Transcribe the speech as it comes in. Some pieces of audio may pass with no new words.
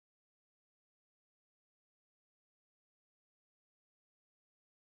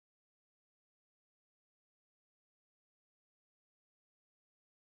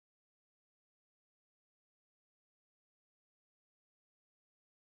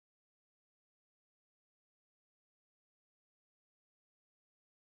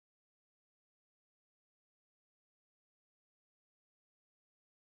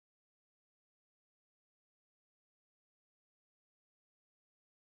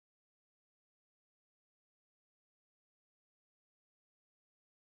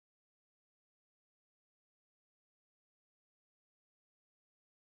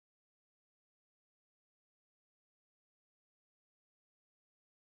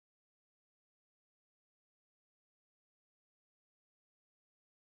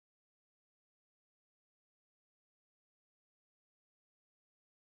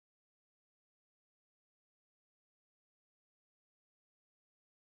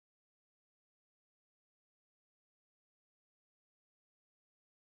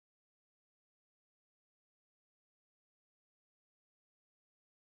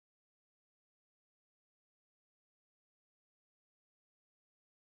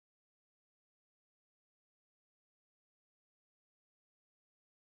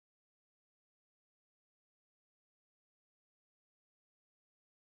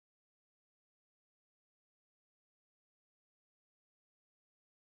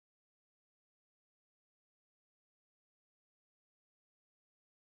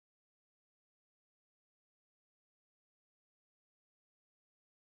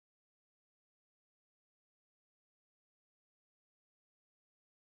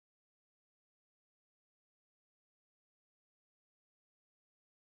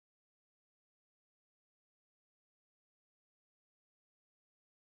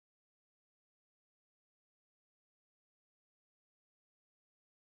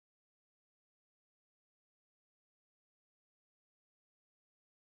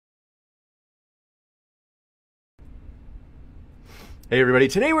Hey everybody,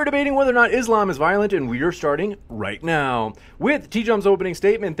 today we're debating whether or not Islam is violent, and we are starting right now with TJump's opening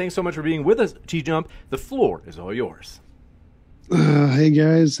statement. Thanks so much for being with us, TJump. The floor is all yours. Hey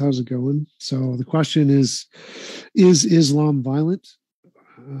guys, how's it going? So the question is Islam violent?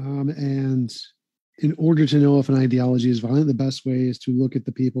 And in order to know if an ideology is violent, the best way is to look at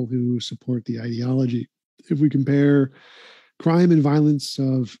the people who support the ideology. If we compare crime and violence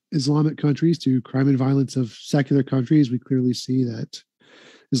of Islamic countries to crime and violence of secular countries, we clearly see that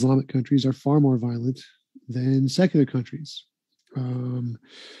Islamic countries are far more violent than secular countries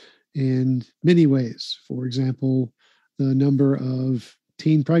in many ways. For example, the number of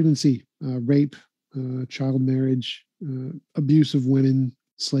teen pregnancy, rape, child marriage, abuse of women,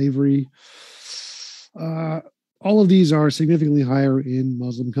 slavery. All of these are significantly higher in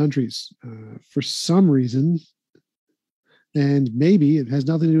Muslim countries. For some reason, and maybe it has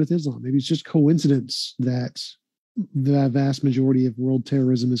nothing to do with Islam. Maybe it's just coincidence that the vast majority of world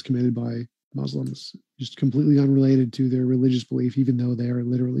terrorism is committed by Muslims, just completely unrelated to their religious belief, even though they are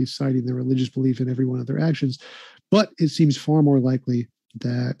literally citing their religious belief in every one of their actions. But it seems far more likely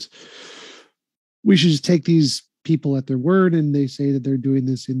that we should just take these people at their word, and they say that they're doing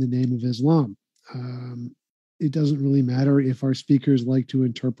this in the name of Islam. It doesn't really matter if our speakers like to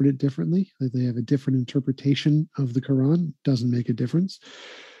interpret it differently, that they have a different interpretation of the Quran. Doesn't make a difference,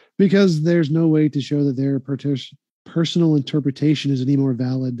 because there's no way to show that their personal interpretation is any more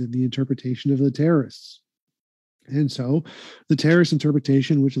valid than the interpretation of the terrorists. And so the terrorist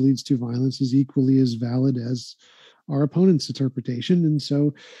interpretation, which leads to violence, is equally as valid as our opponent's interpretation. And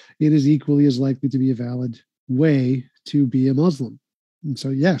so it is equally as likely to be a valid way to be a Muslim. And so,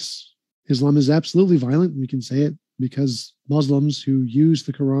 yes, Islam is absolutely violent. We can say it because Muslims who use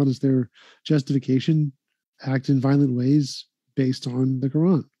the Quran as their justification act in violent ways based on the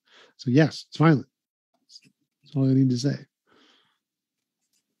Quran. So yes, it's violent. That's all I need to say.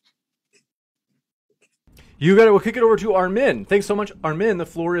 You got it. We'll kick it over to Armin. Thanks so much, Armin. The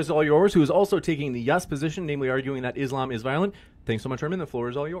floor is all yours, who is also taking the yes position, namely arguing that Islam is violent. Thanks so much, Armin. The floor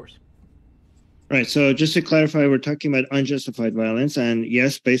is all yours. Right. So just to clarify, we're talking about unjustified violence, and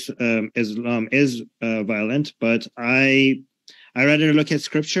yes, Islam is violent, but I rather look at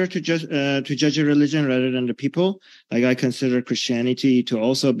scripture to judge a religion rather than the people. Like, I consider Christianity to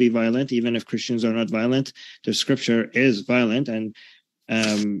also be violent, even if Christians are not violent. The scripture is violent, and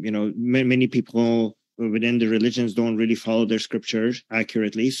many people within the religions don't really follow their scriptures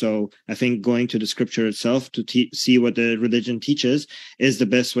accurately. So I think going to the scripture itself to see what the religion teaches is the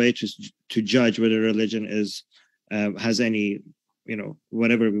best way to judge whether religion is has any,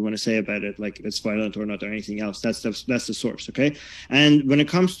 whatever we want to say about it, like it's violent or not or anything else. That's the source. Okay. And when it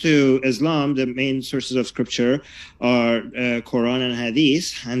comes to Islam, the main sources of scripture are Quran and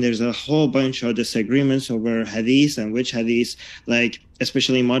Hadith, and there's a whole bunch of disagreements over Hadith and which Hadith, like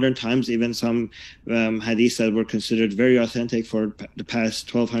especially in modern times, even some hadiths that were considered very authentic for the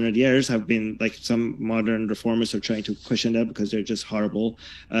past 1,200 years have been, like, some modern reformers are trying to question that because they're just horrible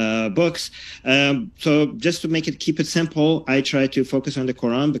books. So just to keep it simple, I try to focus on the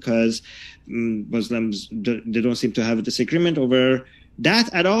Quran because Muslims, they don't seem to have a disagreement over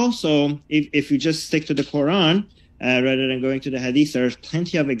that at all. So if you just stick to the Quran, rather than going to the Hadith, there's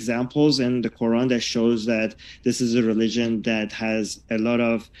plenty of examples in the Quran that shows that this is a religion that has a lot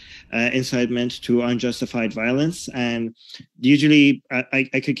of incitement to unjustified violence. And usually I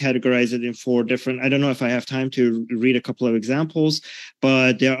could categorize it in four different, I don't know if I have time to read a couple of examples,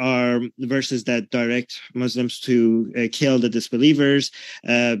 but there are verses that direct Muslims to kill the disbelievers.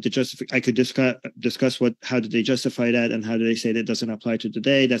 I could discuss how did they justify that and how do they say that doesn't apply to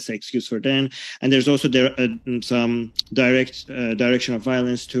today. That's the excuse for then. And there's also some direction of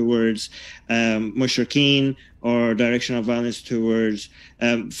violence towards mushrikeen, or direction of violence towards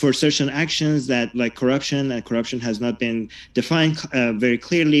for certain actions that, like corruption, and corruption has not been defined very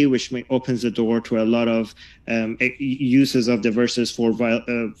clearly, which opens the door to a lot of uses of the verses for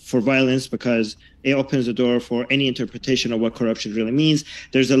violence, because it opens the door for any interpretation of what corruption really means.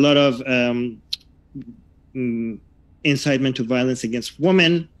 There's a lot of incitement to violence against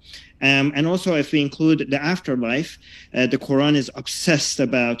women. And also, if we include the afterlife, the Quran is obsessed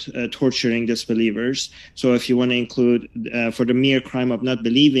about torturing disbelievers. So if you want to include, for the mere crime of not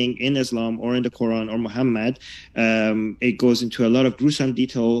believing in Islam or in the Quran or Muhammad, it goes into a lot of gruesome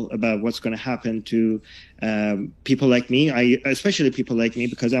detail about what's going to happen to people like me, especially people like me,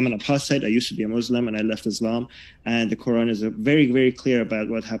 because I'm an apostate. I used to be a Muslim and I left Islam. And the Quran is very, very clear about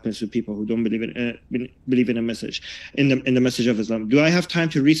what happens to people who don't believe in a message, in the message of Islam. Do I have time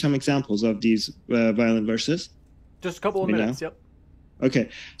to read some examples of these violent verses? Just a couple of minutes. Yep. Okay.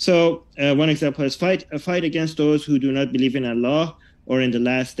 So one example is fight against those who do not believe in Allah or in the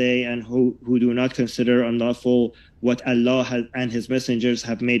last day, and who do not consider unlawful what Allah and His messengers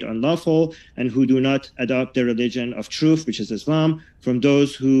have made unlawful, and who do not adopt the religion of truth, which is Islam, from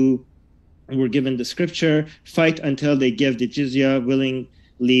those who were given the scripture, fight until they give the jizya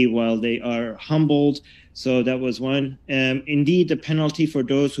willingly while they are humbled. So that was one. Indeed, the penalty for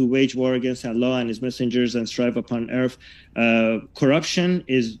those who wage war against Allah and His messengers and strive upon earth, corruption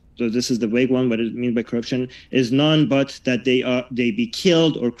is, so this is the vague one, what it means by corruption, is none but that they be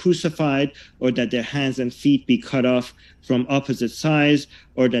killed or crucified, or that their hands and feet be cut off from opposite sides,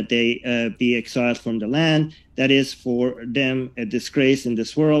 or that they be exiled from the land. That is for them a disgrace in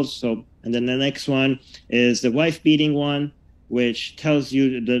this world. So, and then the next one is the wife beating one, which tells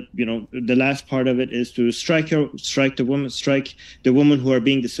you that, the last part of it is to strike the woman who are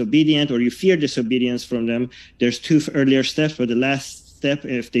being disobedient, or you fear disobedience from them. There's two earlier steps, but the last step,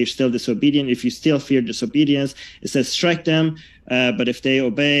 if they're still disobedient, if you still fear disobedience, it says strike them. But if they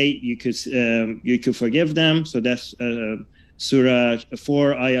obey, you could forgive them. So that's Surah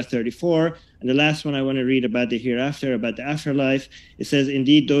 4, Ayah 34. And the last one I want to read about the hereafter, about the afterlife. It says,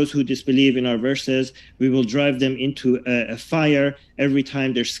 indeed, those who disbelieve in our verses, we will drive them into a fire. Every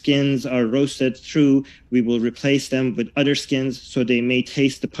time their skins are roasted through, we will replace them with other skins so they may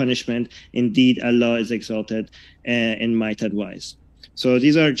taste the punishment. Indeed, Allah is exalted in might and wise. So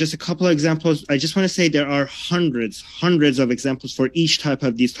these are just a couple of examples. I just want to say there are hundreds of examples for each type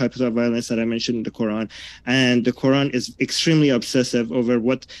of these types of violence that I mentioned in the Quran. And the Quran is extremely obsessive over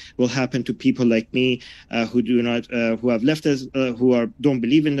what will happen to people like me, who do not, who have left us, don't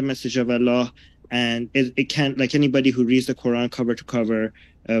believe in the message of Allah. And it can't, like anybody who reads the Quran cover to cover,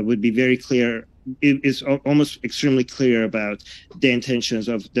 would be very clear. It is almost extremely clear about the intentions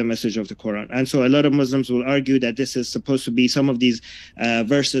of the message of the Quran. And so a lot of Muslims will argue that this is supposed to be, some of these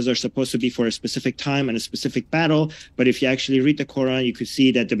verses are supposed to be for a specific time and a specific battle. But if you actually read the Quran, you could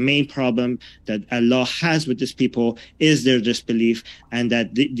see that the main problem that Allah has with these people is their disbelief, and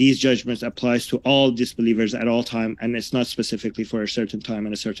that these judgments applies to all disbelievers at all time, and it's not specifically for a certain time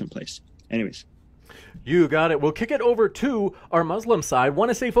and a certain place. Anyways. You got it. We'll kick it over to our Muslim side. Want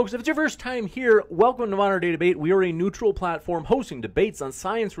to say, folks, if it's your first time here, welcome to Modern Day Debate. We are a neutral platform hosting debates on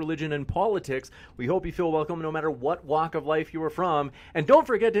science, religion, and politics. We hope you feel welcome no matter what walk of life you are from. And don't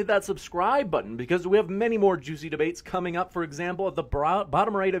forget to hit that subscribe button, because we have many more juicy debates coming up. For example, at the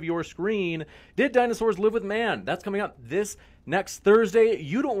bottom right of your screen, did dinosaurs live with man? That's coming up this next Thursday.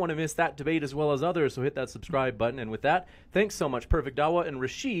 You don't want to miss that debate as well as others, so hit that subscribe button. And with that, thanks so much, Perfect Dawah and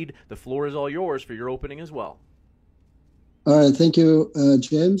Rashid. The floor is all yours for your opening as well. All right, thank you,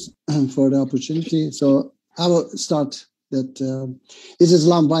 James, for the opportunity. So I will start that. Is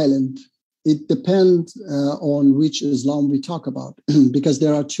Islam violent? It depends on which Islam we talk about, because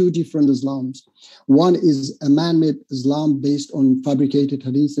there are two different Islams. One is a man-made Islam based on fabricated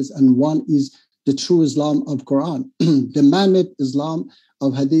hadiths, and one is the true Islam of Quran. The man-made Islam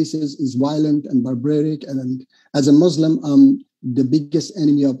of hadiths is violent and barbaric, and as a Muslim, I'm the biggest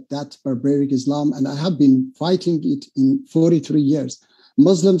enemy of that barbaric Islam, and I have been fighting it in 43 years.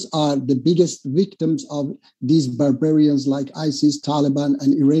 Muslims are the biggest victims of these barbarians like ISIS, Taliban,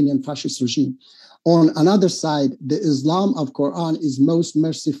 and Iranian fascist regime. On another side, the Islam of Quran is most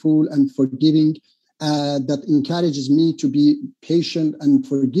merciful and forgiving, that encourages me to be patient and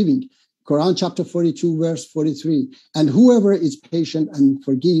forgiving. Quran chapter 42, verse 43. And whoever is patient and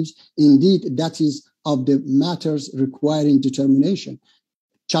forgives, indeed that is of the matters requiring determination.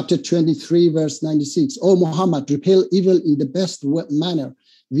 Chapter 23, verse 96. O Muhammad, repel evil in the best manner.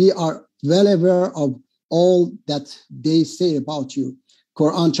 We are well aware of all that they say about you.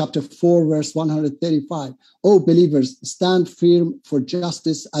 Quran chapter 4, verse 135. O believers, stand firm for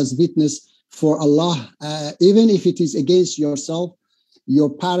justice as witness for Allah, even if it is against yourself, your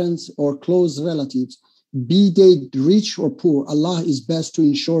parents, or close relatives, be they rich or poor. Allah is best to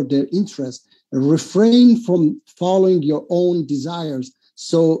ensure their interest. Refrain from following your own desires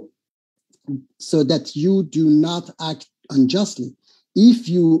so that you do not act unjustly. If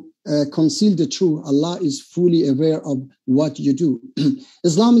you conceal the truth, Allah is fully aware of what you do.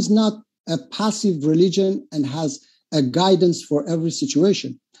 Islam is not a passive religion and has a guidance for every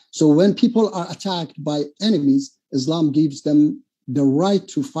situation. So when people are attacked by enemies, Islam gives them the right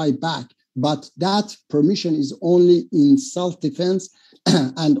to fight back, but that permission is only in self-defense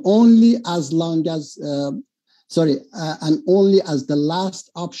and only as long as, and only as the last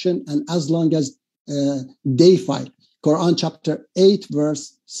option and as long as they fight. Quran chapter 8,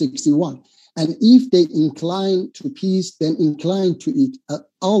 verse 61. And if they incline to peace, then incline to it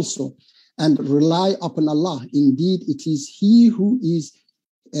also, and rely upon Allah. Indeed, it is He who is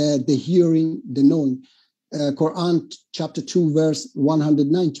the hearing, the knowing. Quran chapter 2, verse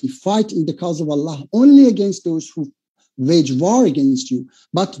 190. Fight in the cause of Allah only against those who wage war against you,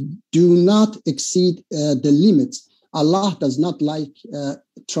 but do not exceed the limits. Allah does not like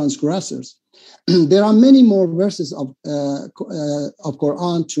transgressors. There are many more verses of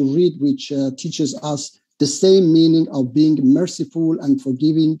Quran to read, which teaches us the same meaning of being merciful and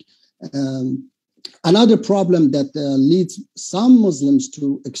forgiving. Another problem that leads some Muslims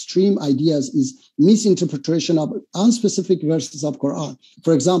to extreme ideas is misinterpretation of unspecific verses of Quran.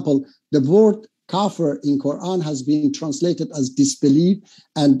 For example, the word kafir in Quran has been translated as disbelief,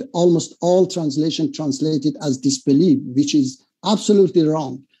 and almost all translation translated as disbelief, which is absolutely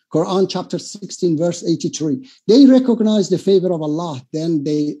wrong. Quran chapter 16, verse 83. They recognize the favor of Allah, then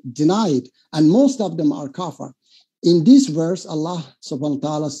they deny it, and most of them are kafir. In this verse, Allah subhanahu wa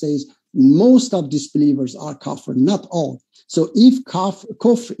ta'ala says, most of disbelievers are kafir, not all. So if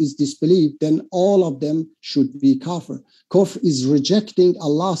kufr is disbelief, then all of them should be kafir. Kufr is rejecting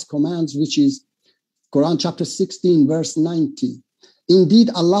Allah's commands, which is Quran chapter 16, verse 90.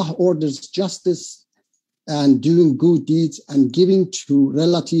 Indeed, Allah orders justice and doing good deeds and giving to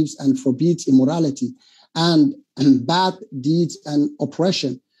relatives and forbids immorality and bad deeds and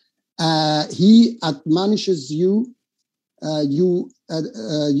oppression. He admonishes you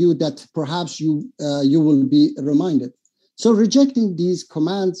that perhaps you will be reminded. So rejecting these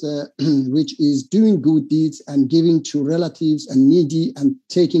commands, which is doing good deeds and giving to relatives and needy and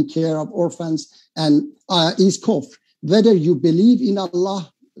taking care of orphans, and is kufr, whether you believe in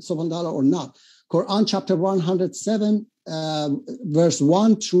Allah subhanahu wa ta'ala or not. Quran chapter 107, verse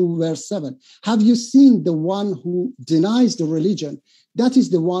 1 through verse 7. Have you seen the one who denies the religion? That is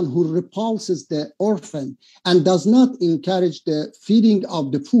the one who repulses the orphan and does not encourage the feeding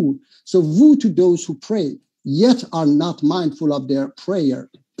of the poor. So woe to those who pray, yet are not mindful of their prayer.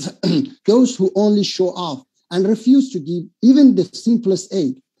 Those who only show off and refuse to give even the simplest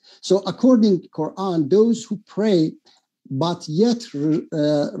aid. So according to Quran, those who pray but yet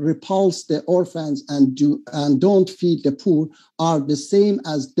repulse the orphans and don't feed the poor are the same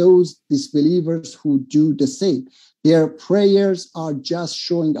as those disbelievers who do the same. Their prayers are just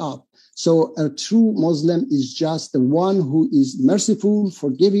showing up. So a true Muslim is just the one who is merciful,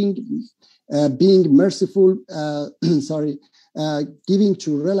 forgiving, being merciful, giving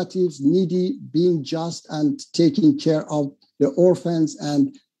to relatives, needy, being just and taking care of the orphans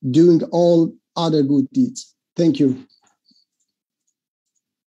and doing all other good deeds. Thank you.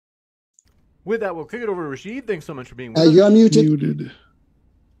 With that, we'll kick it over to Rashid. Thanks so much for being with us. You are muted.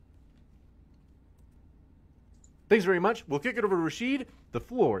 Thanks very much. We'll kick it over to Rashid. The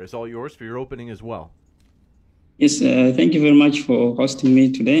floor is all yours for your opening as well. Yes, thank you very much for hosting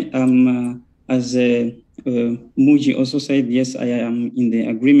me today. As Muji also said, yes, I am in the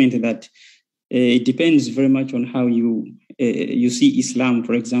agreement that it depends very much on how you see Islam.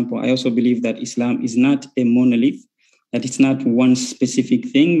 For example, I also believe that Islam is not a monolith, that it's not one specific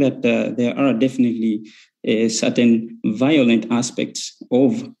thing, that there are definitely certain violent aspects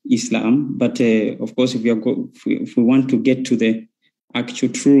of Islam. But of course, if we want to get to the actual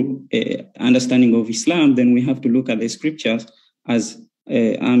true understanding of Islam, then we have to look at the scriptures, as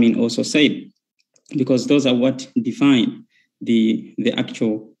Armin also said, because those are what define the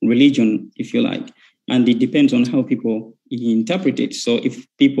actual religion, if you like. And it depends on how people interpret it. So if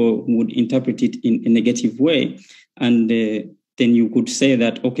people would interpret it in a negative way, and then you could say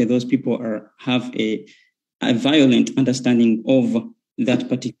that, okay, those people have a violent understanding of that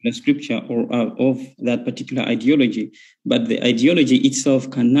particular scripture or of that particular ideology. But the ideology itself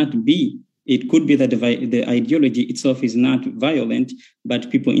cannot be. It could be that the ideology itself is not violent, but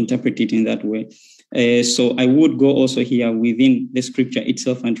people interpret it in that way. So I would go also here within the scripture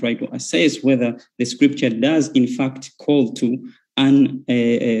itself and try to assess whether the scripture does in fact call to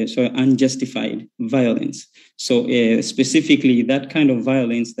unjustified violence. So specifically that kind of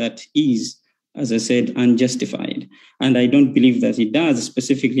violence that is, as I said, unjustified. And I don't believe that it does,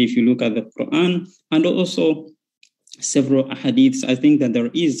 specifically if you look at the Quran and also several hadiths. I think that there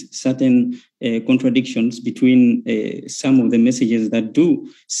is certain contradictions between some of the messages that do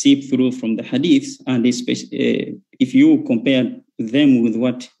seep through from the hadiths, and if you compare them with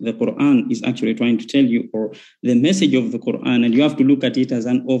what the Quran is actually trying to tell you, or the message of the Quran, and you have to look at it as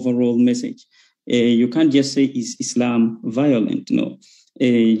an overall message. You can't just say, is Islam violent? No.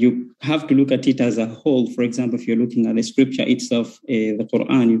 You have to look at it as a whole. For example, if you're looking at the scripture itself, the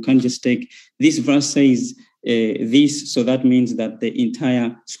Quran, you can't just take this verse says this, so that means that the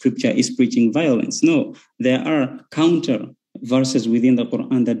entire scripture is preaching violence. No, there are counter verses within the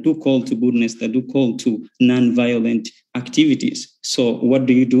Quran that do call to goodness, that do call to non-violent activities. So what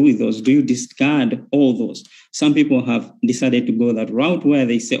do you do with those? Do you discard all those? Some people have decided to go that route where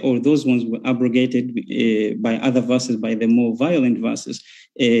they say, oh, those ones were abrogated by other verses, by the more violent verses.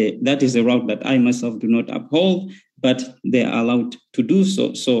 That is a route that I myself do not uphold, but they are allowed to do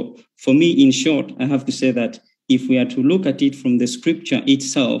so. So for me, in short, I have to say that if we are to look at it from the scripture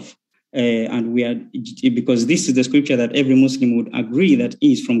itself, and we are, because this is the scripture that every Muslim would agree that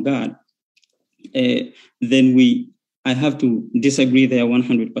is from God, then I have to disagree there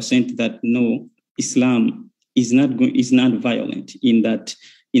 100% that no, Islam is not violent in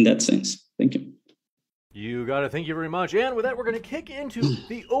that sense. Thank you. You got it. Thank you very much. And with that, we're going to kick into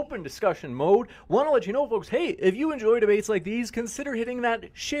the open discussion mode. Want to let you know, folks, hey, if you enjoy debates like these, consider hitting that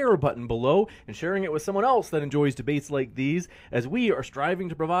share button below and sharing it with someone else that enjoys debates like these, as we are striving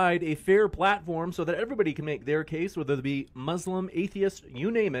to provide a fair platform so that everybody can make their case, whether it be Muslim, atheist, you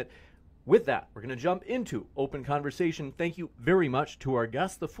name it. With that, we're going to jump into open conversation. Thank you very much to our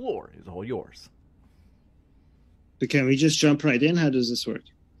guests. The floor is all yours. So can we just jump right in? How does this work?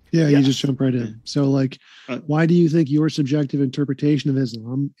 Yeah, you just jump right in. So, like, why do you think your subjective interpretation of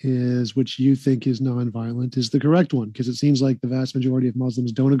Islam is, which you think is nonviolent, is the correct one? Because it seems like the vast majority of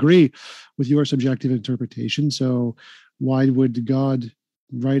Muslims don't agree with your subjective interpretation. So why would God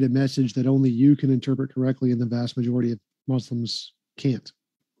write a message that only you can interpret correctly and the vast majority of Muslims can't?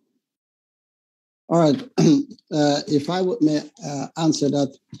 All right. If I may answer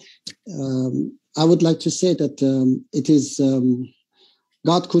that, I would like to say that it is...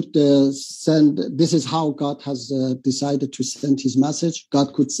 God could send, this is how God has decided to send his message.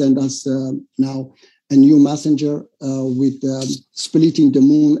 God could send us now a new messenger with splitting the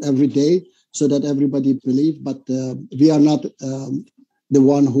moon every day so that everybody believe. But we are not the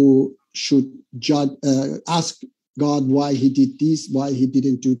one who should judge, ask God why he did this, why he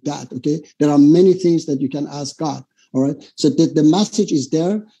didn't do that. Okay. There are many things that you can ask God. All right. So the message is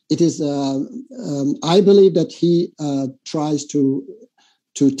there. It is, I believe that he tries to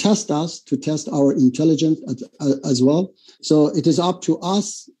test us, to test our intelligence as well. So it is up to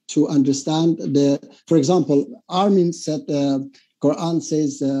us to understand for example, Armin said, Quran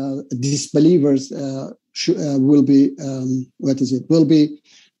says disbelievers will be, will be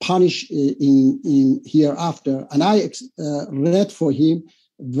punished in hereafter. And I read for him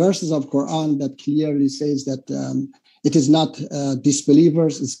verses of Quran that clearly says that it is not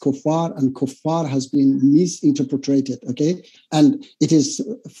disbelievers, it's kuffar, and kuffar has been misinterpreted, okay? And it is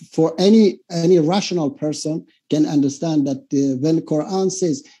for any rational person can understand that when the Quran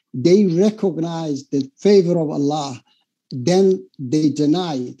says they recognize the favor of Allah, then they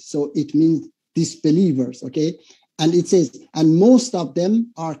deny it. So it means disbelievers, okay? And it says, and most of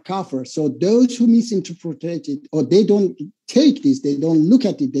them are kafir. So those who misinterpret it, or they don't take this, they don't look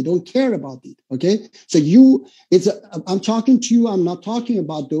at it, they don't care about it, okay? So I'm talking to you, I'm not talking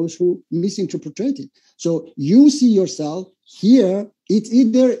about those who misinterpret it. So you see yourself here, it's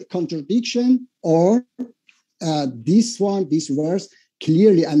either contradiction or this verse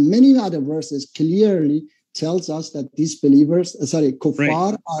clearly, and many other verses clearly tells us that these believers,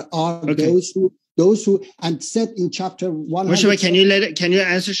 kuffar, are okay. Those who, and said in chapter 100. Can you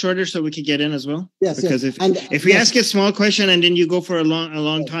answer shorter so we can get in as well? Yes. Because if we ask a small question and then you go for a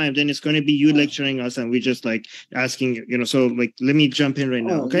long time, then it's going to be you lecturing us and we just like asking, so like, let me jump in right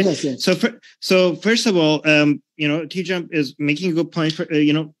now. Okay. Yes. So first of all, TJump is making a good point for,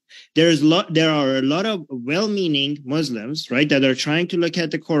 there are a lot of well-meaning Muslims, right, that are trying to look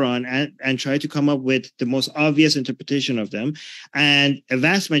at the Quran and try to come up with the most obvious interpretation of them. And a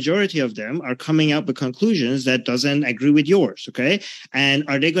vast majority of them are coming up with conclusions that doesn't agree with yours, okay? And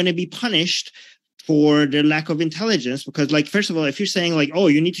are they going to be punished for their lack of intelligence? Because, like, first of all, if you're saying like, oh,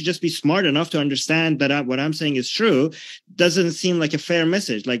 you need to just be smart enough to understand that what I'm saying is true, doesn't seem like a fair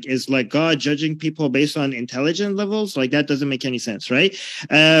message. Like, is like God judging people based on intelligence levels? Like, that doesn't make any sense, right?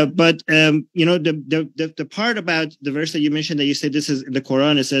 But the part about the verse that you mentioned, that you said this is the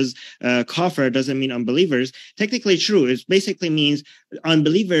Quran, it says kafir doesn't mean unbelievers. Technically true. It basically means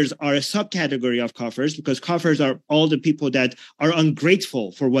unbelievers are a subcategory of kafirs, because kafirs are all the people that are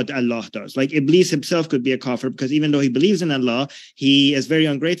ungrateful for what Allah does. Like Iblis himself could be a kafir, because even though he believes in Allah, he is very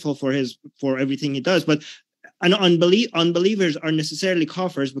ungrateful for everything he does. But unbelievers are necessarily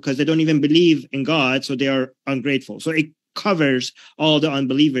kafirs because they don't even believe in God, so they are ungrateful. So it covers all the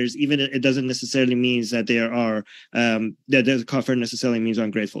unbelievers, even if it doesn't necessarily mean that they are that the kafir necessarily means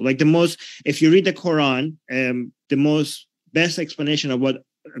ungrateful. Like if you read the Quran, the best explanation of what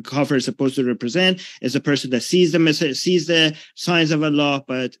kafir is supposed to represent, is a person that sees the message, sees the signs of Allah,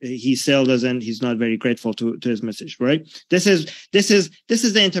 but he still doesn't. He's not very grateful to his message, right? This is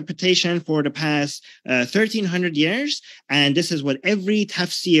the interpretation for the past 1300 years, and this is what every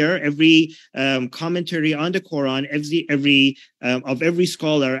tafsir, every commentary on the Quran, every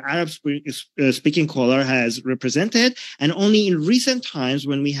scholar, Arab speaking scholar, has represented. And only in recent times,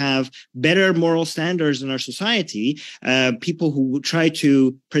 when we have better moral standards in our society, people who try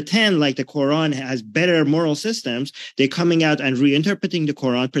to pretend like the Quran has better moral systems, they're coming out and reinterpreting the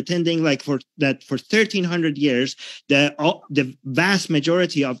Quran, pretending like for 1300 years, the vast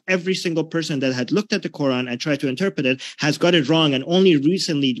majority of every single person that had looked at the Quran and tried to interpret it has got it wrong. And only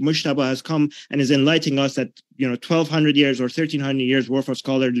recently, Mujtaba has come and is enlightening us that 1200 years or 1300 years worth of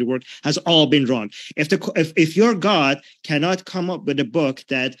scholarly work has all been wrong. If your God cannot come up with a book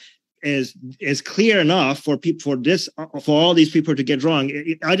that is clear enough for all these people to get wrong,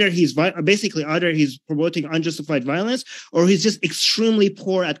 either he's promoting unjustified violence, or he's just extremely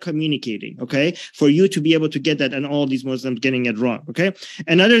poor at communicating, okay, for you to be able to get that, and all these Muslims getting it wrong, okay.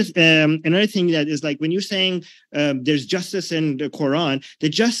 Another thing that is, like, when you're saying there's justice in the Quran, the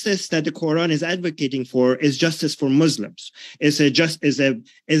justice that the Quran is advocating for is justice for Muslims. Is a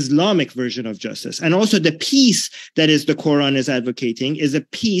Islamic version of justice. And also the peace that is the Quran is advocating is a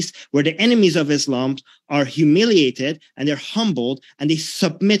peace where the enemies of Islam are humiliated and they're humbled and they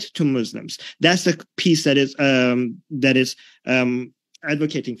submit to Muslims. That's the peace that is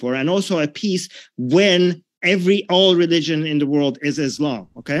advocating for. And also a peace when all religion in the world is Islam,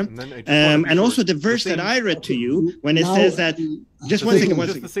 okay? And also the verse that I read to you, when it says that, just one second.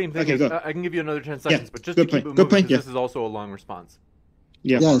 The same thing. Okay, I can give you another 10 seconds, but just good to keep point. it moving, Good point, this is also a long response.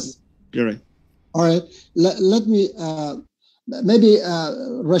 Yeah. Yes. You're right. All right. Let me, maybe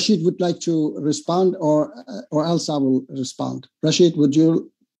Rashid would like to respond, or else I will respond. Rashid, would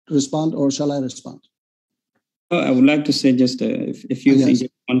you respond, or shall I respond? I would like to say just a few things.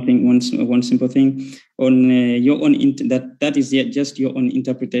 One simple thing on your own. That is just your own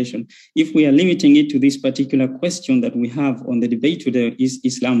interpretation. If we are limiting it to this particular question that we have on the debate today, is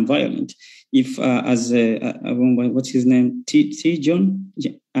Islam violent? If what's his name? TJump.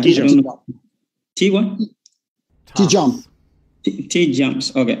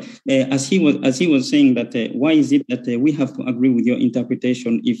 TJumps. Okay. As he was saying that, why is it that we have to agree with your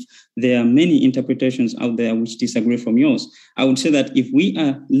interpretation if there are many interpretations out there which disagree from yours? I would say that if we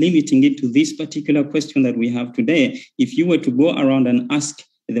are limiting it to this particular question that we have today, if you were to go around and ask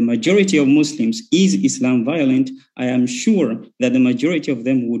the majority of Muslims, is Islam violent? I am sure that the majority of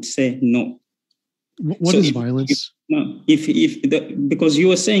them would say no. What is violence? Because you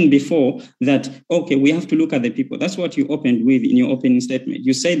were saying before that, okay, we have to look at the people. That's what you opened with in your opening statement.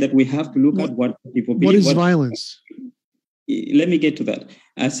 You said that we have to look at what people believe. What is violence? Let me get to that.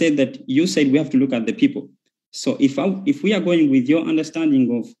 I said that you said we have to look at the people. So if we are going with your understanding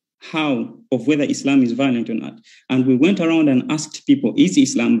of whether Islam is violent or not, and we went around and asked people, is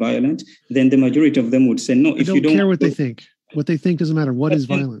Islam violent? Then the majority of them would say no. I don't care what they think. What they think doesn't matter. What is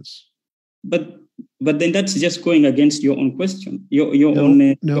violence? But then that's just going against your own question.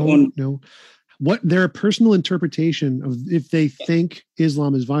 No. What their personal interpretation of, if they think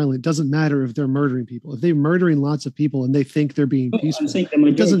Islam is violent, it doesn't matter if they're murdering people. If they're murdering lots of people and they think they're being peaceful,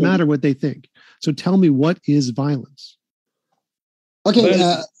 it doesn't matter what they think. So tell me, what is violence? Okay,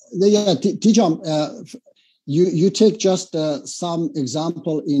 TJump, you take just some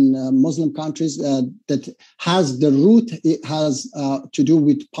example in Muslim countries that has the root, it has to do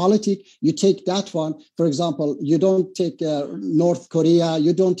with politics. You take that one, for example, you don't take North Korea,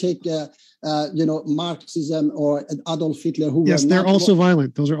 you don't take Marxism or Adolf Hitler, who yes, they're also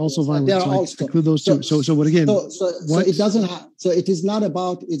violent. Those are also violent. They are so also. Include those two. So what again? So it doesn't have. So it is not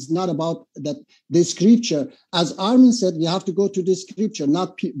about. It's not about that. The scripture, as Armin said, we have to go to the scripture,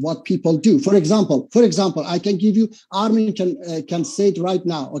 not what people do. For example, I can give you. Armin can say it right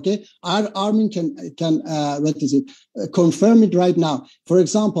now. Okay, Armin can confirm it right now. For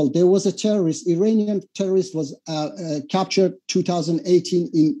example, there was a terrorist, Iranian terrorist, was captured 2018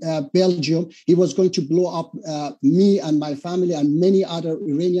 in Belgium. He was going to blow up me and my family and many other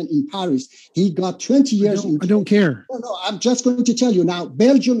Iranians in Paris. He got 20 years. I don't care. No, I'm just going to tell you now.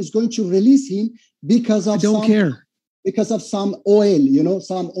 Belgium is going to release him because of because of some oil,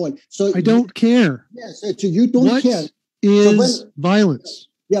 some oil. So I don't care. Yes, so you don't care. What is violence?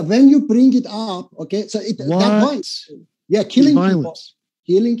 Yeah, when you bring it up, okay. So killing violence. people.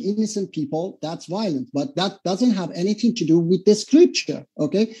 killing innocent people, that's violent. But that doesn't have anything to do with the scripture.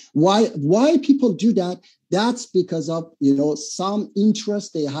 Okay, why people do that? That's because of some interest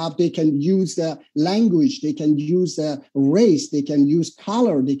they have. They can use the language, they can use the race, they can use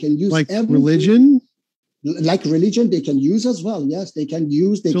color, they can use like everything. religion. Like religion, they can use as well. Yes, they can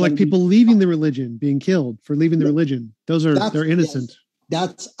use. So like people leaving the religion, being killed for leaving the religion. They're innocent. Yes,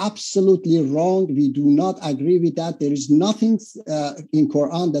 that's absolutely wrong. We do not agree with that. There is nothing in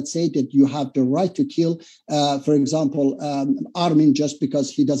Quran that say that you have the right to kill, for example, Armin just because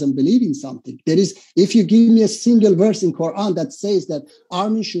he doesn't believe in something. There is, if you give me a single verse in Quran that says that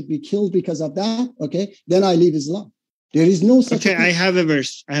Armin should be killed because of that, okay, then I leave Islam. There is no such Okay, thing. I have a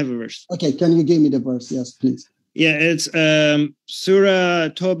verse. Okay, can you give me the verse? Yes, please. Yeah, it's Surah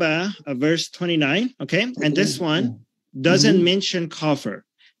Toba, verse 29. Okay, and this one doesn't mention kafir.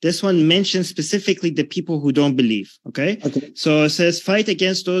 This one mentions specifically the people who don't believe. Okay, so it says fight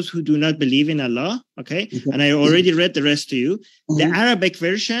against those who do not believe in Allah. Okay, and I already read the rest to you. The Arabic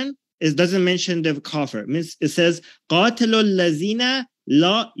version doesn't mention the kafir. It says qatilul lazina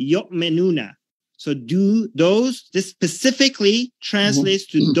la yu'minuna. So this specifically translates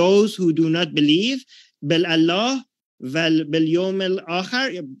to those who do not believe. Bil Allah, bil yawm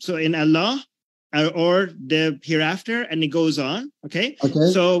al-akhir. So in Allah or the hereafter, and it goes on. Okay.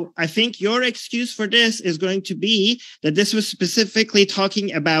 So I think your excuse for this is going to be that this was specifically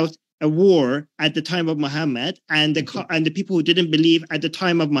talking about a war at the time of Muhammad and the people who didn't believe at the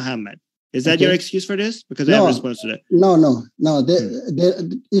time of Muhammad. Is that your excuse for this? Because I have a response to that. No.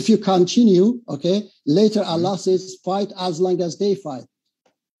 If you continue, okay, later Allah says, fight as long as they fight.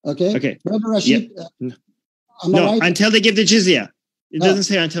 Okay. Brother Rashid, until they give the jizya. It doesn't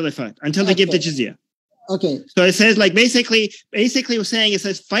say until they fight. Until they give the jizya. Okay. So it says like basically we're saying, it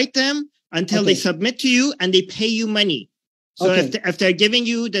says fight them until they submit to you and they pay you money. So if they're giving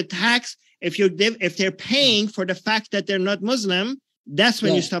you the tax, if they're paying for the fact that they're not Muslim, that's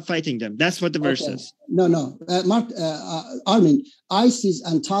when you stop fighting them. That's what the verse says. No. Armin, ISIS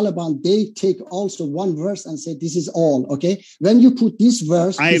and Taliban, they take also one verse and say this is all. Okay. When you put this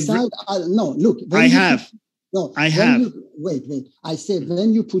verse beside, I have. Wait. I say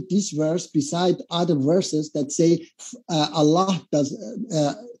when you put this verse beside other verses that say Allah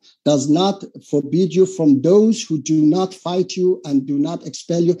does not forbid you from those who do not fight you and do not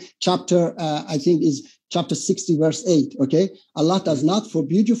expel you. Chapter, I think is chapter 60, verse 8, okay? Allah does not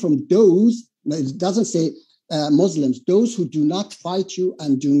forbid you from those, it doesn't say Muslims, those who do not fight you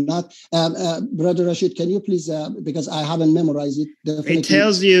and do not, Brother Rashid, can you please, because I haven't memorized it. Definitely. It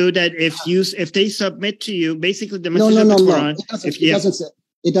tells you that if they submit to you, basically the message of the Quran.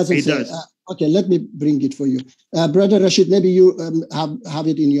 It doesn't say. Okay, let me bring it for you. Brother Rashid, maybe you have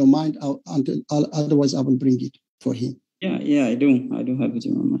it in your mind, otherwise I will bring it for him. Yeah, I do have it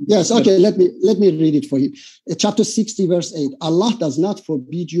in my mind. Yes, okay, let me read it for you. Chapter 60, verse 8. Allah does not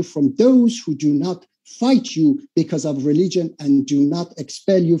forbid you from those who do not fight you because of religion and do not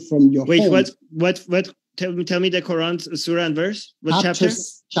expel you from your home. What? Tell me the Quran's surah and verse. What chapter?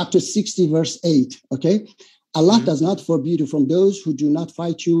 Chapter 60, verse 8, okay? Allah does not forbid you from those who do not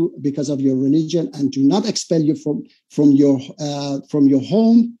fight you because of your religion and do not expel you from your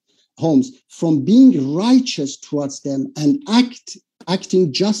homes, from being righteous towards them and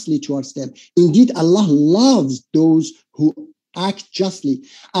acting justly towards them. Indeed, Allah loves those who act justly.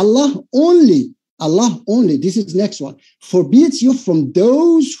 Allah only, this is next one, forbids you from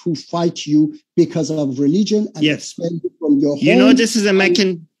those who fight you because of religion and expel you from your home. You know, this is a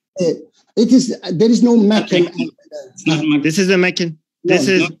Meccan. There is no Meccan. This is a Meccan.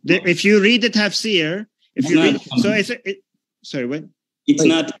 If you read the tafsir, sorry, what? It's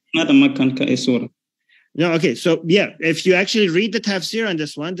not a Meccan surah. No, okay. So if you actually read the tafsir on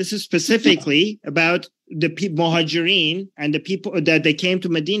this one, this is specifically about the Muhajirin and the people that they came to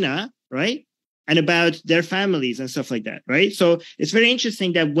Medina, right? And about their families and stuff like that, right? So it's very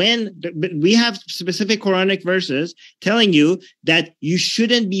interesting that we have specific Quranic verses telling you that you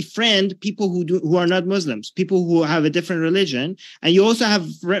shouldn't befriend people who are not Muslims, people who have a different religion, and you also have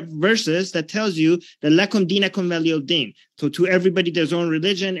verses that tells you that lakum dinakum waliyuddin. So to everybody their own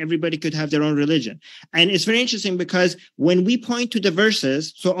religion, everybody could have their own religion. And it's very interesting because when we point to the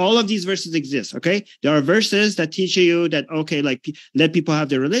verses, so all of these verses exist, okay? There are verses that teach you that, okay, like let people have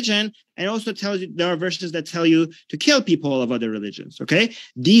their religion, and also tells you there are verses that tell you to kill people of other religions, okay?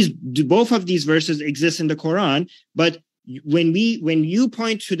 Both of these verses exist in the Quran, but when you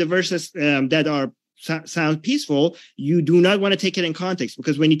point to the verses that are sound peaceful, you do not want to take it in context,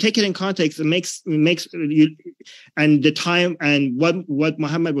 because when you take it in context, it makes you, and the time and what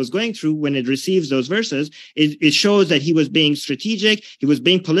Muhammad was going through when it receives those verses, it shows that he was being strategic, he was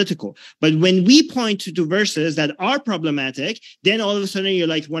being political. But when we point to verses that are problematic, then all of a sudden you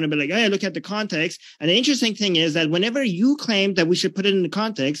want to be like, hey, look at the context. And the interesting thing is that whenever you claim that we should put it in the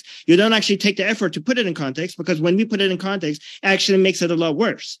context, you don't actually take the effort to put it in context, because when we put it in context, it actually makes it a lot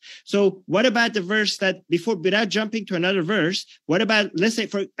worse. So what about the verse that without jumping to another verse, what about, let's say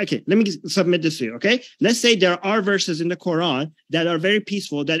let me submit this to you, okay? Let's say there are verses in the Quran that are very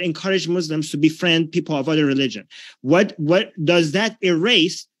peaceful, that encourage Muslims to befriend people of other religion. What does that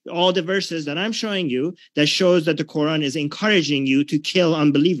erase all the verses that I'm showing you that shows that the Quran is encouraging you to kill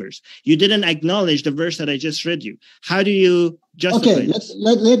unbelievers? You didn't acknowledge the verse that I just read you. How do you justify this?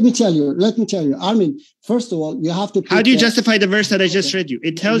 Let me tell you, Armin, first of all, you have to... How do you justify the verse that I just read you?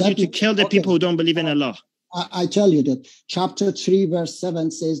 It tells you to kill the people who don't believe in Allah. I tell you that chapter 3, verse 7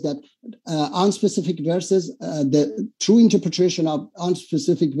 says that unspecific verses, the true interpretation of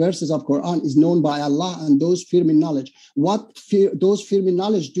unspecific verses of Quran is known by Allah and those firm in knowledge. Those firm in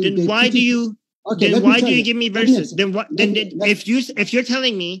knowledge do then they... Why do you... Okay, then why do you give me verses? If you're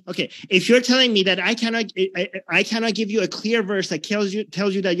telling me that I cannot give you a clear verse that tells you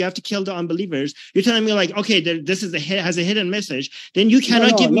that you have to kill the unbelievers, you're telling me like, okay, this has a hidden message. Then you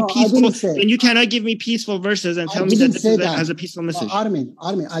cannot give me peaceful. Then you cannot give me peaceful verses and tell me that this has a peaceful message. Armin,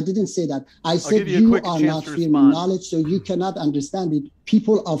 I didn't say that. I said you are not firm in knowledge, so you cannot understand it.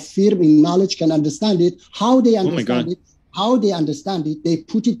 People of firm in knowledge can understand it. How they understand it? How they understand it, they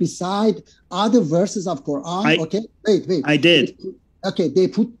put it beside other verses of Quran. Wait. I did. Okay, they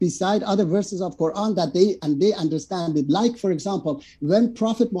put beside other verses of Quran that they understand it. Like, for example, when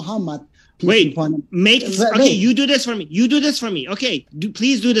Prophet Muhammad... you do this for me. Okay,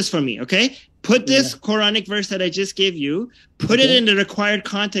 please do this for me, okay? Put this Quranic verse that I just gave you, put it in the required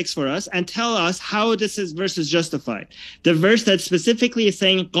context for us, and tell us how this verse is justified. The verse that specifically is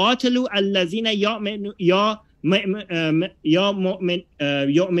saying, قَاتِلُوا الَّذِينَ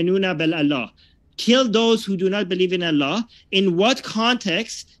يؤمنون بالله. Kill those who do not believe in Allah. In what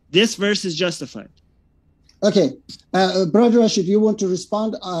context this verse is justified? Okay, Brother Rashid, you want to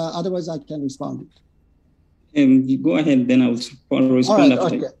respond? Otherwise, I can respond. You go ahead, then I will respond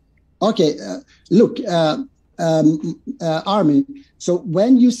after. Okay. Look, Armin. So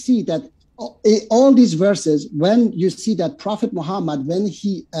when you see that all these verses, when you see that Prophet Muhammad, when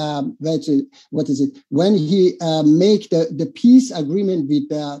he when he make the peace agreement with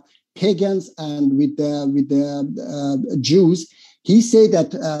the pagans and with the Jews, he said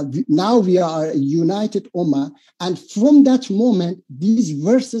that now we are a united ummah, and from that moment these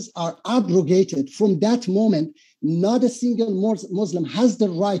verses are abrogated. From that moment, not a single Muslim has the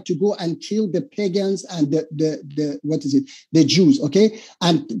right to go and kill the pagans and the Jews. Okay,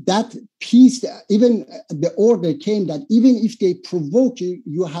 and that peace, even the order came that even if they provoke you,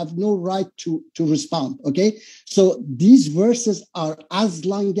 you have no right to respond. Okay, so these verses are as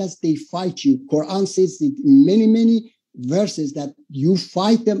long as they fight you. Quran says it in many verses that you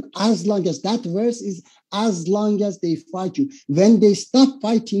fight them as long as that verse is as long as they fight you. When they stop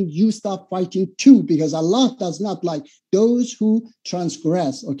fighting, you stop fighting too, because Allah does not like those who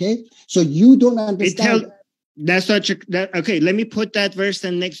transgress. Okay, so you don't understand. Okay, let me put that verse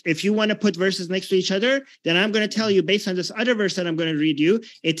then next. If you want to put verses next to each other, then I'm going to tell you based on this other verse that I'm going to read you.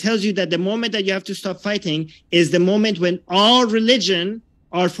 It tells you that the moment that you have to stop fighting is the moment when all religion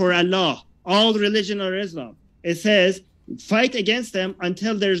are for Allah, all religion are Islam. It says, fight against them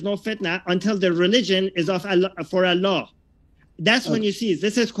until there's no fitna, until their religion is of Allah, for Allah. That's when you see it.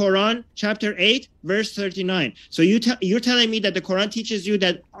 This is Quran chapter 8, verse 39. So you're telling me that the Quran teaches you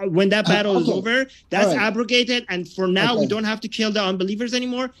that when that battle is over, that's abrogated, and for now we don't have to kill the unbelievers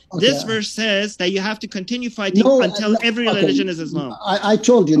anymore. This verse says that you have to continue fighting until every religion is Islam. I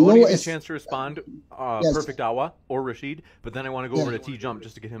told you. I want to get a chance to respond, Perfect Dawah or Rashid, but then I want to go over to TJump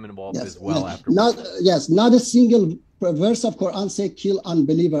just to get him involved as well after. Not a single verse of Quran say kill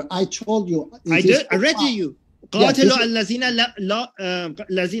unbeliever. I told you. I read to you. قاتلوا الذين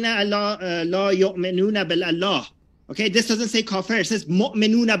لا يؤمنون بالله. Okay, this doesn't say kafir. It says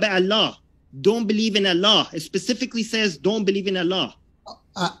مؤمنون بالله. Don't believe in Allah. It specifically says don't believe in Allah.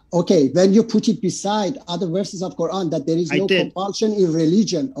 Okay, when you put it beside other verses of Quran that there is no compulsion in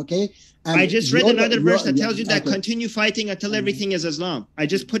religion. Okay, and I just read another verse that tells you that continue fighting until everything is Islam. I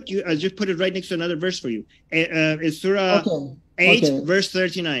just put it right next to another verse for you. It's Surah 8, verse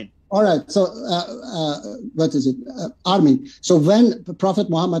 39. All right. So, what is it, Armin? So, when Prophet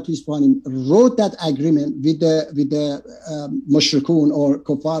Muhammad peace be upon him wrote that agreement with the mushrikun or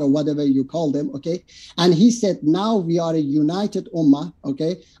kuffar or whatever you call them, okay, and he said, now we are a united ummah,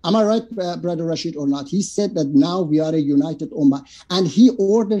 okay. Am I right, Brother Rashid, or not? He said that now we are a united ummah, and he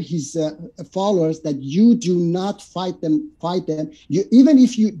ordered his followers that you do not fight them. You, even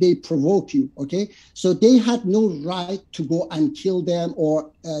if they provoke you, okay. So they had no right to go and kill them or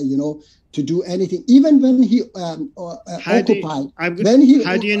to do anything, even when he occupied. How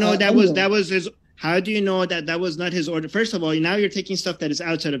do you know that was his? How do you know that was not his order? First of all, now you're taking stuff that is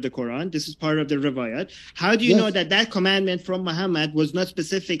outside of the Quran. This is part of the riwayat. How do you know that commandment from Muhammad was not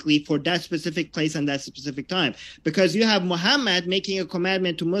specifically for that specific place and that specific time? Because you have Muhammad making a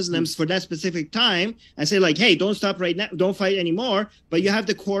commandment to Muslims for that specific time and say like, hey, don't stop right now, don't fight anymore. But you have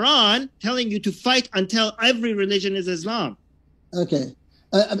the Quran telling you to fight until every religion is Islam. Okay.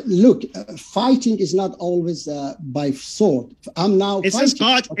 Look, fighting is not always by sword. I'm now. It says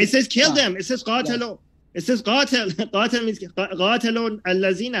God. It says kill them. It says qatalo. It says qatal. Qatal means qatalo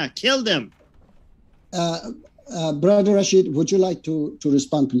al-lazina. Kill them. Brother Rashid, would you like to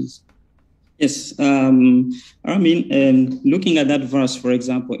respond, please? Yes. I mean, looking at that verse, for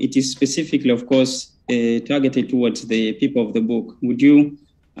example, it is specifically, of course, targeted towards the people of the book. Would you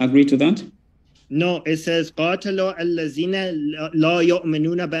agree to that? No, it says قَاتَلُوا الَّذِينَ لَا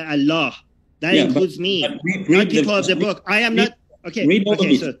يُؤْمِنُونَ بِاللَّهِ. That includes me, not people of the book. I am not. Okay.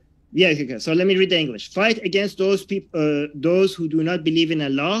 So let me read the English. Fight against those people, those who do not believe in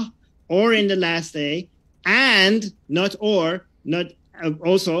Allah or in the last day, and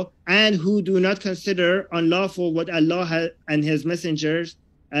and who do not consider unlawful what Allah and His messengers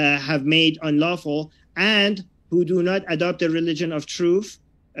have made unlawful, and who do not adopt the religion of truth,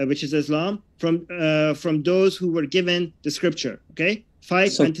 which is Islam, from those who were given the scripture. Okay,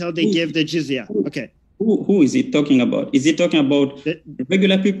 fight until they give the jizya. Okay. Who is it talking about? Is it talking about the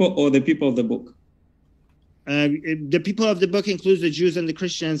regular people or the people of the book? The people of the book includes the Jews and the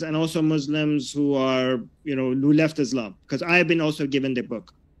Christians, and also Muslims who are, who left Islam. Because I have been also given the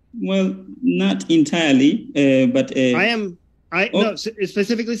book. Well, not entirely, but no, it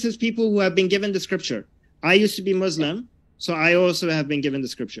specifically says people who have been given the scripture. I used to be Muslim, so I also have been given the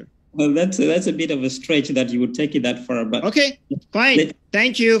scripture. Well, that's a bit of a stretch that you would take it that far, but okay, fine.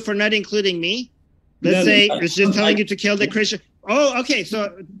 Thank you for not including me. Let's say it's just telling you to kill the Christian. Oh, okay.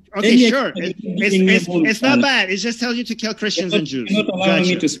 So, okay, sure. It's not bad. It just tells you to kill Christians and Jews. You're not allowing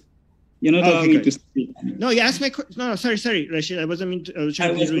me to speak. You're not allowing me to speak. No, you asked me. No, sorry, Rashid. I wasn't mean to try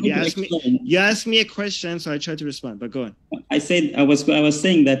to be rude. You asked me a question, so I tried to respond. But go on. I was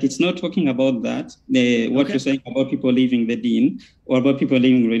saying that it's not talking about that. What you're saying about people leaving the deen or about people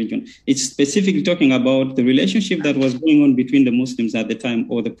leaving religion. It's specifically talking about the relationship that was going on between the Muslims at the time,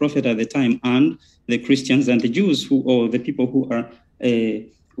 or the Prophet at the time, and the Christians and the Jews, or the people who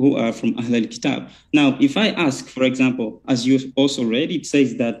are from Ahl al-Kitab. Now, if I ask, for example, as you also read, it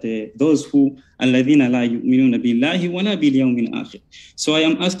says that those who الَّذِينَ لَا يُؤْمِنُونَ بِاللَّهِ وَلَا بِالْيَوْمِ الْآخِرِ. So I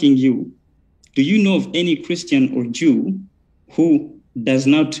am asking you, do you know of any Christian or Jew who does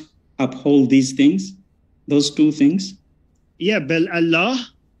not uphold these things, those two things? Yeah, Bel Allah.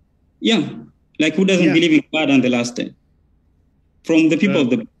 Yeah, like who doesn't believe in God and the last day? From the people of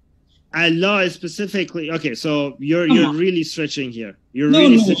the Allah is specifically okay. So you're really stretching here. You're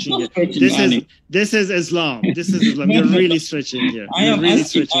really stretching here. This is Islam. This is Islam. You're really stretching here. I'm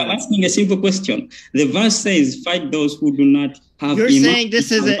asking a simple question. The verse says, "Fight those who do not have." You're saying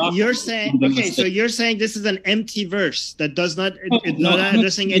this is You're saying okay. So you're saying this is an empty verse that does not. It's not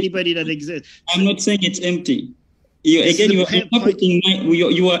addressing anybody that exists. I'm not saying it's empty. You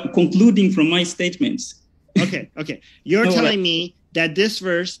are concluding from my statements. Okay. You're telling me that this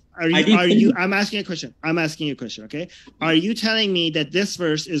verse I'm asking a question. Okay. Are you telling me that this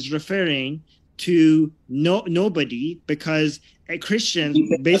verse is referring to nobody, because a Christian,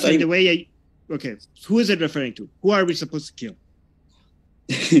 based on the way who is it referring to? Who are we supposed to kill?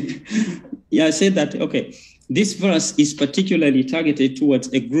 Yeah, I said that. Okay, this verse is particularly targeted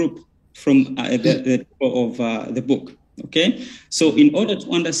towards a group from the people of the book. Okay, so in order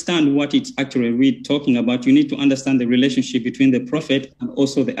to understand what it's actually talking about, you need to understand the relationship between the Prophet and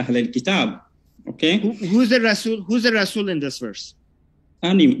also the Ahl al-Kitab. Okay, who's the Rasul? Who's the Rasul in this verse?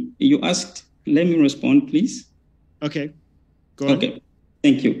 Anim, you asked. Let me respond, please. Okay, go on. Okay,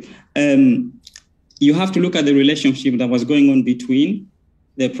 thank you. You have to look at the relationship that was going on between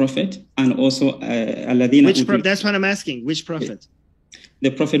the Prophet and also Alladina. Which prophet? That's what I'm asking. Which prophet? The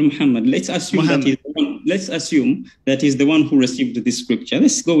Prophet Muhammad. Let's assume that he's the one who received the scripture.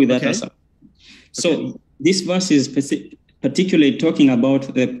 Let's go with that. So this verse is particularly talking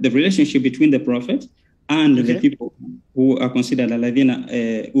about the relationship between the prophet and the people who are considered alladhina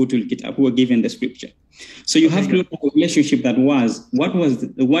utul kitab, who were given the scripture. So you have to look at the relationship that was. What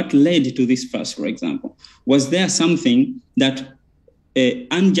led to this verse, for example? Was there something that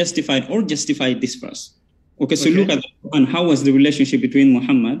unjustified or justified this verse? Okay, so look at and how was the relationship between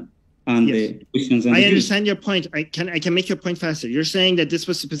Muhammad and the Christians and I the Jews? understand your point. I can make your point faster. You're saying that this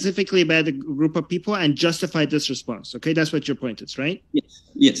was specifically about a group of people and justified this response. Okay, that's what your point is, right?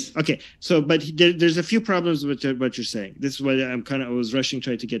 Yes. Okay, so but there's a few problems with what you're saying. This is what I was rushing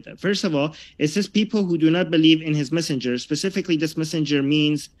trying to get that. First of all, it says people who do not believe in his messenger. Specifically, this messenger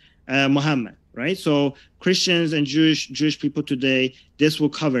means Muhammad, right? So Christians and Jewish people today, this will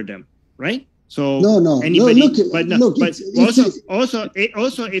cover them, right? So anybody, also,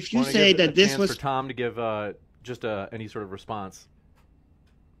 if you say that this was for Tom to give just any sort of response.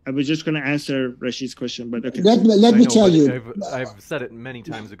 I was just going to answer Rashid's question, but okay. Let me tell you. I've said it many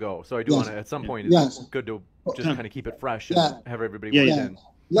times ago, so I do want to. At some point, it's good to just kind of keep it fresh and have everybody weigh in.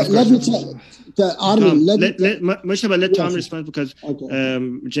 Let me tell you, Armin. Mushtaba, let Tom respond because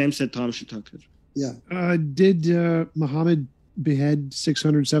James said Tom should talk. Did Muhammad behead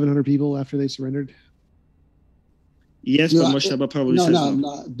 600, 700 people after they surrendered? Yes, but Mushtaba probably says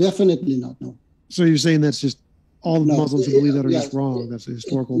no, definitely not. No. So you're saying that's just all the Muslims who believe that are just wrong? That's a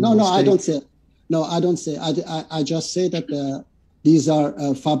historical mistake? I don't say. No, I don't say. I just say that these are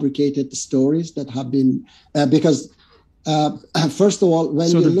fabricated stories that have been because first of all, when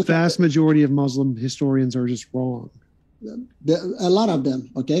you the vast majority of Muslim historians are just wrong. A lot of them,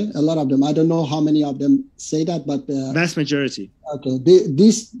 okay, a lot of them. I don't know how many of them say that, but vast majority. Okay,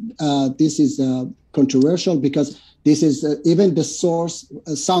 this is controversial because this is even the source.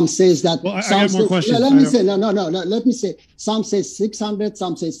 Some says that. Well, I got more questions. Let me say no. Let me say. Some say 600,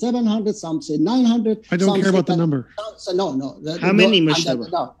 some say 700, some say 900. I don't care about the number. No. How many,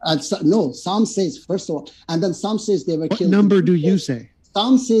 Mushtaba? No, some says first of all, and then some says they were killed. What number do you say?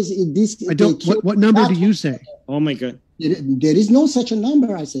 Some says this. I don't. What number do you say? Oh my God. There is no such a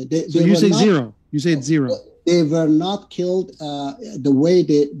number. I say. So you say zero. You say it's zero. They were not killed the way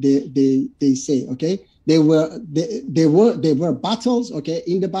they say. Okay, they were battles. Okay,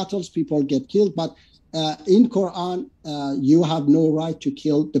 in the battles people get killed, but in Quran you have no right to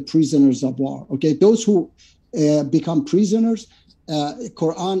kill the prisoners of war. Okay, those who become prisoners,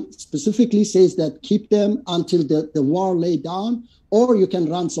 Quran specifically says that keep them until the war lay down, or you can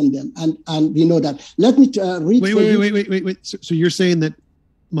ransom them, and we know that. Let me read. Wait. So you're saying that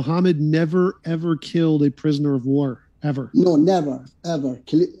Muhammad never ever killed a prisoner of war ever? No, never ever,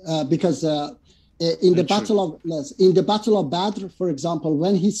 because in the battle of Badr, for example,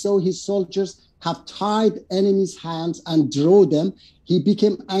 when he saw his soldiers have tied enemies' hands and draw them, he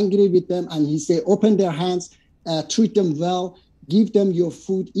became angry with them, and he said, "Open their hands, treat them well." Give them your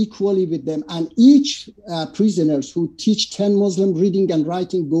food equally with them, and each prisoners who teach 10 Muslim reading and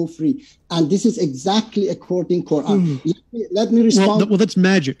writing go free. And this is exactly according to Quran. Let me respond. Well, that's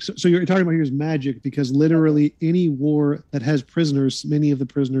magic. So you're talking about here is magic because literally any war that has prisoners, many of the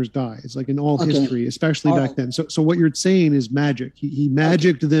prisoners die. It's like in all history, especially back then. So what you're saying is magic. He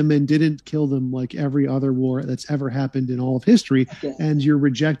magicked them and didn't kill them like every other war that's ever happened in all of history. And you're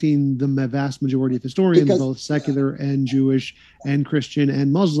rejecting the vast majority of historians, both secular and Jewish and Christian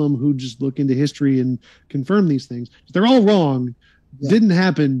and Muslim, who just look into history and confirm these things. They're all wrong. Didn't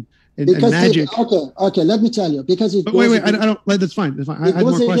happen. And magic. Okay. Let me tell you because it. Wait. I don't. That's fine. That's fine. It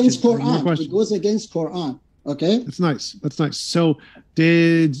goes against Quran. It goes against Quran. Okay. That's nice. So,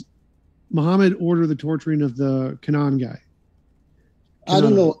 did Muhammad order the torturing of the Canaan guy? I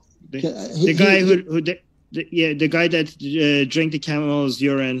don't know. The guy that drank the camel's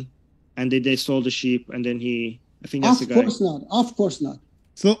urine, and they stole the sheep, and then I think that's the guy. Of course not.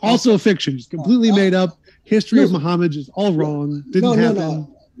 So also a fiction, just completely made up. History of Muhammad is all wrong. Didn't happen.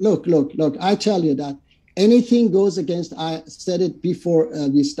 No. Look. I tell you that anything goes against. I said it before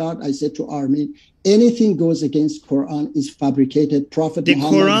we start. I said to Armin, anything goes against Quran is fabricated. Prophet the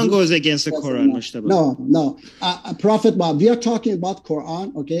Muhammad, Quran goes against the Quran. No. Prophet Muhammad. We are talking about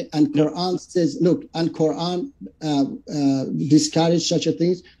Quran, okay? And Quran says, look, and Quran discourage such a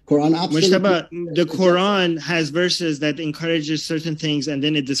thing. Quran absolutely. The Quran has verses that encourages certain things, and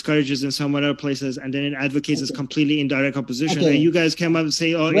then it discourages in some other places, and then it advocates as completely in direct opposition. And you guys come up and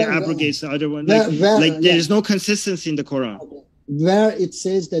say, "Oh, it abrogates the other one." There is no consistency in the Quran. Where it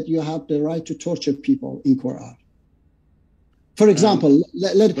says that you have the right to torture people in Quran. For example,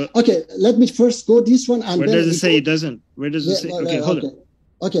 let me first go this one. And where does it say it doesn't? Where does it say? Okay, hold on.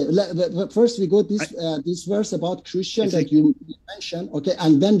 Okay, first we go this verse about Christian that you mentioned, okay,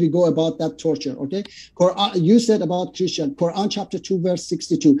 and then we go about that torture, okay. Quran, you said about Christian, Quran chapter 2 verse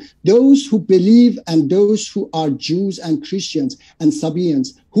 62, those who believe and those who are Jews and Christians and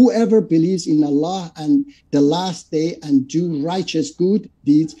Sabians, whoever believes in Allah and the last day and do righteous good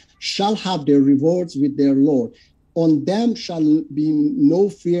deeds shall have their rewards with their Lord. On them shall be no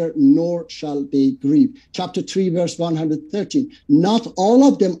fear, nor shall they grieve. Chapter 3, verse 113. Not all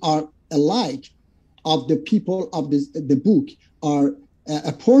of them are alike. Of the people of the book are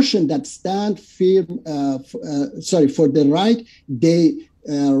a portion that stand firm, for the right. They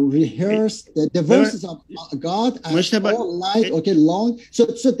rehearse the verses of God and all night, okay, long. So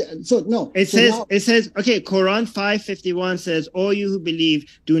no. It says, okay, Quran 5:51 says, all you who believe,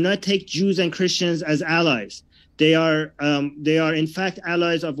 do not take Jews and Christians as allies. They are in fact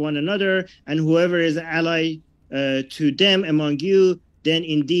allies of one another, and whoever is an ally to them among you, then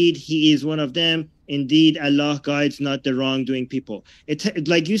indeed he is one of them. Indeed, Allah guides not the wrongdoing people. It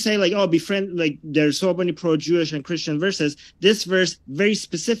like you say, like, oh, befriend, like there's so many pro-Jewish and Christian verses. This verse very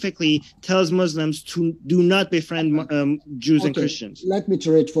specifically tells Muslims to do not befriend Jews and Christians. Let me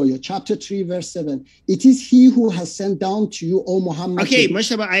read for you. Chapter 3, verse 7. It is he who has sent down to you, O Muhammad. Okay,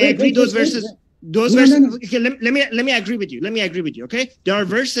 Mashallah, I agree those verses. Those verses. No. Okay, let me agree with you. Let me agree with you. Okay, there are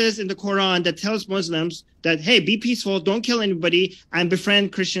verses in the Quran that tells Muslims that, hey, be peaceful, don't kill anybody, and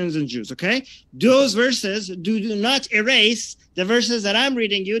befriend Christians and Jews. Okay, those verses do not erase the verses that I'm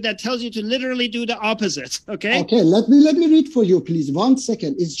reading you that tells you to literally do the opposite. Okay. Okay. Let me read for you, please. 1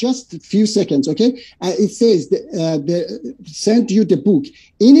 second. It's just a few seconds. Okay. It says send you the book.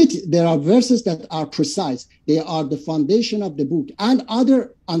 In it, there are verses that are precise. They are the foundation of the book, and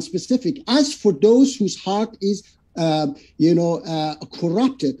other unspecific. As for those whose heart is,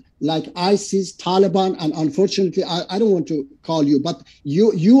 corrupted, like ISIS, Taliban, and unfortunately, I don't want to call you, but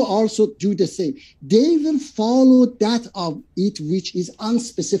you also do the same. They will follow that of it which is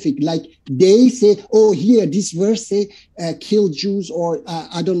unspecific. Like they say, oh, here, this verse say, kill Jews, or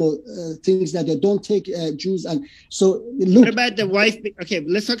I don't know, things that they don't take Jews. And so look. What about the wife? Okay,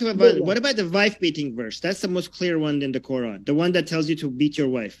 let's talk about what about the wife beating verse? That's the most clear one in the Quran, the one that tells you to beat your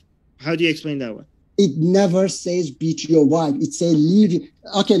wife. How do you explain that one? It never says beat your wife. It says leave.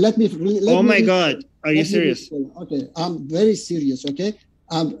 Okay, let me. Oh my God, are you serious? Okay, I'm very serious. Okay,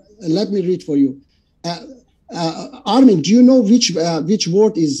 let me read for you. Armin, do you know which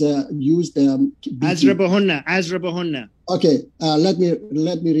word is used? Azrabahunna. Okay, let me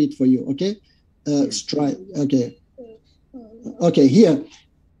read for you. Okay, strike. Okay, here,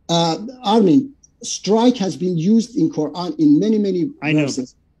 Armin, strike has been used in Quran in many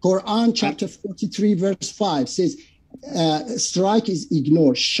verses. Quran chapter 43 verse 5 says, strike is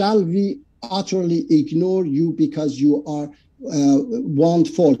ignore. Shall we utterly ignore you because you are one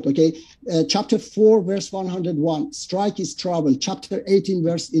fault? Okay. Chapter 4 verse 101, strike is trouble. Chapter 18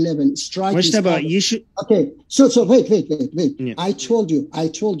 verse 11, strike is trouble. You should. Okay. So wait. Yeah. I told you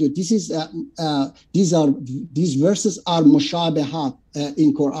this is these verses are mushabahat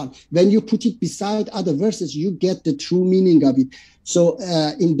in Quran. When you put it beside other verses, you get the true meaning of it. So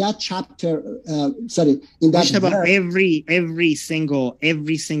in that chapter, in that verse, every single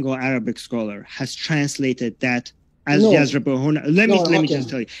Arabic scholar has translated that as Yazrabahunna. Let me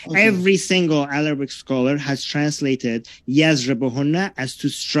just tell you. Okay. Every single Arabic scholar has translated Yazrabahunna as to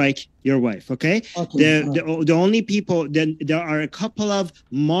strike your wife. Okay. The only people, there are a couple of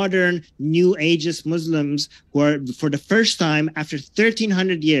modern New Ageist Muslims who are, for the first time after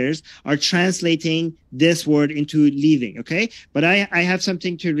 1300 years, are translating this word into leaving. Okay. But I have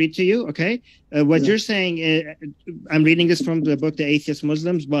something to read to you. Okay. You're saying, I'm reading this from the book, The Atheist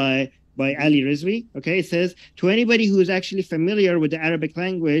Muslims by Ali Rizvi. Okay, it says, to anybody who is actually familiar with the Arabic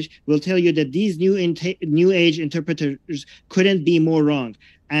language will tell you that these new age interpreters couldn't be more wrong.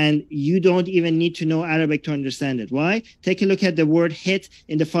 And you don't even need to know Arabic to understand it. Why? Take a look at the word hit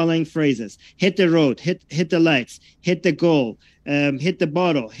in the following phrases. Hit the road, hit the lights, hit the goal, hit the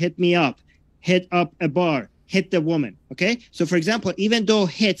bottle, hit me up, hit up a bar, hit the woman. Okay. So for example, even though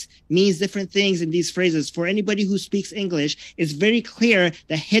hit means different things in these phrases, for anybody who speaks English, it's very clear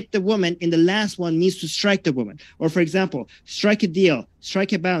that hit the woman in the last one means to strike the woman. Or for example, strike a deal,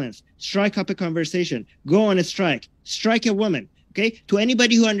 strike a balance, strike up a conversation, go on a strike a woman. Okay, to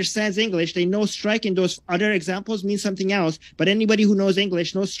anybody who understands English, they know strike in those other examples means something else. But anybody who knows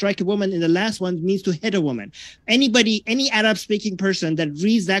English knows strike a woman in the last one means to hit a woman. Any Arab-speaking person that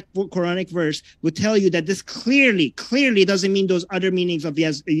reads that Quranic verse would tell you that this clearly doesn't mean those other meanings of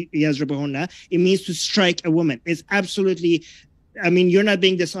Yazrabahunna. It means to strike a woman. It's absolutely I mean, you're not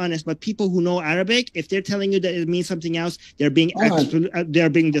being dishonest, but people who know Arabic, if they're telling you that it means something else, they're being they're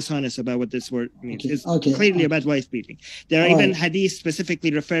being dishonest about what this word means. It's clearly about wife beating. There are even hadiths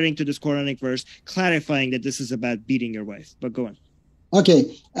specifically referring to this Quranic verse, clarifying that this is about beating your wife. But go on. Okay.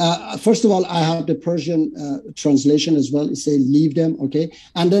 First of all, I have the Persian translation as well. It says leave them. Okay.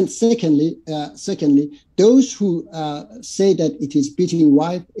 And then secondly, those who say that it is beating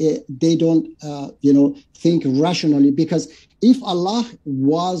wife, they don't, think rationally, because if Allah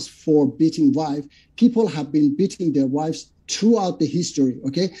was for beating wife, people have been beating their wives throughout the history.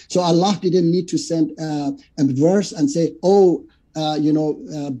 Okay. So Allah didn't need to send a verse and say,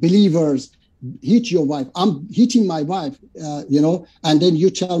 believers, hit your wife. I'm hitting my wife, and then you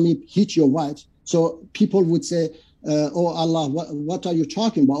tell me hit your wife. So people would say, oh Allah, what are you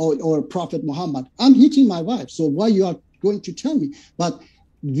talking about? Or Prophet Muhammad, I'm hitting my wife. So why you are going to tell me? But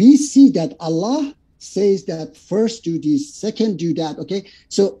we see that Allah says that first do this, second do that. Okay.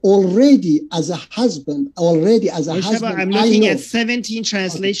 So already as a husband, I'm looking at 17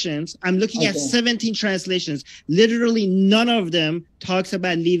 translations. I'm looking at 17 translations. Literally none of them talks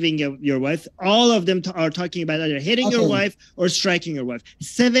about leaving your wife. All of them are talking about either hitting your wife or striking your wife.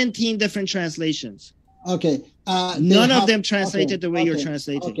 17 different translations. Okay. None of them translated the way you're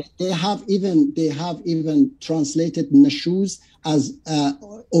translating. Okay. They have even translated nashuz as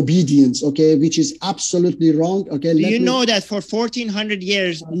obedience, okay, which is absolutely wrong. Okay. Do you know that for 1400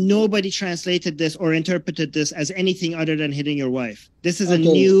 years nobody translated this or interpreted this as anything other than hitting your wife? This is a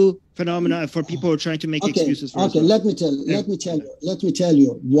new phenomenon for people who are trying to make excuses for themselves. Let me tell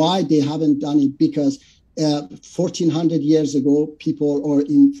you why they haven't done it. Because 1400 years ago,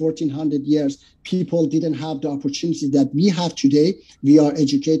 in 1400 years, people didn't have the opportunity that we have today. We are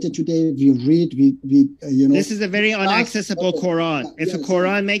educated today. We read. This is a very unaccessible Quran. If the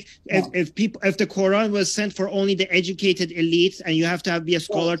Quran if the Quran was sent for only the educated elites, and you have to be a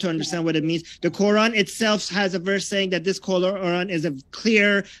scholar to understand what it means, the Quran itself has a verse saying that this Quran is a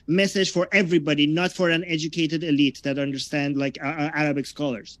clear message for everybody, not for an educated elite that understand like Arabic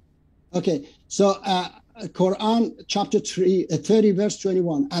scholars. Okay, so Quran chapter 30 verse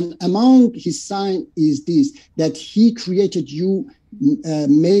 21, and among his sign is this, that he created you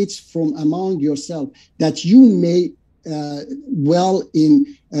mates from among yourself, that you may dwell in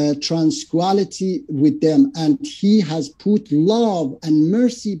tranquility with them, and he has put love and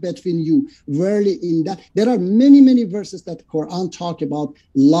mercy between you. Verily in that there are many verses that Quran talk about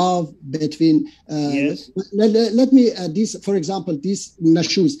love between let me this, for example, these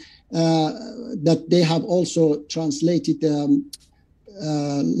nashuz that they have also translated.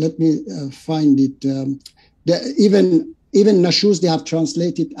 Let me find it. Even nashuz they have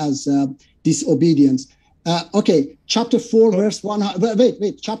translated as disobedience. Okay, chapter 4 verse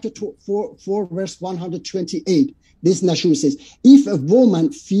 100. Chapter 4 verse 128. This nashuz says, if a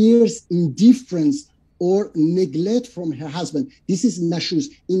woman fears indifference or neglect from her husband, this is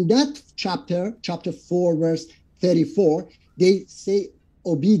nashuz. In that chapter 4 verse 34, they say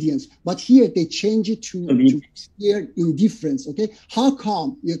obedience, but here they change it to fear indifference. Okay, how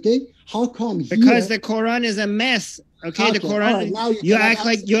come? Okay, how come? Because the Quran is a mess. Okay, the Quran. You act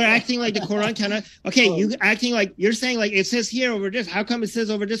like you're acting like the Quran cannot. Okay, you acting like you're saying like it says here over this. How come it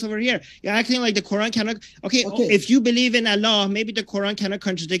says over this over here? You're acting like the Quran cannot. Okay, if you believe in Allah, maybe the Quran cannot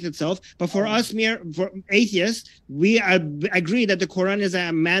contradict itself. But for us for atheists, we agree that the Quran is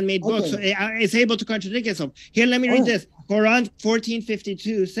a man-made book, so it's able to contradict itself. Here, let me read this. Quran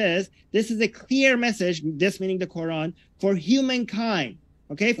 14:52 says, "This is a clear message." This meaning the Quran for humankind.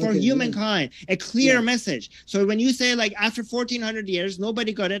 Okay, for humankind, a clear message. So when you say like after 1400 years,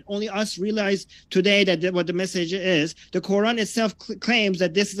 nobody got it, only us realize today that what the message is, the Quran itself claims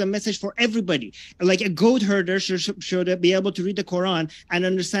that this is a message for everybody. Like a goat herder should be able to read the Quran and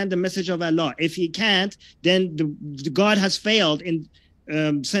understand the message of Allah. If he can't, then the God has failed in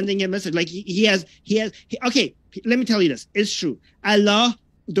sending a message. Like he has, okay, let me tell you this. It's true. Allah,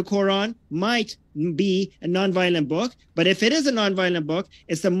 the Quran might be a non-violent book, but if it is a non-violent book,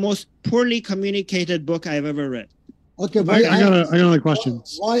 it's the most poorly communicated book I've ever read. Okay, I got another question.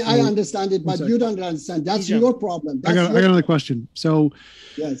 Why I understand it, but you don't understand. That's your problem. I got another question. So,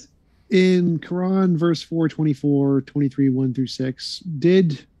 yes, in Quran verse 4:24, 23, 1-6,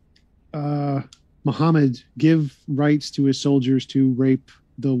 did Muhammad give rights to his soldiers to rape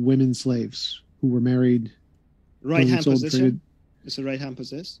the women slaves who were married? Right hand position. It's the right hand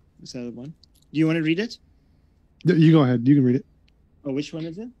position. Is that the one? Do you want to read it? You go ahead. You can read it. Oh, which one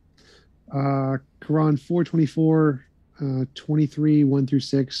is it? Quran 4:24, 23,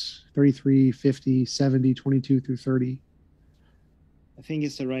 1-6, 33, 50, 70, 22-30. I think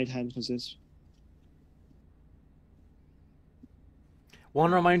it's the right hand position.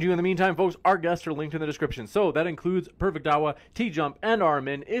 Want to remind you in the meantime, folks, our guests are linked in the description. So that includes Perfect Dawah, TJump, and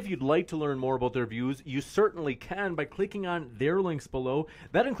Armin. If you'd like to learn more about their views, you certainly can by clicking on their links below.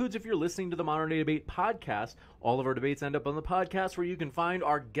 That includes if you're listening to the Modern Day Debate podcast. All of our debates end up on the podcast, where you can find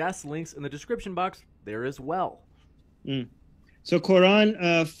our guest links in the description box there as well. So Quran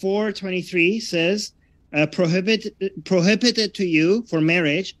 4:23 says, prohibited to you for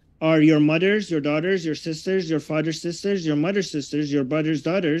marriage are your mothers, your daughters, your sisters, your father's sisters, your mother's sisters, your brother's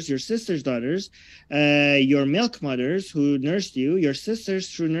daughters, your sister's daughters, your milk mothers who nursed you, your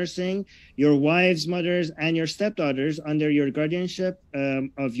sisters through nursing, your wives' mothers, and your stepdaughters under your guardianship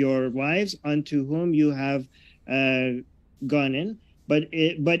of your wives, unto whom you have gone in. But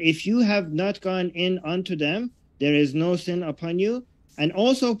if you have not gone in unto them, there is no sin upon you. And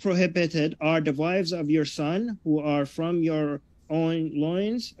also prohibited are the wives of your son who are from your own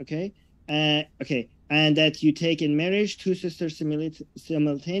loins, and that you take in marriage two sisters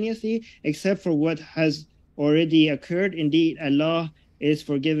simultaneously, except for what has already occurred. Indeed, Allah is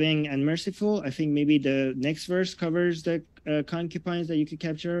forgiving and merciful. I think maybe the next verse covers the concubines that you could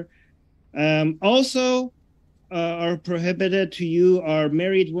capture. Also are prohibited to you are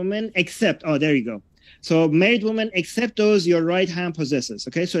married women, except, there you go. So married women, except those your right hand possesses.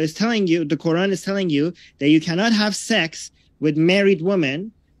 Okay, so it's telling you, the Quran is telling you that you cannot have sex with married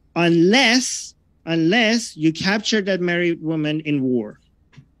women unless you capture that married woman in war.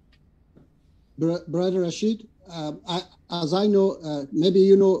 Brother Rashid, as I know, maybe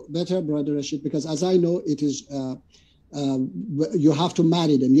you know better, Brother Rashid, because as I know, it is you have to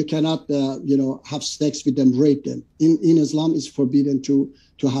marry them. You cannot, have sex with them, rape them. In Islam, it's forbidden to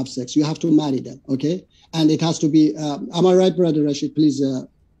have sex. You have to marry them, okay? And it has to be. Am I right, Brother Rashid? Please,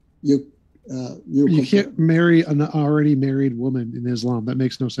 you can't marry an already married woman in Islam. That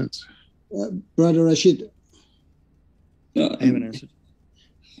makes no sense. Brother Rashid. I haven't answered.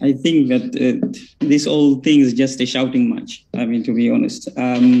 I think that this whole thing is just a shouting match. I mean, to be honest,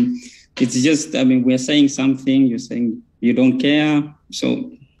 it's just, we're saying something, you're saying you don't care.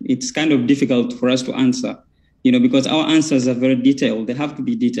 So it's kind of difficult for us to answer, because our answers are very detailed. They have to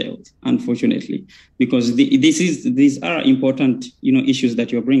be detailed, unfortunately, because these are important, issues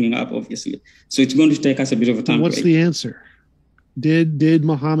that you're bringing up, obviously. So it's going to take us a bit of a time. What's the answer? Did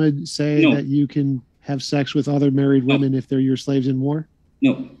Muhammad say that you can have sex with other married women if they're your slaves in war?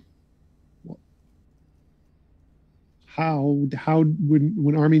 No. How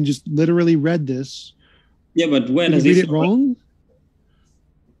when Armin just literally read this? Yeah, but where does he read it wrong?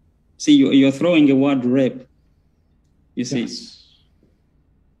 See, you're throwing a word rape. You see,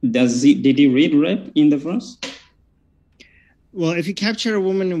 did he read rape in the verse? Well, if you capture a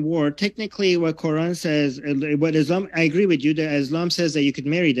woman in war, technically what Quran says, what Islam, I agree with you that Islam says that you could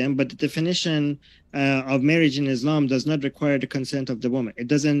marry them, but the definition of marriage in Islam does not require the consent of the woman. It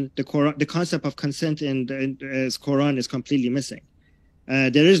doesn't, the concept of consent in the Quran is completely missing.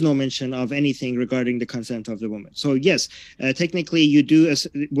 There is no mention of anything regarding the consent of the woman. So yes, technically you do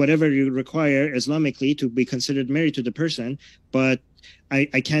whatever you require Islamically to be considered married to the person, but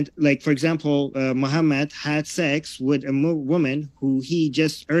I can't, like, for example, Muhammad had sex with a woman who he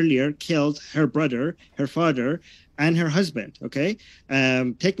just earlier killed her brother, her father, and her husband, okay?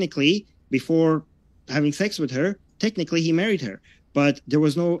 Technically, before having sex with her, technically he married her. But there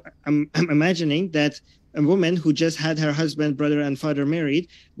was no, I'm imagining that a woman who just had her husband, brother, and father married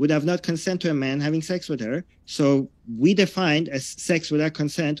would have not consent to a man having sex with her. So we defined as sex without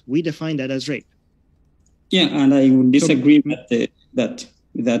consent, we define that as rape. Yeah, and I would disagree that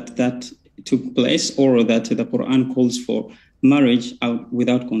took place, or that the Quran calls for marriage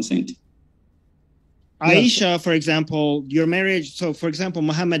without consent. Aisha, for example, your marriage. So, for example,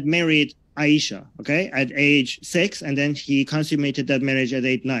 Muhammad married Aisha, okay, at age 6, and then he consummated that marriage at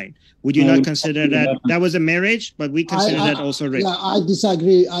age 9. Would you not consider that was a marriage? But we consider that also rape. Yeah, I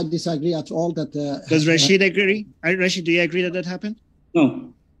disagree. I disagree at all. That does Rashid agree? Rashid, do you agree that happened?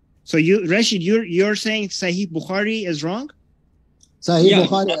 No. So Rashid, you're saying Sahih Bukhari is wrong? Sahih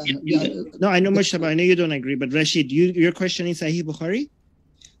Bukhari. No, I know Mushtaba. I know you don't agree, but Rashid, you're questioning Sahih Bukhari?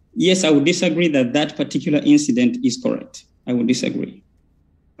 Yes, I would disagree that particular incident is correct. I would disagree.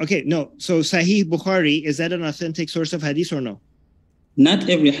 Okay, no. So Sahih Bukhari, is that an authentic source of hadith or no? Not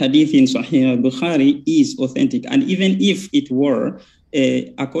every hadith in Sahih Bukhari is authentic. And even if it were,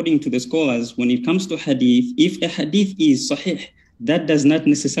 according to the scholars, when it comes to hadith, if a hadith is sahih, that does not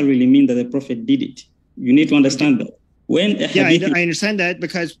necessarily mean that the Prophet did it. You need to understand that. When a Yeah, hadith I understand that,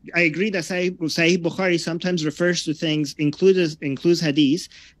 because I agree that Sahih Bukhari sometimes refers to things, includes hadith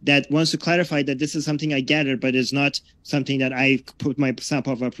that wants to clarify that this is something I gathered, but it's not something that I put my stamp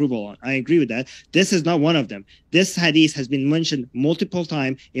of approval on. I agree with that. This is not one of them. This hadith has been mentioned multiple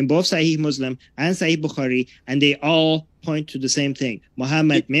times in both Sahih Muslim and Sahih Bukhari, and they all point to the same thing.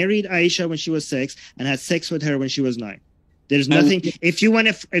 Muhammad married Aisha when she was 6 and had sex with her when she was 9. There's nothing. If you want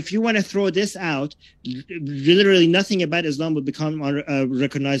to throw this out, literally nothing about Islam will become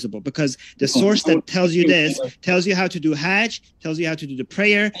recognizable, because the source that tells you this tells you how to do Hajj, tells you how to do the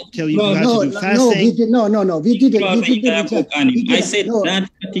prayer, tells you how to do fasting. We didn't. I said that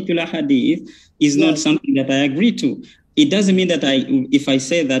particular hadith is not something that I agree to. It doesn't mean that if I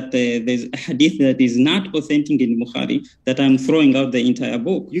say that there's a hadith that is not authentic in Bukhari, that I'm throwing out the entire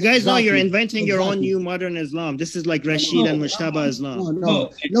book. You guys know you're inventing your own new modern Islam. This is like Rashid and Mushtaba Islam.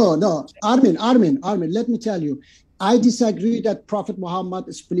 No. Armin, let me tell you. I disagree that Prophet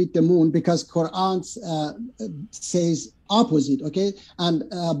Muhammad split the moon, because Quran says opposite, okay? And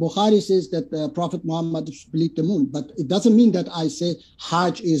Bukhari says that Prophet Muhammad split the moon, but it doesn't mean that I say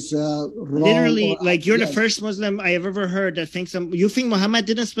Hajj is wrong. Literally, like, you're the first Muslim I have ever heard that thinks you think Muhammad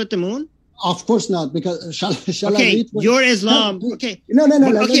didn't split the moon? Of course not, because shall I read? Your Islam. Okay. No.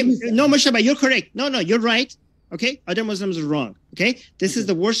 Okay, no, Mushaba, you're correct. No, you're right. Okay, other Muslims are wrong. Okay, this is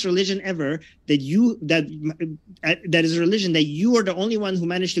the worst religion ever. That is a religion that you are the only one who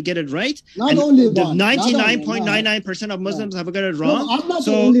managed to get it right. Not only one. 99.99% of Muslims have got it wrong. No, I'm not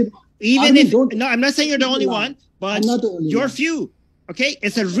the only one. Even I'm not saying you're the only one, but you're few. Okay,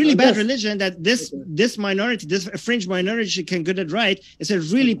 it's a really bad religion that this minority, this fringe minority, can get it right. It's a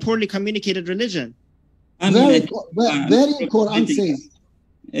really poorly communicated religion. Very Quran says.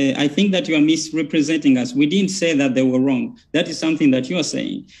 I think that you are misrepresenting us. We didn't say that they were wrong. That is something that you are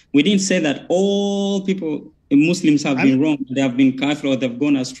saying. We didn't say that all people, Muslims, have been wrong. They have been kafir or they've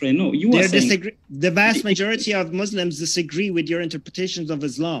gone astray. No, you are saying. The vast majority of Muslims disagree with your interpretations of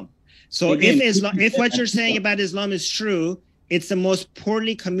Islam. So again, if what you're saying about Islam is true, it's the most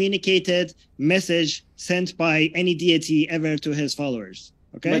poorly communicated message sent by any deity ever to his followers.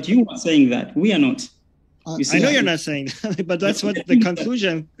 Okay, but you are saying that. We are not. I know you're not saying that, but that's what the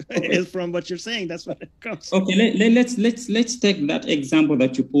conclusion is from what you're saying. That's what it comes. Okay, let's take that example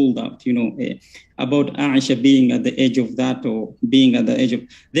that you pulled out. About Aisha being at the edge of that, or being at the edge of.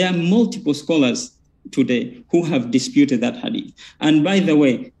 There are multiple scholars today who have disputed that hadith. And by the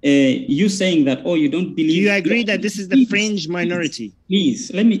way, you saying that, you don't believe. Do you agree that this is the fringe minority?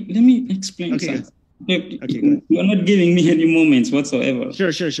 Please, let me explain something. Okay, you're not giving me any moments whatsoever.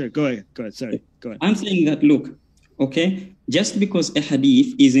 Sure. Go ahead. Sorry. Go ahead. I'm saying that, look, okay, just because a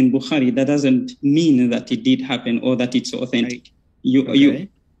hadith is in Bukhari, that doesn't mean that it did happen or that it's authentic.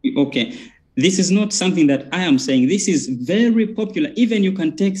 Okay. This is not something that I am saying. This is very popular. Even you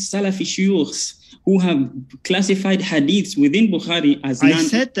can take Salafi shuyukhs who have classified hadiths within Bukhari as I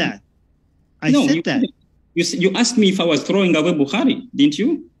said that. You asked me if I was throwing away Bukhari, didn't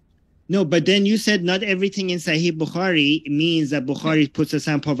you? No, but then you said not everything in Sahih Bukhari means that Bukhari puts a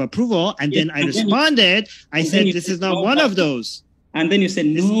stamp of approval. And then I responded, I said, this is not one of those. And then you said,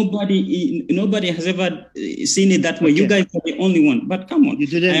 nobody has ever seen it that way. You guys are the only one. But come on. You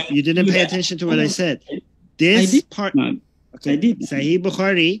didn't pay attention to what I said. This part, I did. Sahih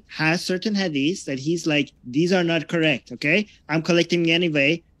Bukhari has certain hadiths that he's like, these are not correct. Okay. I'm collecting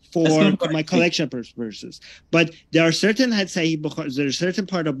anyway for my collection purposes. But there are certain Sahih Bukhari, there's a certain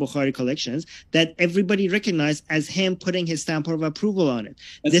part of Bukhari collections that everybody recognized as him putting his stamp of approval on it.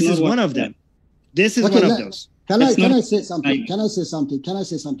 This is one of them. This is one of those. Can I say something?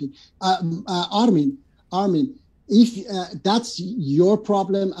 Armin, if that's your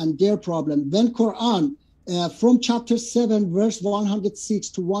problem and their problem, then Quran from chapter 7, verse 106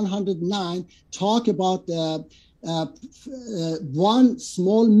 to 109, talk about one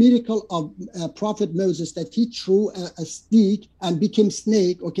small miracle of Prophet Moses, that he threw a stick and became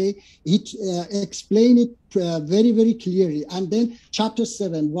snake. Okay, he explained it very, very clearly. And then chapter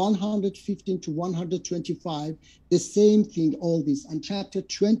 7, 115 to 125, the same thing, all this. And chapter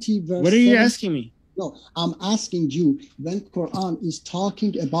 20, verse. What are you asking me? No, I'm asking you, when Quran is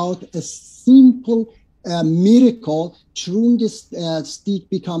talking about a simple miracle, throwing this stick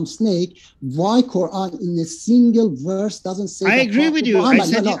becomes snake, why Quran in a single verse doesn't say? I agree with you. Muhammad, I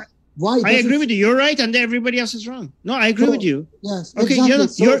said why? I agree with you. You're right, and everybody else is wrong. No, I agree with you. Yes. Okay.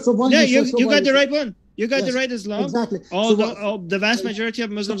 Exactly. You got the right one. You got the right Islam. Exactly. The vast majority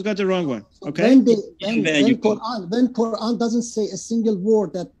of Muslims got the wrong one. Okay. When Quran doesn't say a single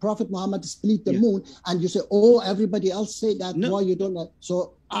word that Prophet Muhammad split the moon, and you say, everybody else say that, why you don't know?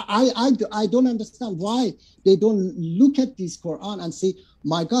 So I don't understand why they don't look at this Quran and say,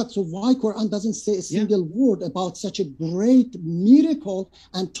 my God, so why Quran doesn't say a single word about such a great miracle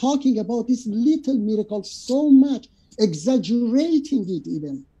and talking about this little miracle so much, exaggerating it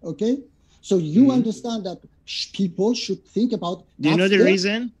even, okay? So you understand that people should think about. Do you know the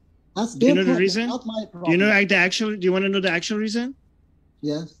reason? That's Do you know problem, the reason? not my problem. Do you know the actual? Do you want to know the actual reason?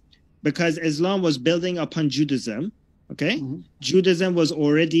 Yes. Because Islam was building upon Judaism. Okay, Mhm. Judaism was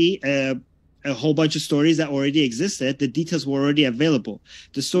already a whole bunch of stories that already existed. The details were already available.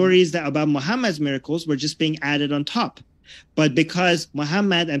 The stories that about Muhammad's miracles were just being added on top. But because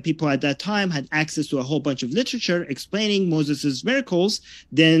Muhammad and people at that time had access to a whole bunch of literature explaining Moses' miracles,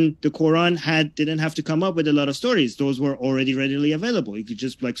 then the Quran didn't have to come up with a lot of stories. Those were already readily available. You could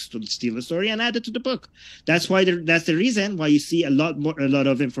just like steal a story and add it to the book. That's why that's the reason why you see a lot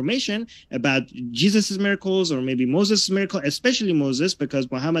of information about Jesus' miracles or maybe Moses' miracle, especially Moses, because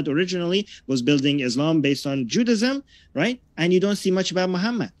Muhammad originally was building Islam based on Judaism, right? And you don't see much about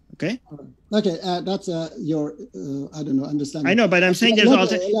Muhammad. Okay. Okay, that's your I don't know understanding. I know, but I'm saying there's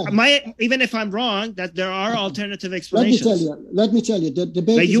even if I'm wrong, that there are alternative explanations. Let me tell you. The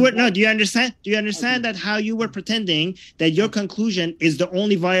debate. But do you understand? Do you understand that how you were pretending that your conclusion is the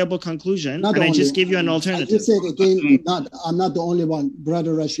only viable conclusion, and I just give you an alternative? I just said again, I'm not the only one,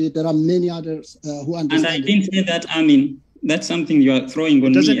 Brother Rashid. There are many others who understand. And I didn't say that. I mean, that's something you are throwing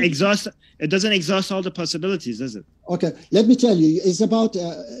on me. It doesn't exhaust all the possibilities, does it? Okay, let me tell you, it's about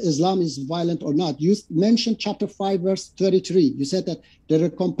Islam is violent or not. You mentioned chapter 5, verse 33. You said that the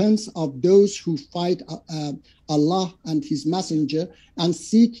recompense of those who fight Allah and his messenger and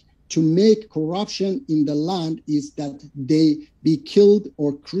seek to make corruption in the land is that they be killed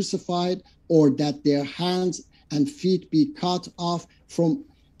or crucified, or that their hands and feet be cut off from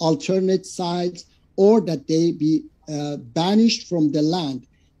alternate sides, or that they be banished from the land.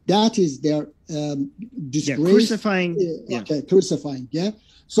 That is their disgrace. Crucifying. Okay, crucifying. Yeah.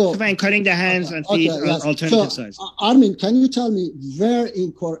 So crucifying, cutting the hands and feet on alternative sides. Armin, can you tell me where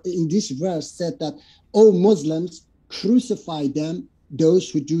in this verse said that, oh, Muslims, crucify them, those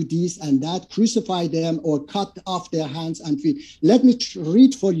who do this and that, crucify them or cut off their hands and feet? Let me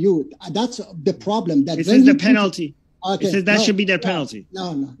read for you. That's the problem. That it says the penalty. Okay, it says that should be their penalty.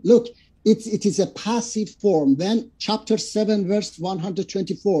 No. Look. It is a passive form. Then chapter 7, verse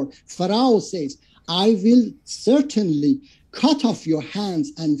 124, Pharaoh says, I will certainly cut off your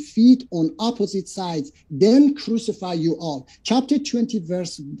hands and feet on opposite sides, then crucify you all. Chapter 20,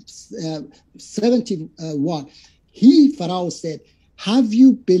 verse 71, Pharaoh said, have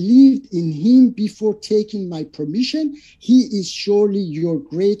you believed in him before taking my permission? He is surely your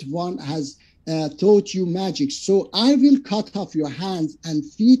great one has taught you magic. So I will cut off your hands and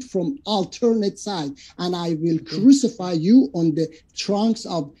feet from alternate sides, and I will crucify you on the trunks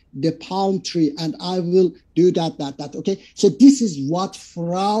of the palm tree, and I will do that. Okay, so this is what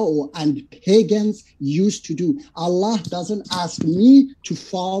Pharaoh and pagans used to do. Allah doesn't ask me to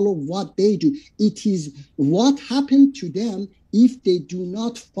follow what they do. It is what happened to them if they do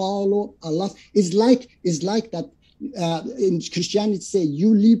not follow Allah. It's like that. In Christianity, say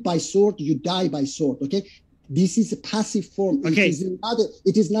you live by sword, you die by sword. Okay, this is a passive form. Okay,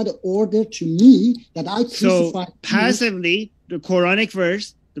 it is not an order to me that I crucify. So passively, the Quranic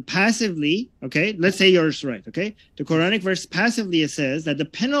verse, okay, let's say yours right. Okay, the Quranic verse passively says that the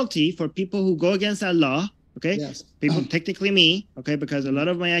penalty for people who go against Allah, okay, people technically me, okay, because a lot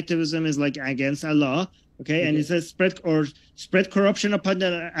of my activism is like against Allah. Okay, and it says spread corruption upon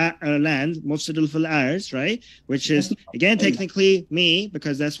the land, mufsidul fil ars, right? Which is again technically me,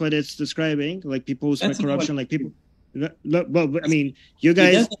 because that's what it's describing, like people who spread corruption, like people. Well, I mean, you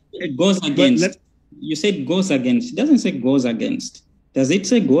guys. It goes against. You said goes against. It doesn't say goes against. Does it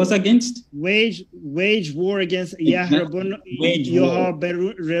say goes against? Wage war against Wage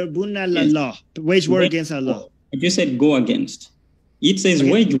war against Allah. You said go against. It says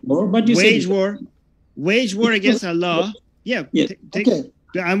wage war, but you wage said war. Wage war against Allah. Yeah. Okay.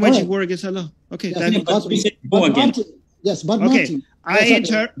 I'm waging war against Allah. Okay. Yes, but okay.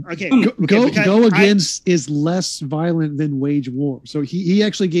 Go against is less violent than wage war. So he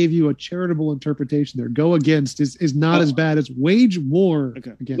actually gave you a charitable interpretation there. Go against is not as bad as wage war.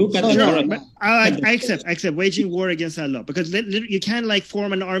 Okay. Against. I accept waging war against Allah, because you can't like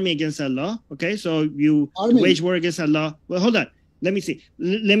form an army against Allah. Okay, so you wage war against Allah. Well, hold on. Let me see.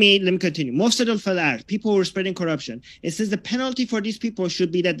 Let me continue. Mufsid al-Falar, people who are spreading corruption. It says the penalty for these people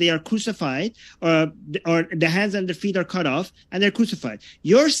should be that they are crucified, or the hands and the feet are cut off, and they're crucified.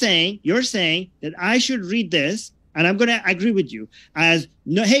 You're saying that I should read this, and I'm going to agree with you, as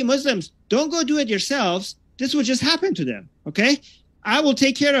no, hey, Muslims, don't go do it yourselves. This will just happen to them. Okay? I will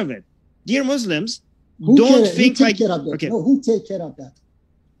take care of it. Dear Muslims, Who don't care, think who like take care of that? okay. No, who take care of that?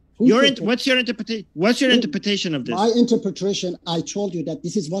 What's your interpretation? What's your interpretation of this? My interpretation, I told you that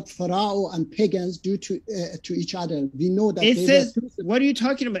this is what Pharaoh and pagans do to each other. We know that It they says, were, what are you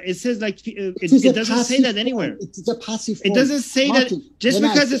talking about? It says like it doesn't say that anywhere. It is a passive It form. doesn't say that. Martin, Just when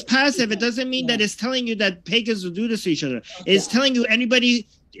I because say- it's passive, it doesn't mean that it's telling you that pagans will do this to each other. It's telling you anybody,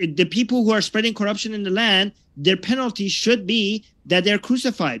 the people who are spreading corruption in the land, their penalty should be that they're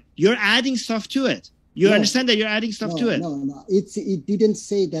crucified. You're adding stuff to it. You understand that you're adding stuff to it. No. It didn't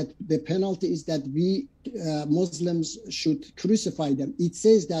say that the penalty is that we Muslims should crucify them. It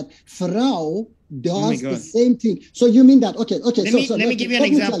says that Pharaoh does the same thing. So you mean that? Okay. Let me give you an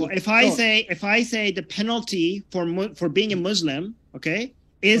example. If I say the penalty for being a Muslim, okay,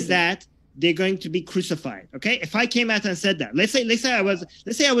 is that they're going to be crucified. Okay, if I came out and said that, let's say I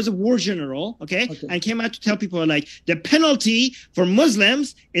was a war general, okay, and came out to tell people like the penalty for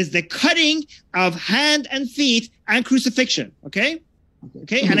Muslims is the cutting of hand and feet and crucifixion. Okay,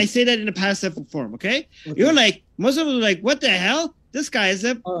 and I say that in a passive form. Okay, you're like Muslims are like, what the hell? This guy is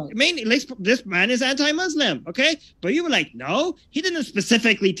this man is anti-Muslim, okay? But you were like, no, he didn't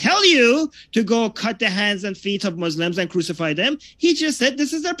specifically tell you to go cut the hands and feet of Muslims and crucify them. He just said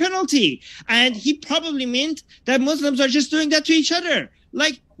this is their penalty. And he probably meant that Muslims are just doing that to each other.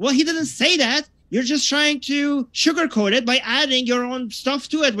 Like, well, he didn't say that. You're just trying to sugarcoat it by adding your own stuff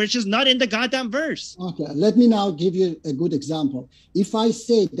to it, which is not in the goddamn verse. Okay, let me now give you a good example. If I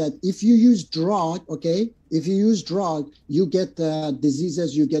say that if you use drug, okay, if you use drug, you get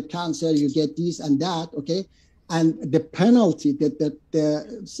diseases, you get cancer, you get this and that, okay? And the penalty, the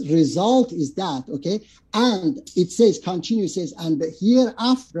result is that, okay? And it says, says, and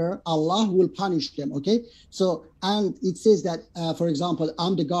hereafter Allah will punish them, okay? So, and it says that, for example,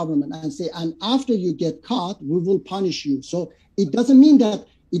 I'm the government and say, and after you get caught, we will punish you. So it doesn't mean that,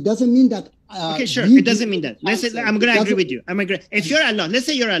 okay, sure. It doesn't mean that. Let's say, I'm going to agree with you. If you're Allah, let's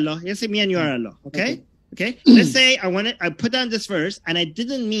say you're Allah. Let's say me and you are Allah, okay? Okay, let's say I put down this verse and I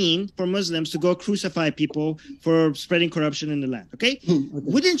didn't mean for Muslims to go crucify people for spreading corruption in the land. Okay,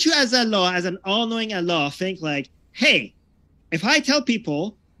 wouldn't you as Allah, as an all-knowing Allah, think like, hey, if I tell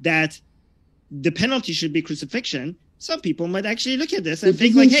people that the penalty should be crucifixion, some people might actually look at this and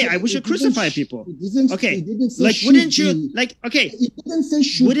think like, hey, we should crucify people. Okay, like wouldn't you like? Okay, it didn't say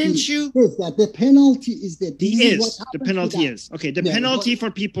should. Wouldn't you? That the penalty is that the penalty is okay. The penalty for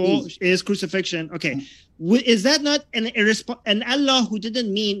people is crucifixion. Okay, is that not an Allah who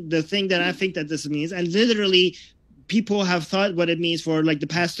didn't mean the thing that I think that this means, and literally people have thought what it means for like the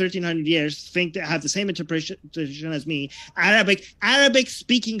past 1300 years, think that have the same interpretation as me. Arabic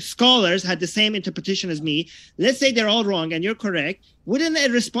speaking scholars had the same interpretation as me. Let's say they're all wrong and you're correct. Wouldn't a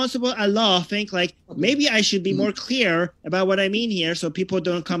responsible Allah think like, maybe I should be more clear about what I mean here so people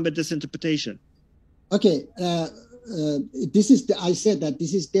don't come with this interpretation? Okay. I said that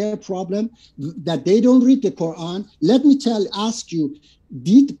this is their problem, that they don't read the Quran. Let me ask you,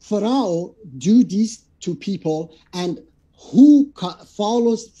 did Pharaoh do this to people, and who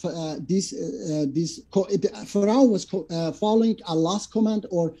follows this? Pharaoh was following Allah's command,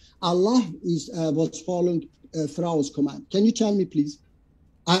 or Allah was following Pharaoh's command? Can you tell me, please?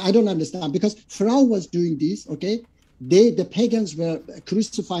 I don't understand, because Pharaoh was doing this, okay? The pagans were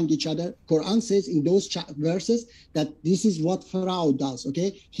crucifying each other. Quran says in those verses that this is what Pharaoh does,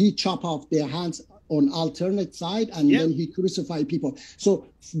 okay? He chop off their hands on alternate side, and then he crucified people. So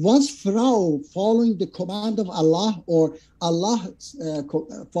was Pharaoh following the command of Allah, or Allah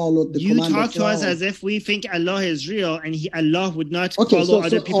followed the command of Pharaoh? You talk to us as if we think Allah is real, and Allah would not follow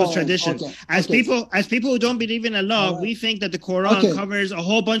other people's traditions. As people who don't believe in Allah, we think that the Quran covers a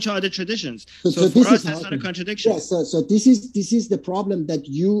whole bunch of other traditions. So for us, that's not a contradiction. Yes, so this is the problem, that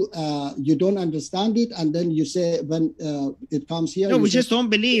you don't understand it, and then you say when it comes here. No, we just don't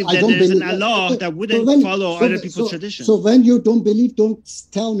believe that there's an Allah that wouldn't follow other people's traditions. So when you don't believe, don't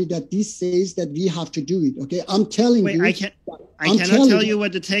tell me that this says that we have to do it. Okay, I'm telling you. I cannot tell you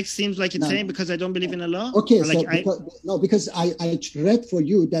what the text seems like it's saying because I don't believe in Allah. Okay, because I read for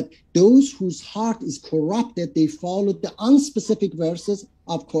you that those whose heart is corrupted, they follow the unspecific verses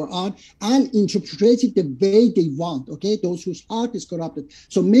of Quran and interpret it the way they want. Okay, those whose heart is corrupted.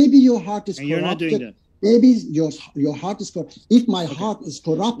 So maybe your heart is corrupted. You're not doing that. Maybe your heart is corrupted. If my heart is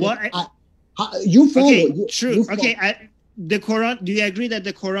corrupted, you follow. Okay, true. The Quran, do you agree that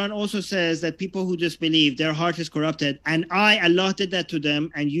the Quran also says that people who disbelieve, their heart is corrupted, and Allah did that to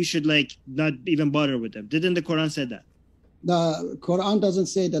them, and you should like not even bother with them? Didn't the Quran say that? The Quran doesn't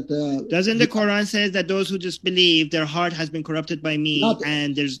say that. Doesn't the Quran say that those who disbelieve, their heart has been corrupted by me,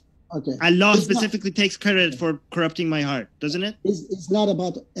 and there's... Okay. Allah specifically takes credit for corrupting my heart, doesn't it? It's not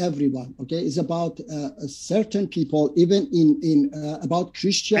about everyone. Okay, it's about certain people, even in about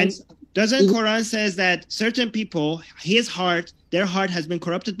Christians. And doesn't Quran says that certain people, their heart has been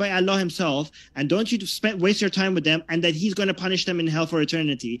corrupted by Allah Himself, and don't you waste your time with them, and that He's going to punish them in hell for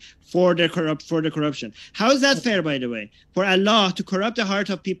eternity for their corruption. How is that fair, by the way? For Allah to corrupt the heart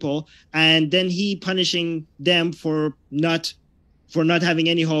of people, and then He punishing them for not having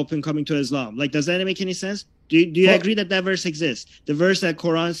any hope in coming to Islam. Like, does that make any sense? Do you agree that verse exists? The verse that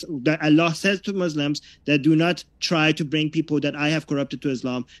Allah says to Muslims that do not try to bring people that I have corrupted to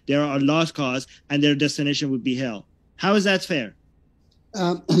Islam. They are Allah's cause, and their destination would be hell. How is that fair?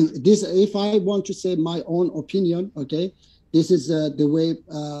 If I want to say my own opinion, okay, this is the way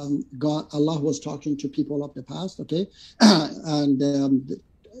Allah was talking to people of the past, okay, and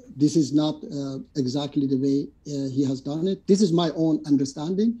this is not exactly the way He has done it. This is my own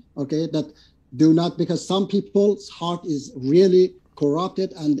understanding, okay, that do not, because some people's heart is really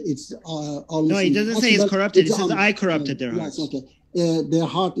corrupted, and it's almost no, He doesn't say it's corrupted. It says I corrupted their hearts. Yes, okay. Their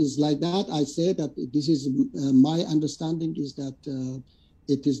heart is like that. I say that this is my understanding is that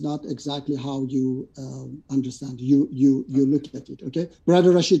it is not exactly how you understand. You look at it, okay?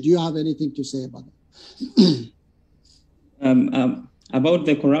 Brother Rashid, do you have anything to say about it? About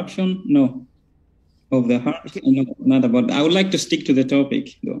the corruption, no. Of the heart, okay. No, not about that. I would like to stick to the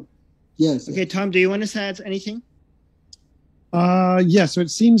topic, though. Yes. Okay, Tom, do you want to add anything? Yes. So it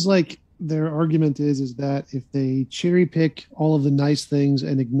seems like their argument is that if they cherry pick all of the nice things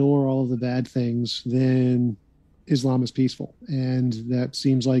and ignore all of the bad things, then Islam is peaceful. And that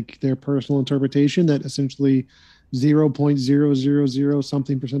seems like their personal interpretation that essentially 0.000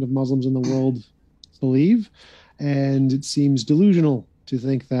 something percent of Muslims in the world believe. And it seems delusional to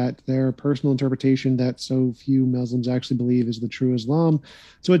think that their personal interpretation that so few Muslims actually believe is the true Islam.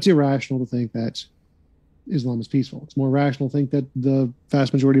 So it's irrational to think that Islam is peaceful. It's more rational to think that the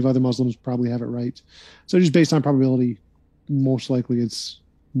vast majority of other Muslims probably have it right. So just based on probability, most likely it's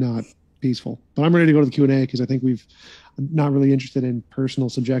not peaceful. But I'm ready to go to the Q&A because I think I'm not really interested in personal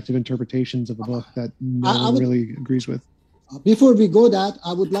subjective interpretations of a book that no one really agrees with. Before we go that,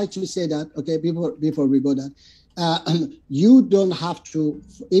 I would like to say that, okay, before we go that, you don't have to,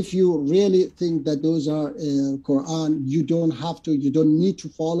 if you really think that those are Quran, you don't need to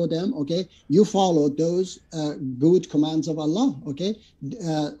follow them, okay? You follow those good commands of Allah, okay?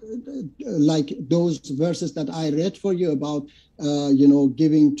 Like those verses that I read for you about,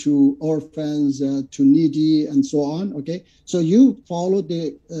 giving to orphans, to needy, and so on, okay? So you follow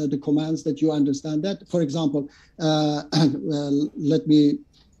the commands that you understand that. For example, let me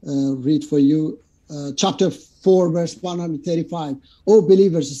read for you chapter 4, verse 135. O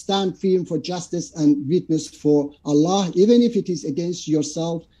believers, stand firm for justice and witness for Allah, even if it is against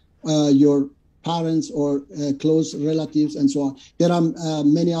yourself, your parents, or close relatives, and so on. There are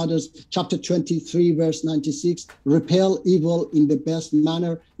many others. Chapter 23, verse 96. Repel evil in the best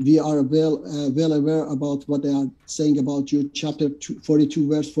manner. We are well aware about what they are saying about you. Chapter 42,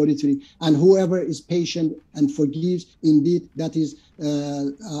 verse 43. And whoever is patient and forgives, indeed, that is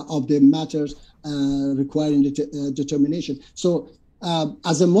of the matters requiring determination. So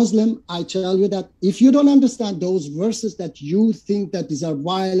as a Muslim, I tell you that if you don't understand those verses that you think that these are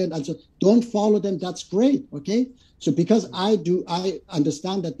violent, and so don't follow them, that's great, okay? So because I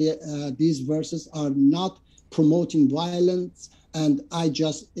understand that these verses are not promoting violence, and I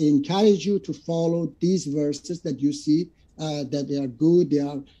just encourage you to follow these verses that you see that they are good, they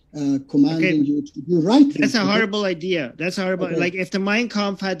are commanding you to do right things. That's a horrible idea. That's horrible. Okay. Like if the Mein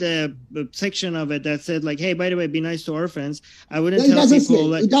Kampf had a section of it that said like, hey, by the way, be nice to orphans, I wouldn't tell people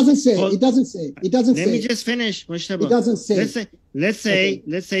like, it doesn't say. Let me just finish. It doesn't say. Let's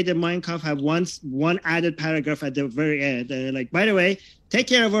say the Mein Kampf have one added paragraph at the very end. Like, by the way, take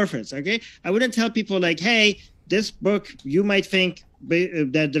care of orphans. Okay. I wouldn't tell people like, hey, this book, you might think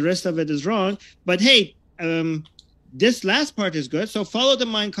that the rest of it is wrong, but hey, this last part is good, so follow the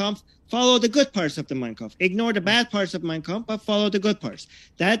Mein Kampf, follow the good parts of the Mein Kampf. Ignore the bad parts of Mein Kampf, but follow the good parts.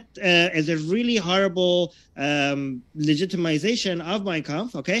 That is a really horrible legitimization of Mein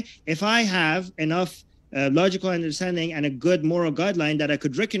Kampf, okay? If I have enough logical understanding and a good moral guideline that I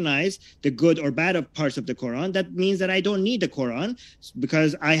could recognize the good or bad of parts of the Quran, that means that I don't need the Quran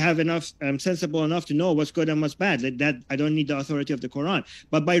because I have enough, sensible enough to know what's good and what's bad. That I don't need the authority of the Quran.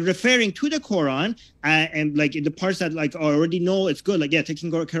 But by referring to the Quran and like in the parts that like I already know it's good, like yeah, taking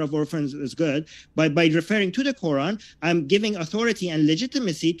care of orphans is good. But by referring to the Quran, I'm giving authority and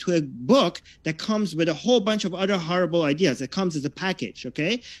legitimacy to a book that comes with a whole bunch of other horrible ideas. It comes as a package,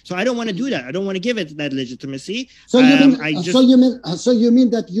 okay? So I don't want to do that. I don't want to give it that legitimacy. So you mean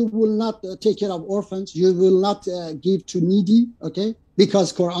that you will not take care of orphans? You will not give to needy? Okay, because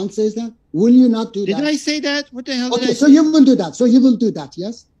Quran says that. Will you not do that? Did I say that? What the hell did I say? So you will do that. So you will do that.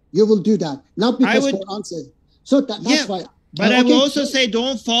 Yes, you will do that. Not because Quran says. So that's why. But I will also say,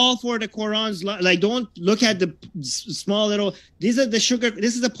 don't fall for the Quran's, like, don't look at the small little, these are the sugar,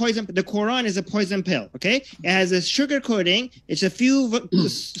 this is a poison, the Quran is a poison pill, okay? It has a sugar coating. It's a few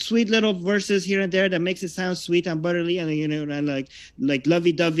sweet little verses here and there that makes it sound sweet and buttery and, you know, and like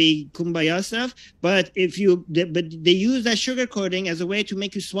lovey-dovey kumbaya stuff. But but they use that sugar coating as a way to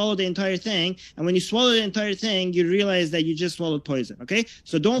make you swallow the entire thing. And when you swallow the entire thing, you realize that you just swallowed poison, okay?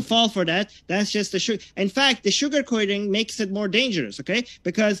 So don't fall for that. That's just the sugar. In fact, the sugar coating makes it more dangerous, okay?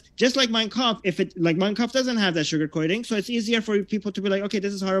 Because just like Mein Kampf, Mein Kampf doesn't have that sugar coating, so it's easier for people to be like, okay,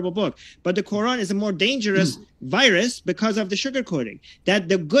 this is a horrible book. But the Quran is a more dangerous virus because of the sugar coating. That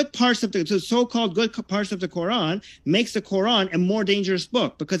the good parts of the so-called good parts of the Quran makes the Quran a more dangerous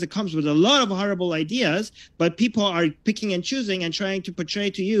book because it comes with a lot of horrible ideas, but people are picking and choosing and trying to portray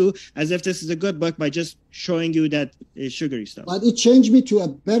to you as if this is a good book by just showing you that sugary stuff. But it changed me to a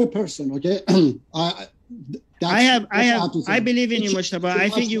better person, okay? I believe in you, Mujtaba. I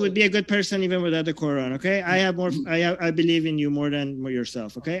think you would be a good person even without the Quran. Okay, I believe in you more than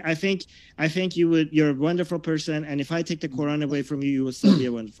yourself. Okay, I think you're a wonderful person, and if I take the Quran away from you, you will still be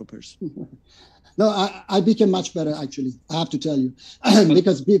a wonderful person. No, I became much better, actually. I have to tell you,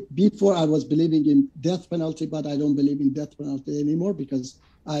 because before I was believing in death penalty, but I don't believe in death penalty anymore because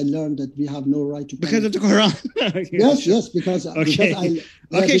I learned that we have no right to. Because of the Quran. Yes, because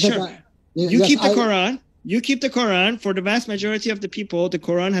you keep the Quran. You keep the Quran. For the vast majority of the people, the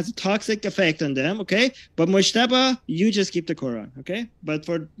Quran has a toxic effect on them, okay? But Mujtaba, you just keep the Quran, okay? But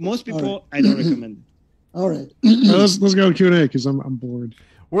for most people, I don't recommend it. All right. Let's go to Q&A because I'm bored.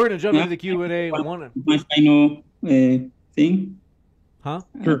 We're going to jump into the Q&A. My final thing? Huh?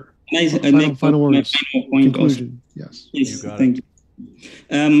 Sure. Final words. My final point conclusion. Also. Yes. Thank you.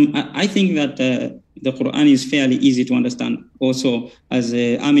 I think that the Quran is fairly easy to understand. Also, as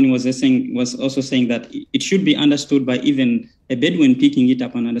Armin was also saying that it should be understood by even a Bedouin picking it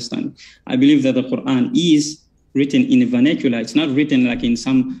up and understand. I believe that the Quran is written in a vernacular. It's not written like in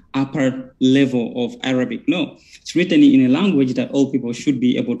some upper level of Arabic. No, it's written in a language that all people should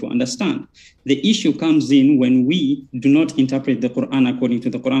be able to understand. The issue comes in when we do not interpret the Quran according to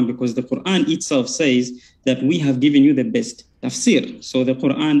the Quran, because the Quran itself says that we have given you the best tafsir. So the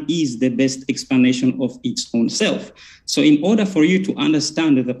Quran is the best explanation of its own self. So in order for you to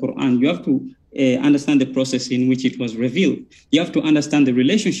understand the Quran, you have to understand the process in which it was revealed. You have to understand the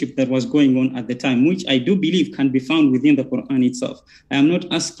relationship that was going on at the time, which I do believe can be found within the Quran itself. I am not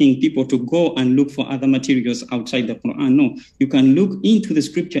asking people to go and look for other materials outside the Quran. No, you can look into the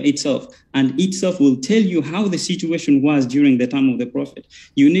scripture itself, and itself will tell you how the situation was during the time of the Prophet.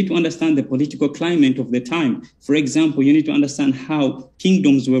 You need to understand the political climate of the time. For example, you need to understand how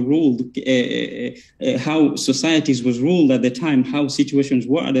kingdoms were ruled, how societies was ruled at the time, how situations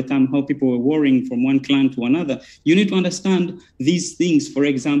were at the time, how people were warring from one clan to another. You need to understand these things, for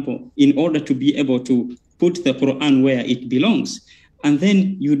example, in order to be able to put the Quran where it belongs. And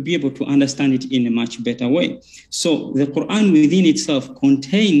then you would be able to understand it in a much better way. So the Quran within itself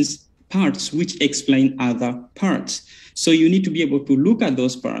contains parts which explain other parts. So you need to be able to look at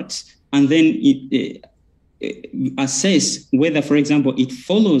those parts and then assess whether, for example, it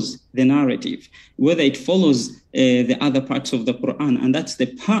follows the narrative, whether it follows the other parts of the Quran. And that's the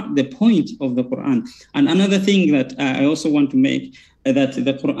point of the Quran. And another thing that I also want to make, that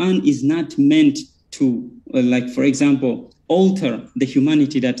the Quran is not meant to, like, for example, alter the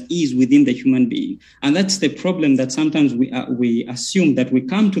humanity that is within the human being. And that's the problem, that sometimes we assume that we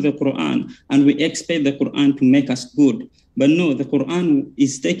come to the Quran and we expect the Quran to make us good. But no, the Quran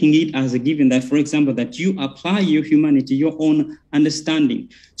is taking it as a given that, for example, that you apply your humanity, your own understanding.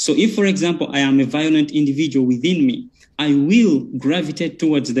 So if, for example, I am a violent individual within me, I will gravitate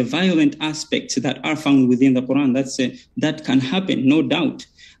towards the violent aspects that are found within the Quran. That can happen, no doubt.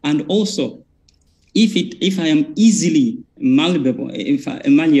 And also, if I am easily malleable, if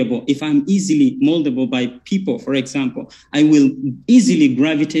I'm easily moldable by people, for example, I will easily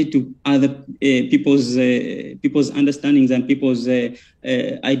gravitate to other people's understandings and people's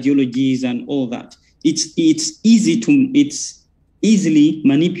ideologies and all that. It's easily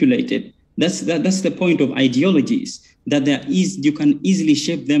manipulated. That's the point of ideologies, that you can easily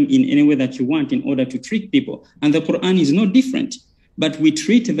shape them in any way that you want in order to trick people. And the Quran is no different. But we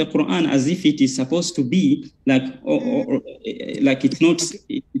treat the Quran as if it is supposed to be like, or like it's not.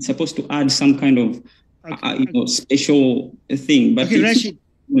 It's supposed to add some kind of special thing. But okay, Rashid,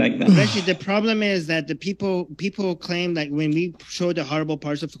 like that. Actually, the problem is that the people claim like when we show the horrible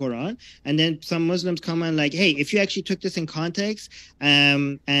parts of the Quran, and then some Muslims come on like, hey, if you actually took this in context,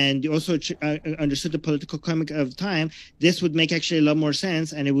 and you also understood the political climate of the time, this would make actually a lot more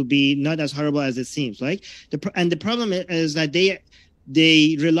sense, and it would be not as horrible as it seems. Like the problem is that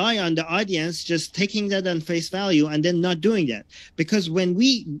they rely on the audience just taking that on face value and then not doing that, because when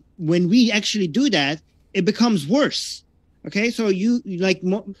we actually do that, it becomes worse. Okay, so you like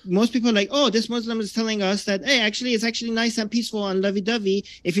most people are like, oh, this Muslim is telling us that, hey, actually it's actually nice and peaceful and lovey-dovey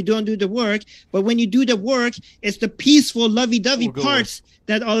if you don't do the work. But when you do the work, it's the peaceful lovey-dovey parts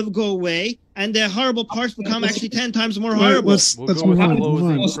that all go away, and the horrible parts become actually 10 times more horrible. Let's move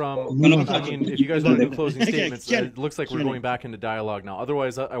on. I mean, if you guys want to do closing statements, it looks like we're going back into dialogue now.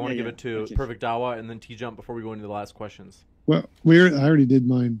 Otherwise, I want to give it to Perfect Dawah and then TJump before we go into the last questions. Well, I already did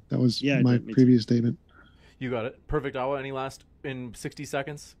mine. That was my previous statement. You got it. Perfect, Dawah. Any last in 60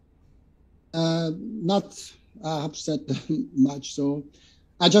 seconds? Not I have said much, so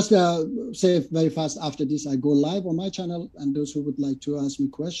I just say very fast after this, I go live on my channel, and those who would like to ask me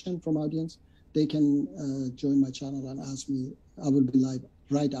question from audience, they can join my channel and ask me. I will be live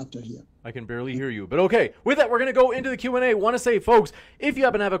right after here. I can barely hear you, but okay. With that, we're going to go into the Q&A. Want to say, folks, if you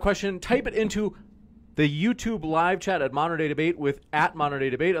happen to have a question, type it into the YouTube live chat at Modern Day Debate with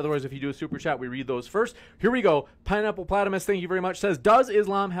 @ModernDayDebate. Otherwise, if you do a super chat, we read those first. Here we go. Pineapple Platymus, thank you very much, says, does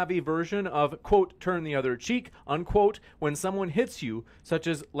Islam have a version of, quote, turn the other cheek, unquote, when someone hits you, such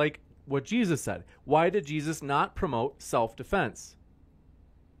as like what Jesus said? Why did Jesus not promote self-defense?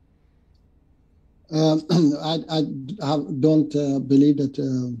 I don't believe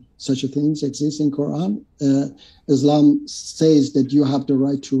that such a thing exists in Quran. Islam says that you have the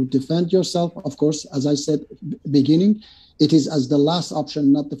right to defend yourself. Of course, as I said beginning, it is as the last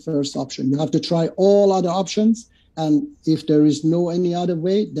option, not the first option. You have to try all other options, and if there is no any other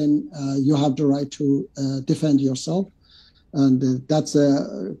way, then you have the right to defend yourself. And that's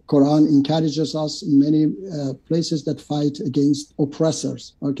Quran encourages us in many places that fight against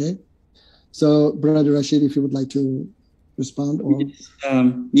oppressors. Okay. So, Brother Rashid, if you would like to respond, or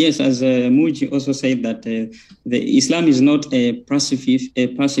yes, as Muji also said that the Islam is not a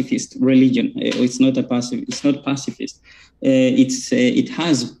pacifist religion. It's not pacifist. It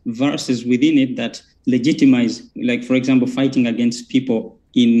has verses within it that legitimize, like for example, fighting against people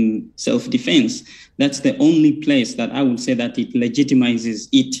in self-defense. That's the only place that I would say that it legitimizes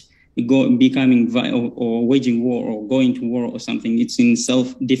it. Becoming or waging war or going to war or something. It's in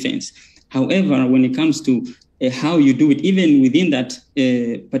self-defense. However, when it comes to how you do it, even within that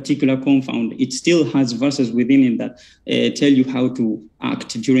particular compound, it still has verses within it that tell you how to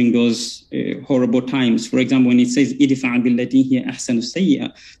act during those horrible times. For example, when it says idfa' billati hiya ahsanu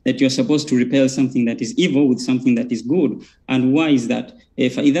sayyi'a, that you're supposed to repel something that is evil with something that is good. And why is that?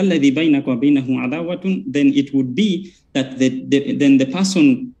 فَإِذَا الَّذِي بَيْنَكَ وَبَيْنَهُ عَدَاوَةٌ, then it would be that then the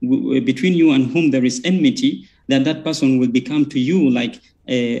person between you and whom there is enmity, that person will become to you like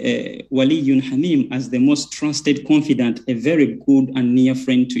waliyun hamim, as the most trusted confidant, a very good and near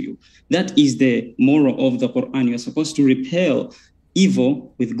friend to you. That is the moral of the Quran. You're supposed to repel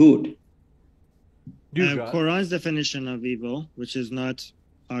evil with good. Quran's definition of evil, which is not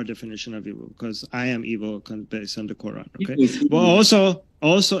our definition of evil, because I am evil based on the Quran. Okay, well,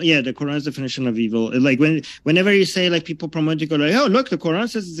 also, yeah, the Quran's definition of evil. Like whenever you say like people promote, you go like, oh, look, the Quran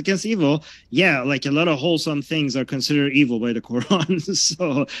says it's against evil. Yeah, like a lot of wholesome things are considered evil by the Quran.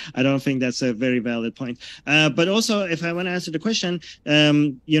 So I don't think that's a very valid point. But also, if I want to answer the question,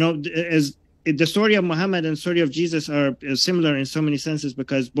 as the story of Muhammad and the story of Jesus are similar in so many senses,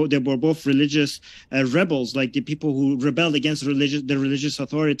 because they were both religious rebels, like the people who rebelled against the religious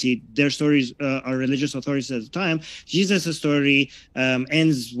authority. Their stories are religious authorities at the time. Jesus' story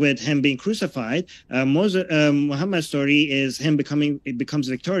ends with him being crucified. Muhammad's story is him becomes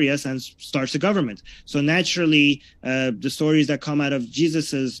victorious and starts a government. So naturally, the stories that come out of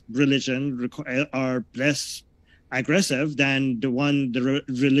Jesus's religion are less aggressive than the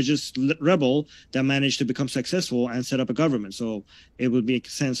religious rebel that managed to become successful and set up a government. So it would make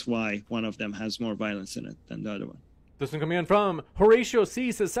sense why one of them has more violence in it than the other one. This one coming in from Horatio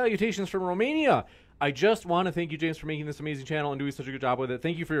C. says, salutations from Romania. I just want to thank you, James, for making this amazing channel and doing such a good job with it.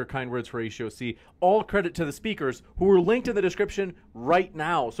 Thank you for your kind words, Horatio C. All credit to the speakers who are linked in the description right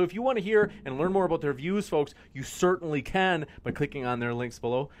now. So if you want to hear and learn more about their views, folks, you certainly can by clicking on their links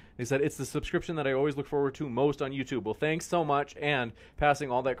below. They said, it's the subscription that I always look forward to most on YouTube. Well, thanks so much, and passing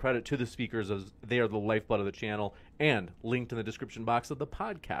all that credit to the speakers, as they are the lifeblood of the channel, and linked in the description box of the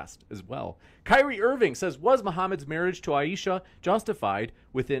podcast as well. Kyrie Irving says, was Muhammad's marriage to Aisha justified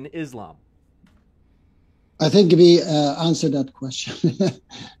within Islam? I think we answered that question.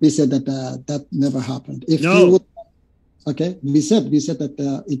 We said that that never happened. If No. you would, okay, we said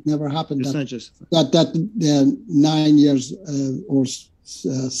that it never happened. It's that, not just that 9 years or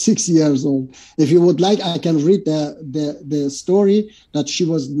 6 years old. If you would like, I can read the story that she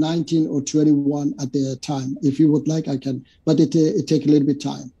was 19 or 21 at the time. If you would like, I can, but it take a little bit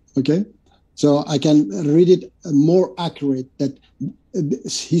time. Okay, so I can read it more accurate, that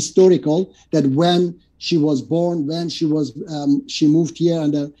historical, that when she was born, when she was she moved here,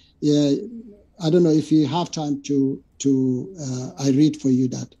 and I don't know if you have time to I read for you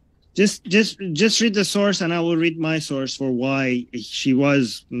that. Just read the source, and I will read my source for why she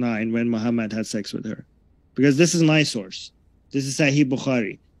was 9 when Muhammad had sex with her, because this is my source. This is Sahih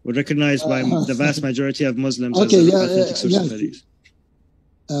Bukhari, recognized by the vast majority of Muslims as an authentic source of hadith.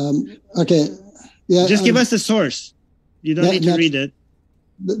 Okay, yeah. Just give us the source. You don't need to read it.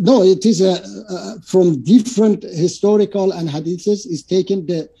 No, it is from different historical and hadiths is taken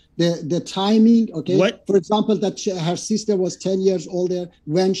the timing. Okay, what? For example, that her sister was 10 years older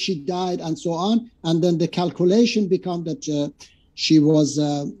when she died, and so on, and then the calculation become that she was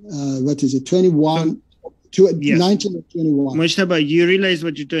 21. Yes. 19 or 21. Mujtaba, you realize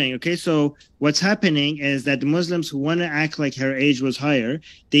what you're doing, okay? So what's happening is that the Muslims who want to act like her age was higher,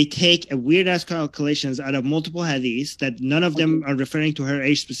 they take a weird-ass calculations out of multiple hadiths that none of them are referring to her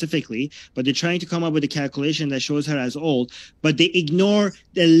age specifically, but they're trying to come up with a calculation that shows her as old, but they ignore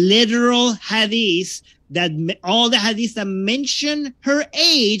the literal hadiths, that all the hadiths that mention her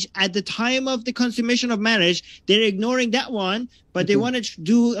age at the time of the consummation of marriage, they're ignoring that one, but they want to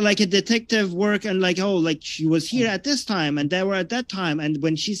do like a detective work and like, oh, like she was here at this time and they were at that time. And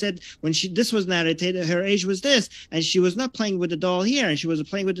when she said, this was narrated, her age was this, and she was not playing with the doll here, and she was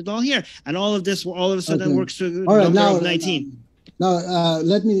playing with the doll here. And all of this, all of a sudden works to the number of 19. Now,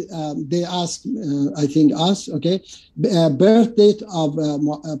 let me, they ask, I think us, okay, birth date of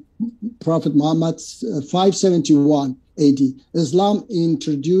Prophet Muhammad, 571 AD. Islam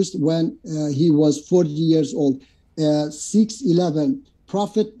introduced when he was 40 years old. 611,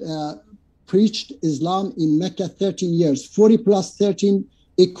 Prophet preached Islam in Mecca 13 years. 40 plus 13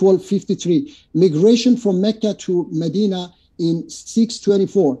 equal 53. Migration from Mecca to Medina in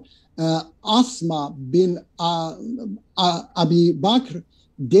 624. Asma bin Abi Bakr,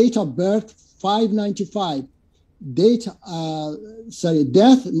 date of birth 595, death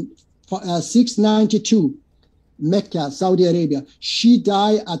 692, Mecca, Saudi Arabia. She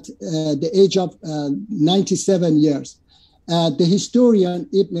died at the age of 97 years. The historian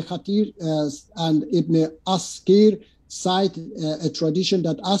Ibn Khatir and Ibn Askir cite a tradition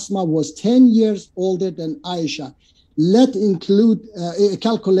that Asma was 10 years older than Aisha. Let include,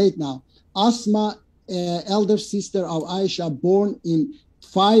 calculate now. Asma, elder sister of Aisha, born in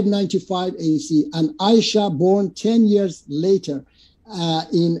 595 AC, and Aisha born 10 years later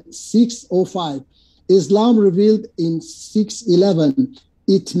in 605. Islam revealed in 611.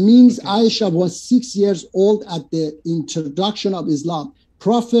 It means Aisha was 6 years old at the introduction of Islam.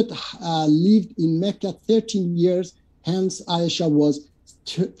 Prophet lived in Mecca 13 years, hence Aisha was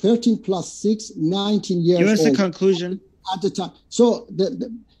 13 plus 6, 19 years old. Give us the conclusion. At the time. So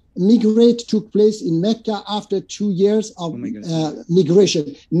the migrate took place in Mecca after 2 years of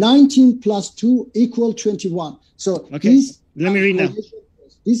migration. 19 plus 2 equal 21. So let me read now.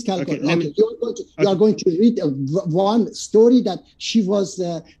 This calculation. You are going to read one story that she was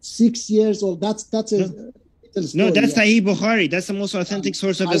 6 years old. That's no, that's Sahih Bukhari. That's the most authentic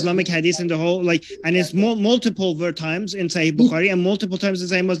source of Islamic hadith in the whole, and it's multiple times in Sahih Bukhari and multiple times in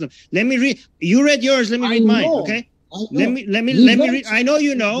Sahih Muslim. Let me read. You read yours. Let me read mine. Okay. Let me read. I know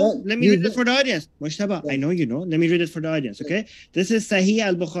you know. Let me read it for the audience. Mujtaba, I know you know. Let me read it for the audience. Okay. This is Sahih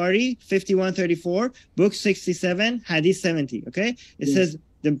al-Bukhari 5134, book 67, hadith 70. Okay. It says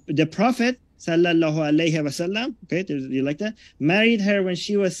the Prophet sallallahu alaihi wasallam, okay, you like that, married her when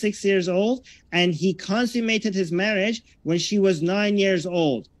she was 6 years old, and he consummated his marriage when she was 9 years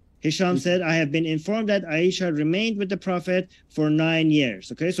old. Hisham said, I have been informed that Aisha remained with the Prophet for 9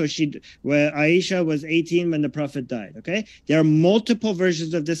 years. Okay, so Aisha was 18 when the Prophet died. Okay, there are multiple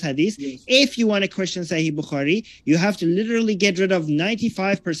versions of this hadith. Yes. If you want to question Sahih Bukhari, you have to literally get rid of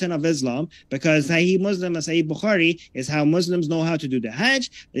 95% of Islam, because Sahih Muslim and Sahih Bukhari is how Muslims know how to do the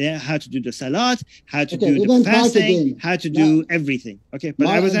Hajj, how to do the Salat, how to do the fasting, how to do everything. Okay, but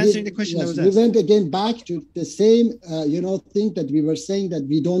I was answering the question that was asked. We went again back to the same, thing that we were saying, that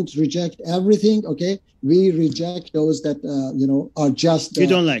we don't reject everything. Okay, we reject those that are just you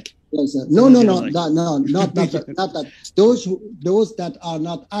don't like. No, not that. Those that are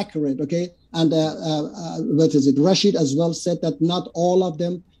not accurate. Okay, and what is it? Rashid as well said that not all of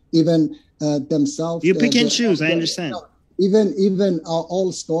them even themselves. You pick and choose. I understand. Even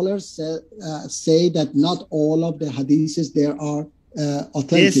all scholars say that not all of the hadiths there are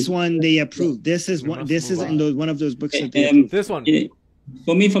authentic. This one they approve. This is one. This is in one of those books that they approve. This one.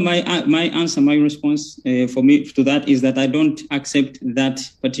 For me, for my answer, my response for me to that is that I don't accept that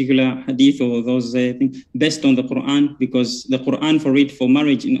particular hadith or those things based on the Quran, because the Quran for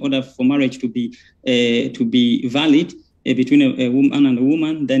marriage, in order for marriage to be valid between a woman and a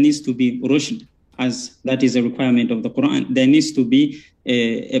woman, there needs to be Rashid, as that is a requirement of the Quran. There needs to be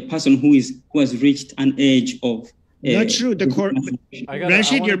a person who has reached an age of. Not true. The Quran.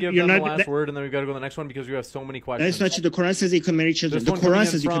 Rashid, you're not the last word, and then we've got to go to the next one because you have so many questions. That's not true. The Quran says you can marry children. The Quran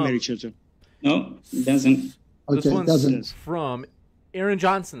says you can marry children. No, it doesn't. This one's from Aaron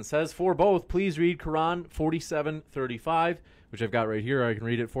Johnson. Says for both, please read Quran 47:35, which I've got right here. I can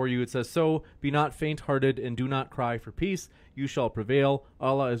read it for you. It says, "So be not faint-hearted and do not cry for peace. You shall prevail.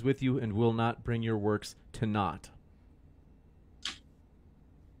 Allah is with you and will not bring your works to naught."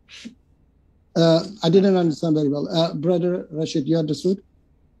 I didn't understand very well. Brother Rashid, you understood?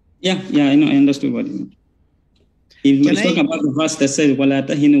 Yeah, I know. I understood what you meant. He's talking about the verse that says, وَلَا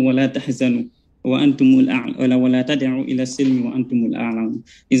تَهِنُوا وَلَا تَحْزَنُوا وَأَنْتُمُ الْأَعْلَى وَلَا تَدْعُوا إِلَى السِّلْمِ وَأَنْتُمُ الْأَعْلَوْنَ.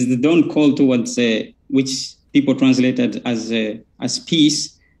 Is the don't call towards which people translated as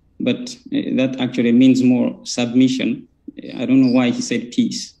peace, but that actually means more submission. I don't know why he said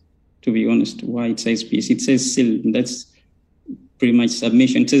peace, to be honest. Why it says peace? It says silm. That's pretty much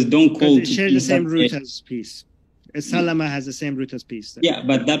submission. It says don't call it shares the same root as peace. Salama has the same root as peace. Yeah,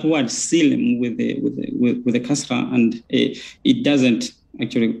 but that word silm with the kasra, and it doesn't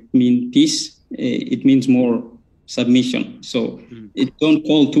actually mean peace. It means more submission. So it don't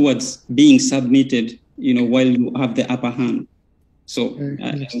call towards being submitted, while you have the upper hand. So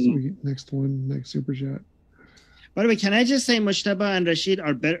next super chat. By the way, can I just say Mujtaba and Rashid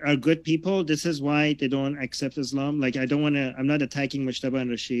are good people? This is why they don't accept Islam. Like, I'm not attacking Mujtaba and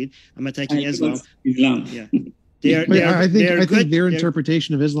Rashid. I'm attacking Islam. Yeah. I think their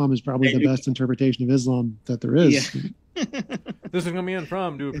interpretation of Islam is probably the best interpretation of Islam that there is. Yeah. This is coming in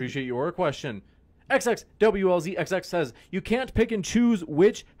from, do appreciate your question. XXWLZXX says, you can't pick and choose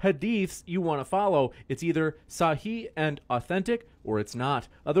which hadiths you want to follow. It's either sahih and authentic or it's not.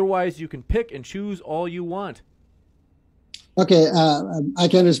 Otherwise, you can pick and choose all you want. Okay, I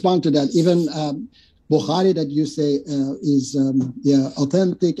can respond to that. Even Bukhari that you say is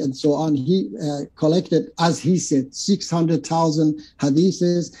authentic and so on. He collected, as he said, 600,000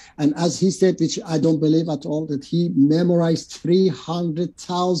 hadiths, and as he said, which I don't believe at all, that he memorized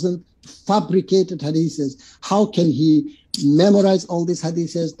 300,000 fabricated hadiths. How can he memorize all these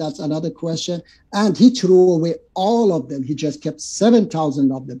hadiths? That's another question. And he threw away all of them. He just kept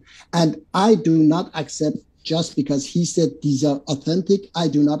 7,000 of them. And I do not accept, just because he said these are authentic, I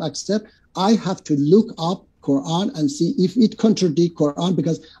do not accept. I have to look up Quran and see if it contradicts Quran,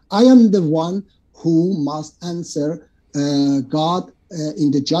 because I am the one who must answer God in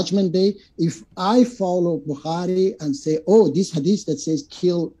the judgment day. If I follow Bukhari and say, oh, this hadith that says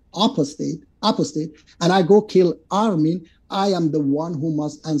kill apostate, and I go kill Armin, I am the one who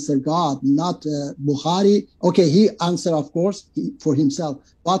must answer God, not Bukhari. Okay, he answer, of course, for himself,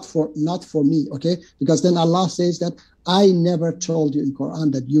 but not for me, okay? Because then Allah says that I never told you in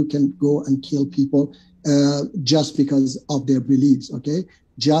Quran that you can go and kill people just because of their beliefs, okay?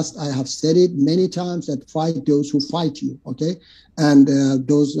 Just, I have said it many times, that fight those who fight you, okay? And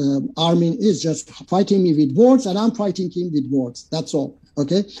those Armin is just fighting me with words, and I'm fighting him with words. That's all,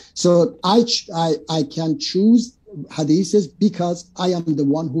 okay? So I can choose hadiths because I am the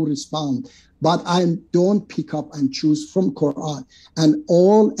one who respond, but I don't pick up and choose from Quran. And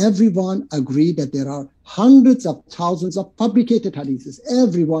everyone agreed that there are hundreds of thousands of fabricated hadiths.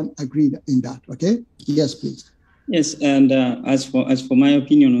 Everyone agreed in that. Okay. Yes, please. Yes, and as for my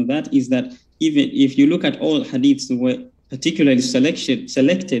opinion on that is that even if you look at all hadiths that were particularly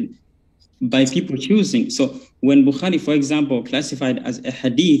selected by people choosing. So when Bukhari, for example, classified as a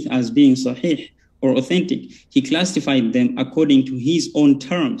hadith as being sahih or authentic, he classified them according to his own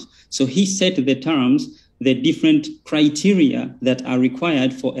terms. So he set the terms, the different criteria that are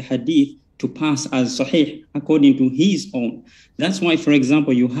required for a hadith to pass as sahih according to his own. That's why, for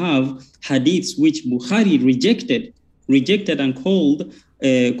example, you have hadiths which Bukhari rejected and called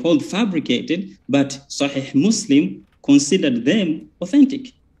fabricated, but Sahih Muslim considered them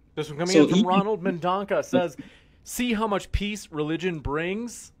authentic. This one coming in from Ronald Mendonca says, see how much peace religion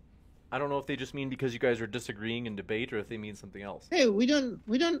brings? I don't know if they just mean because you guys are disagreeing in debate, or if they mean something else. Hey, we're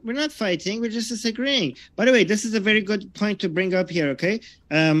not fighting. We're just disagreeing. By the way, this is a very good point to bring up here. Okay,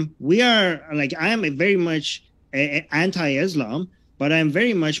 we are I am very much anti-Islam, but I'm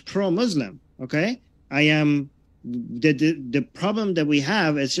very much pro-Muslim. Okay, I am. The problem that we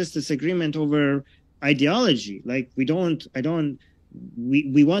have is just disagreement over ideology. Like we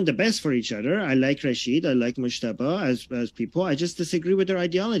want the best for each other. I like Rashid, I like Mujtaba as people. I just disagree with their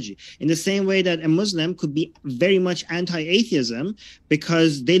ideology. In the same way that a Muslim could be very much anti-atheism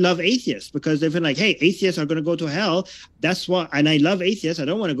because they love atheists, because they feel like, hey, atheists are going to go to hell. That's why, and I love atheists. I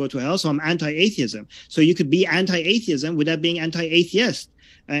don't want to go to hell, so I'm anti-atheism. So you could be anti-atheism without being anti-atheist.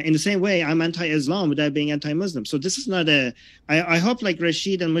 In the same way, I'm anti-Islam without being anti-Muslim. So this is not a. I hope like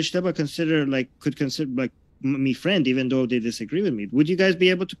Rashid and Mujtaba could consider like me friend, even though they disagree with me. Would you guys be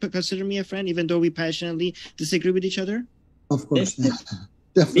able to consider me a friend, even though we passionately disagree with each other? Of course, Big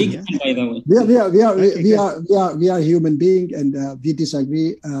definitely. by the way. We are human being, and we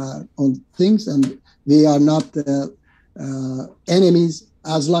disagree on things, and we are not enemies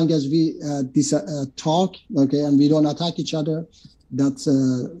as long as we talk, okay, and we don't attack each other.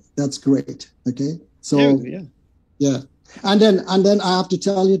 That's great, okay. So yeah, and then I have to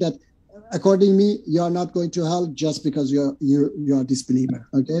tell you that according to me, you are not going to hell just because you're a disbeliever,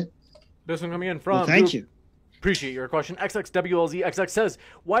 okay. This one coming in from. Well, thank you. Appreciate your question. XXWLZXX says,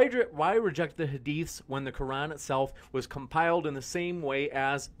 why reject the hadiths when the Quran itself was compiled in the same way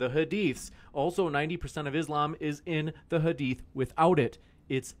as the hadiths? Also, 90% of Islam is in the hadith. Without it,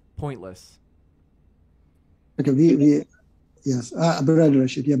 it's pointless. Okay, yes, Brother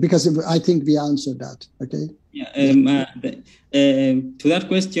Rashid, yeah, because I think we answered that, okay? Yeah, to that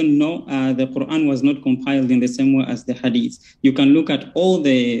question, no, the Quran was not compiled in the same way as the hadith. You can look at all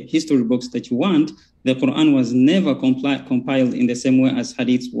the history books that you want. The Quran was never compiled in the same way as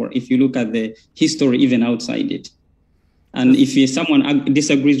hadiths were, if you look at the history even outside it. And if someone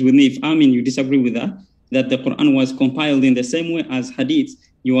disagrees with me, if Armin, you disagree with that the Quran was compiled in the same way as hadiths,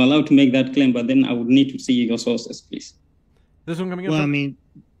 you are allowed to make that claim, but then I would need to see your sources, please. This one coming up. Well, I mean,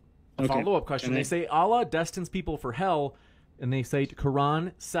 a follow-up question. They say Allah destines people for hell, and they cite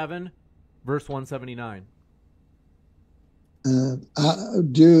Quran 7, verse 179.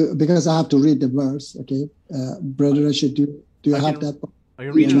 Because I have to read the verse, okay? Brother Rashid, do you have that? I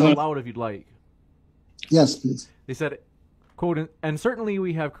can read it out loud if you'd like. Yes, please. They said, quote, and certainly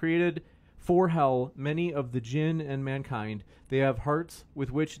we have created for hell many of the jinn and mankind. They have hearts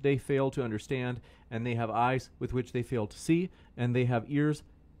with which they fail to understand, and they have eyes with which they fail to see, and they have ears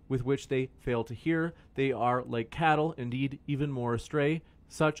with which they fail to hear. They are like cattle, indeed even more astray.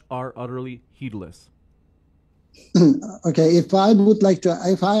 Such are utterly heedless. Okay, if I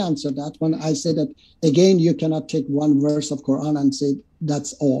answer that one, I say that again, you cannot take one verse of Quran and say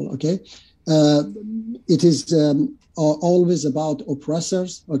that's all, okay? It is always about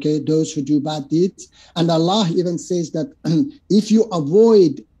oppressors, okay, those who do bad deeds. And Allah even says that if you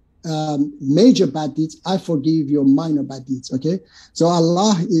avoid major bad deeds, I forgive your minor bad deeds, okay? So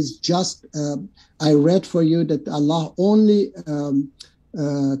Allah is just, I read for you that Allah only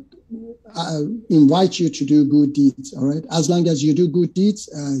invite you to do good deeds, all right? As long as you do good deeds,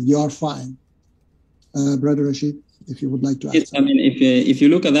 you are fine. Brother Rashid, if you would like to add something. I mean, if you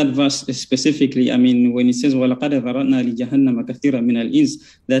look at that verse specifically, I mean, when it says, وَلَقَدْ ذَرَأْنَا لِجَهَنَّمَ كَثِيرًا مِنَ الْإِنسِ,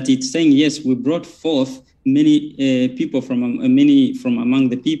 that it's saying, yes, we brought forth many people from among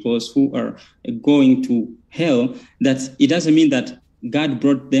the peoples who are going to hell. That it doesn't mean that God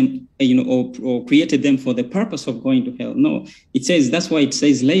brought them, or created them for the purpose of going to hell. No, it says, that's why it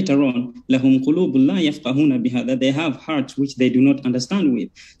says later on, لَهُمْ قُلُوبٌ لَا يَفْقَهُونَ بِهَا, that they have hearts which they do not understand with.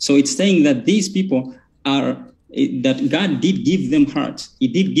 So it's saying that these people are, that God did give them hearts, He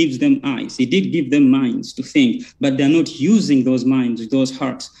did give them eyes, He did give them minds to think, but they're not using those minds, those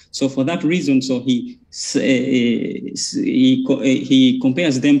hearts. So for that reason, so He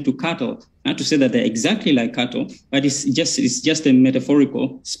compares them to cattle. Not to say that they're exactly like cattle, but it's just a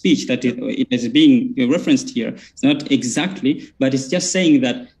metaphorical speech that it is being referenced here. It's not exactly, but it's just saying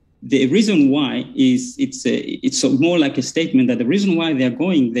that the reason why is it's more like a statement that the reason why they are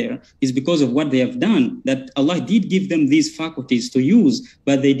going there is because of what they have done, that Allah did give them these faculties to use,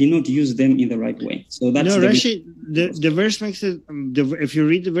 but they did not use them in the right way. So that's Rashid, the verse makes it, if you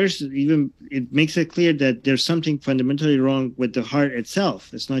read the verse, even it makes it clear that there's something fundamentally wrong with the heart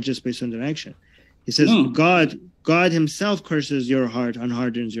itself. It's not just based on their action. He says, no. God Himself curses your heart and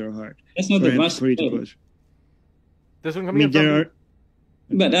hardens your heart. That's not the verse. This one coming from...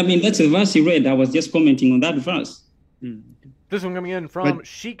 But I mean, that's a verse you read. I was just commenting on that verse. This one coming in from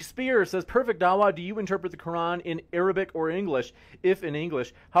Sheikh Spear says, perfect Dawah, do you interpret the Quran in Arabic or English? If in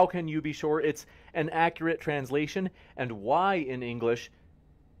English, how can you be sure it's an accurate translation? And why in English?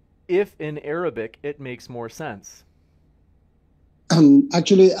 If in Arabic, it makes more sense.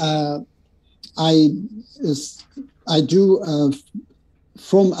 Actually, I do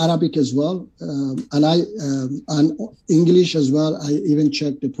from Arabic as well, and English as well. I even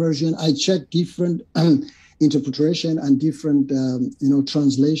checked the Persian. I checked different interpretation and different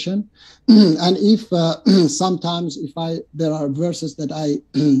translation. And if sometimes there are verses that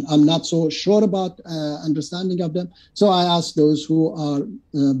I'm not so sure about understanding of them, so I ask those who are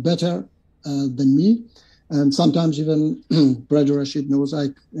better than me. And sometimes even Brother Rashid knows, I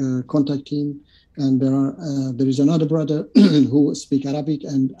contact him. And there is another brother who speaks Arabic,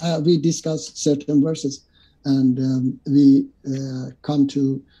 and we discuss certain verses, and we come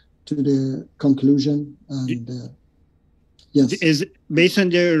to the conclusion. And yes, is based on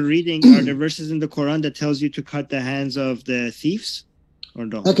their reading. Are there verses in the Quran that tells you to cut the hands of the thieves, or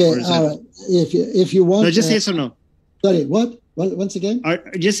no? Okay, or all right. If you want, no, just yes or no. Sorry, what? Once again,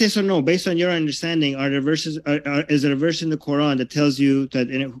 just yes or no. Based on your understanding, are there verses? Is there a verse in the Quran that tells you that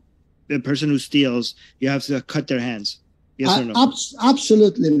the person who steals, you have to cut their hands? Yes or no?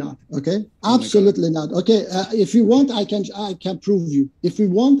 Absolutely not. Okay, absolutely not. Okay, if you want, I can prove you. If you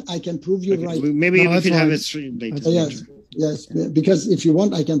want, I can prove you right. Maybe we could have it straight later. Yes. Because if you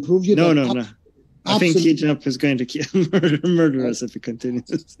want, I can prove you. No. I think TJump is going to murder us if it continues.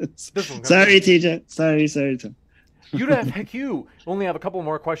 Sorry, TJ. Sorry, Tom. You only have a couple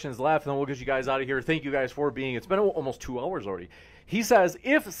more questions left, and then we'll get you guys out of here. Thank you guys for being. It's been almost 2 hours already. He says,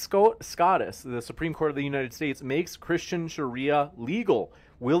 if SCOTUS, the Supreme Court of the United States, makes Christian Sharia legal,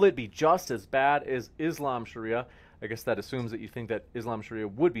 will it be just as bad as Islam Sharia? I guess that assumes that you think that Islam Sharia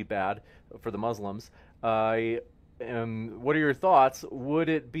would be bad for the Muslims. What are your thoughts? Would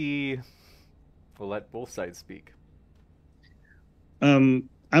it be... We'll let both sides speak. I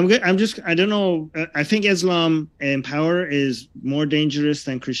don't know. I think Islam in power is more dangerous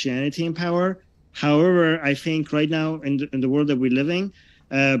than Christianity in power. However, I think right now in the world that we're living,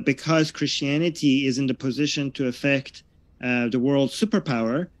 because Christianity is in the position to affect the world's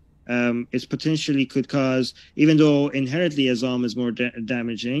superpower, it potentially could cause, even though inherently Islam is more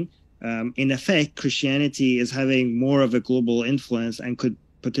damaging, in effect, Christianity is having more of a global influence and could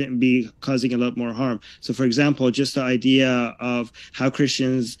be causing a lot more harm. So, for example, just the idea of how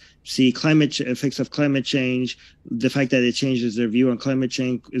Christians see effects of climate change, the fact that it changes their view on climate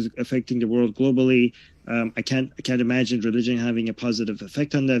change is affecting the world globally. I can't imagine religion having a positive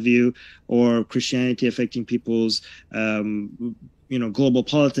effect on that view, or Christianity affecting people's global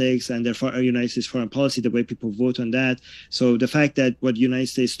politics and their United States foreign policy, the way people vote on that. So the fact that what the United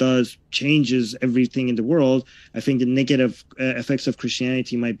States does changes everything in the world, I think the negative effects of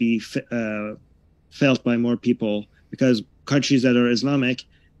Christianity might be felt by more people, because countries that are Islamic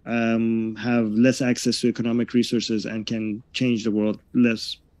have less access to economic resources and can change the world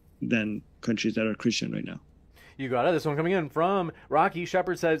less than countries that are Christian right now. You got it. This one coming in from Rocky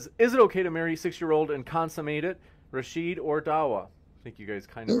Shepherd says, is it okay to marry a 6-year-old and consummate it? Rashid or Dawah? I think you guys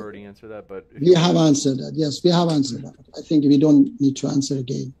kind of already answered that, but... We have answered that. Yes, we have answered that. I think we don't need to answer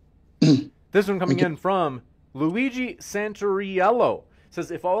again. This one coming in from Luigi Santoriello says,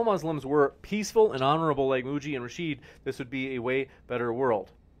 if all Muslims were peaceful and honorable like Muji and Rashid, this would be a way better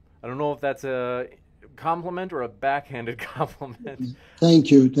world. I don't know if that's a compliment or a backhanded compliment. Thank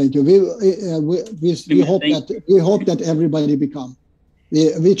you. We hope that everybody become.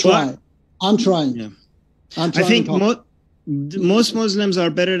 We try. I'm trying. Yeah. I think most Muslims are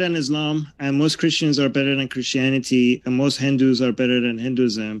better than Islam, and most Christians are better than Christianity, and most Hindus are better than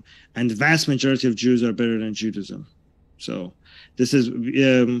Hinduism, and the vast majority of Jews are better than Judaism. So this is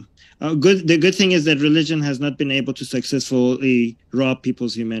good. The good thing is that religion has not been able to successfully rob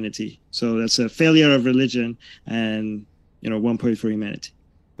people's humanity. So that's a failure of religion, and 1 point for humanity.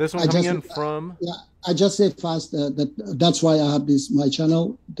 This one coming in from... I just say fast that's why I have my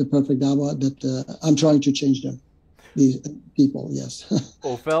channel, The Perfect Dawah, that I'm trying to change them. These people, yes.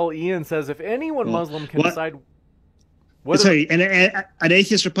 Ophel Ian says, if anyone Muslim can decide... And at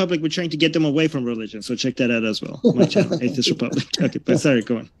Atheist Republic, we're trying to get them away from religion, so check that out as well. My channel, Atheist Republic. Okay, but sorry,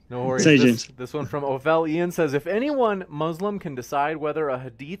 go on. No worries. Sorry, James. This one from Ophel Ian says, if anyone Muslim can decide whether a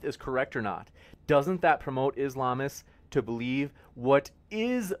hadith is correct or not, doesn't that promote Islamists to believe what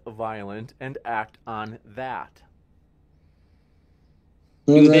is violent and act on that?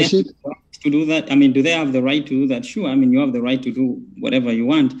 Do they have the right to do that? I mean, do they have the right to do that? Sure. I mean, you have the right to do whatever you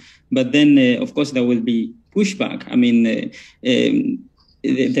want, but then, of course, there will be pushback. I mean,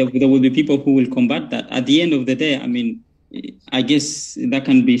 there will be people who will combat that. At the end of the day, I mean, I guess that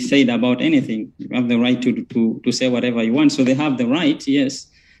can be said about anything. You have the right to say whatever you want. So they have the right, yes.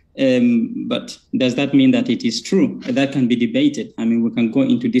 But does that mean that it is true? That can be debated. I mean, we can go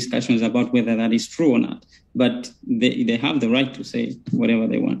into discussions about whether that is true or not. But they have the right to say whatever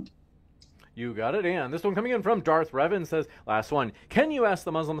they want. You got it. And this one coming in from Darth Revan says, last one, can you ask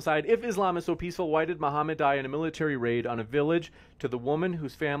the Muslim side, if Islam is so peaceful, why did Muhammad die in a military raid on a village to the woman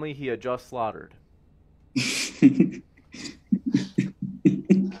whose family he had just slaughtered?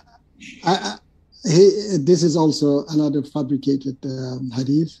 This is also another fabricated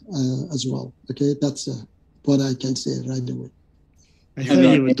hadith as well. Okay, that's what I can say right away. I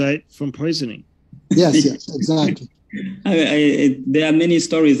thought he would die from poisoning. Yes, exactly. There are many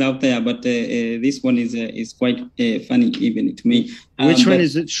stories out there, but this one is quite funny even to me. Which one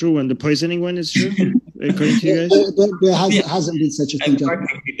is it true? And the poisoning one is true, according to you guys? There hasn't been such a thing.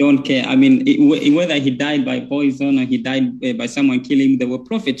 We don't care. I mean, whether he died by poison or he died by someone killing him, there were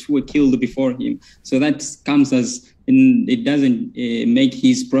prophets who were killed before him. So that comes as, it doesn't make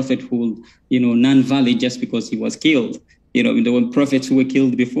his prophethood, non-valid just because he was killed. There were prophets who were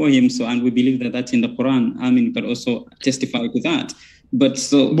killed before him, and we believe that that's in the Quran. Amin, but also testify to that. But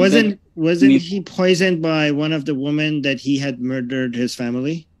so wasn't he poisoned by one of the women that he had murdered his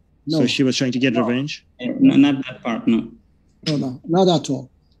family? No. So she was trying to get revenge? No, not that part, no. No, not at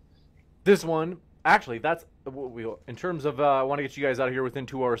all. This one, actually, that's in terms of, I want to get you guys out of here within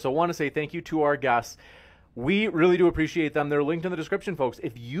 2 hours. So I want to say thank you to our guests. We really do appreciate them. They're linked in the description, folks.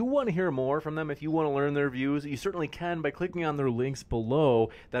 If you want to hear more from them, if you want to learn their views, you certainly can by clicking on their links below.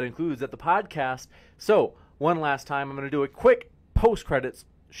 That includes at the podcast. So one last time, I'm going to do a quick post-credits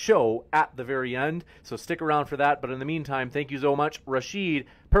show at the very end. So stick around for that. But in the meantime, thank you so much, Rashid,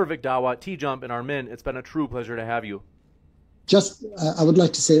 Perfect Dawah, TJump, and Armin. It's been a true pleasure to have you. Just, I would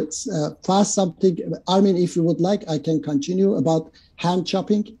like to say fast something. Armin, if you would like, I can continue about hand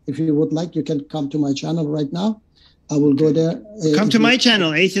chopping. If you would like, you can come to my channel right now. I will go there. Come to my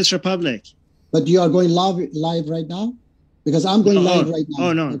channel, Atheist Republic. But you are going live right now? Because I'm going live right now.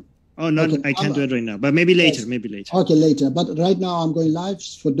 Oh, no. Oh, no, okay. I can't do it right now, but maybe later, yes. Okay, later. But right now I'm going live.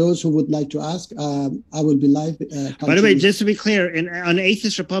 For those who would like to ask, I will be live. By the way, just to be clear, on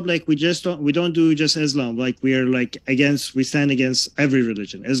Atheist Republic, we don't do just Islam. Like we stand against every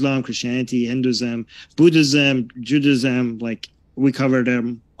religion: Islam, Christianity, Hinduism, Buddhism, Judaism. Like we cover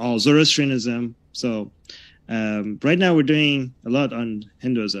them all. Zoroastrianism. So right now we're doing a lot on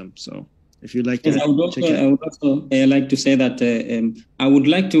Hinduism. So. If you'd like to, I would also like to say that I would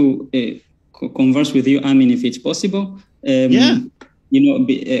like to converse with you, Amin, if it's possible. On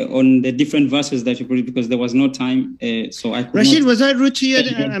the different verses that you put, because there was no time. So I. Rashid, was I rude to you?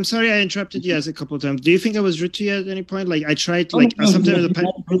 I'm sorry, I interrupted you a couple of times. Do you think I was rude to you at any point? Like I tried, sometimes.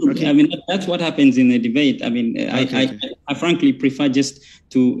 Okay. I mean, that's what happens in a debate. I mean, I frankly prefer just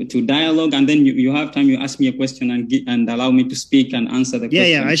to dialogue, and then you have time. You ask me a question and allow me to speak and answer the question.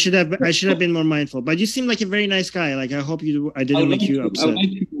 Yeah. I should have been more mindful. But you seem like a very nice guy. Like I hope I didn't make you upset.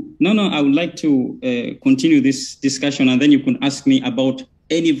 I would like to continue this discussion, and then you can ask me about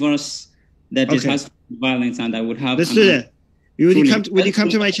any verse that has violence, and I would have. Let's do that. Would you come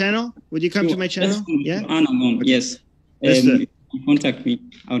to my channel? Would you come to my channel? Yeah. Yes. Contact me.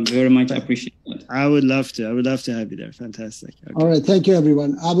 I would very much appreciate that. I would love to. I would love to have you there. Fantastic. Okay. All right. Thank you,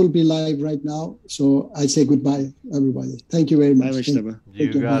 everyone. I will be live right now, so I say goodbye, everybody. Thank you very much. Bye,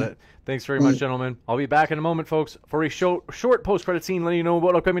 you got it. Thanks very much, gentlemen. I'll be back in a moment, folks, for a short post-credit scene letting you know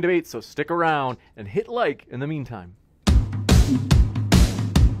about upcoming debates, so stick around and hit like in the meantime.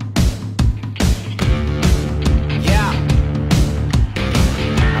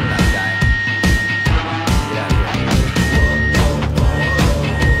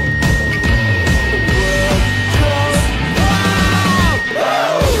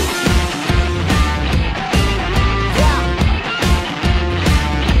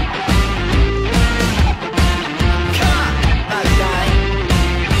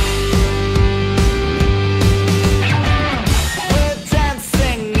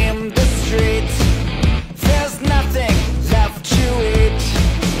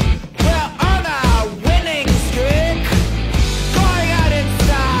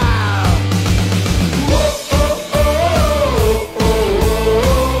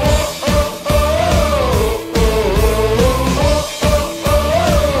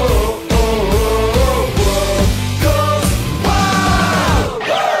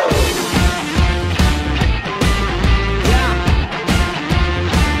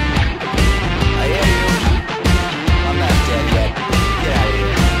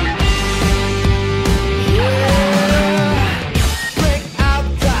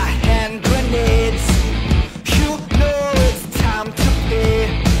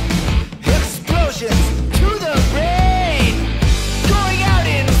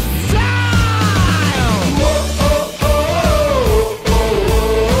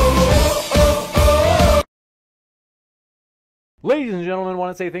 and gentlemen,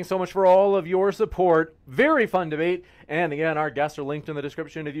 want to say thanks so much for all of your support. Very fun debate. And again, our guests are linked in the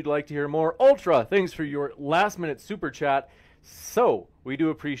description if you'd like to hear more. Ultra, thanks for your last-minute super chat. So, we do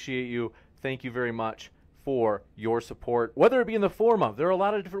appreciate you. Thank you very much for your support, whether it be in the form of, there are a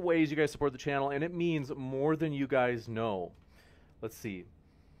lot of different ways you guys support the channel, and it means more than you guys know. Let's see.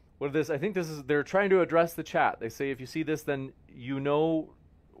 What is this? I think this is, they're trying to address the chat. They say if you see this, then you know,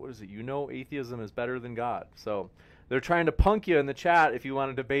 what is it? You know atheism is better than God. So they're trying to punk you in the chat if you want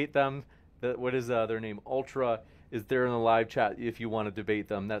to debate them. What is their name? Ultra is there in the live chat if you want to debate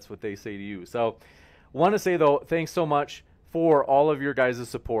them. That's what they say to you. So want to say, though, thanks so much for all of your guys'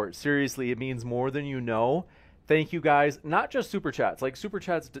 support. Seriously, it means more than you know. Thank you guys. Not just super chats. Like super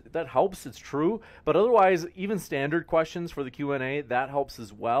chats, that helps, it's true. But otherwise, even standard questions for the Q&A, that helps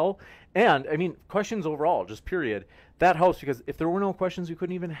as well. And, I mean, questions overall, just period. That helps because if there were no questions, we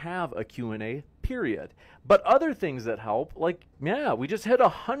couldn't even have a Q&A, period. But other things that help, like, yeah, we just hit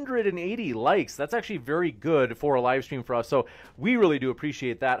 180 likes. That's actually very good for a live stream for us. So we really do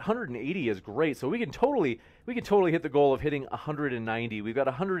appreciate that. 180 is great. So we can totally hit the goal of hitting 190. We've got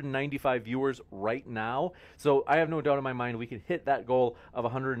 195 viewers right now. So I have no doubt in my mind we can hit that goal of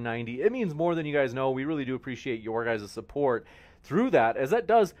 190. It means more than you guys know. We really do appreciate your guys' support through that, as that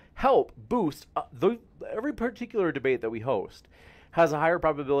does help boost every particular debate that we host has a higher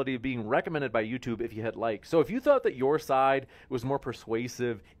probability of being recommended by YouTube if you hit like. So if you thought that your side was more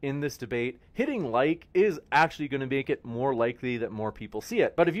persuasive in this debate, hitting like is actually going to make it more likely that more people see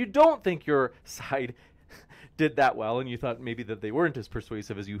it. But if you don't think your side did that well and you thought maybe that they weren't as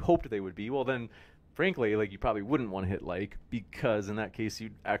persuasive as you hoped they would be, well then, frankly, like, you probably wouldn't want to hit like, because in that case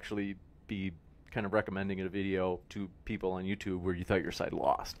you'd actually be kind of recommending a video to people on YouTube where you thought your side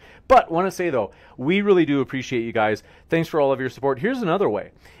lost. But want to say, though, we really do appreciate you guys. Thanks for all of your support. Here's another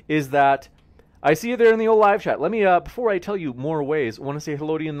way, is that I see you there in the old live chat. Let me, before I tell you more ways, I want to say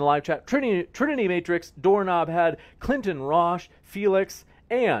hello to you in the live chat. Trinity Matrix, Doorknob Head, Clinton Rosh, Felix,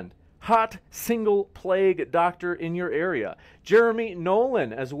 and Hot Single Plague Doctor in your area. Jeremy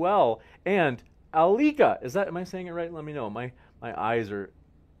Nolan as well, and Alika. Am I saying it right? Let me know. My eyes are...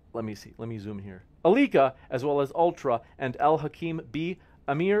 Let me see. Let me zoom here. Alika, as well as Ultra, and El Hakim B.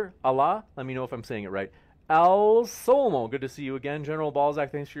 Amir Allah. Let me know if I'm saying it right. Al Solmo, good to see you again. General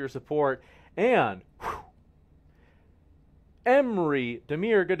Balzac, thanks for your support. And Emery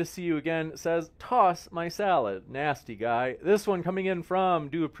Demir, good to see you again, says, toss my salad. Nasty guy. This one coming in from,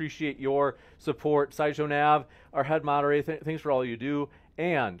 do appreciate your support. Sideshow Nav, our head moderator, thanks for all you do.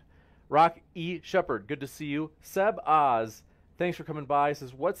 And Rock E. Shepherd, good to see you. Seb Oz, thanks for coming by.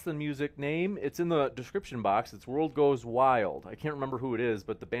 Says, what's the music name? It's in the description box. It's World Goes Wild. I can't remember who it is,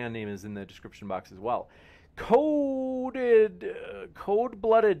 but the band name is in the description box as well.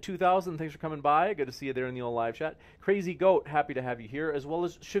 Cold-Blooded 2000, thanks for coming by. Good to see you there in the old live chat. Crazy Goat, happy to have you here, as well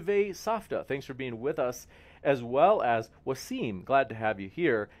as Chevet Safta, thanks for being with us, as well as Wasim, glad to have you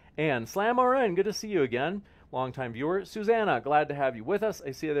here. And Slam RN, good to see you again. Longtime viewer. Susanna, glad to have you with us.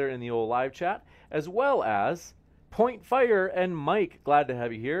 I see you there in the old live chat, as well as Point Fire and Mike, glad to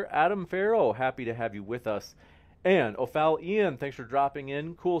have you here. Adam Farrow, happy to have you with us. And Ophal Ian, thanks for dropping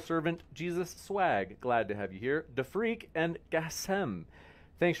in. Cool Servant Jesus Swag, glad to have you here. DeFreak and Gassem,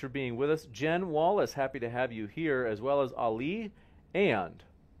 thanks for being with us. Jen Wallace, happy to have you here, as well as Ali and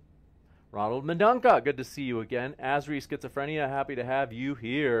Ronald Medunka, good to see you again. Asri Schizophrenia, happy to have you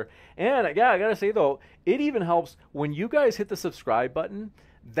here. And yeah, I gotta say though, it even helps when you guys hit the subscribe button.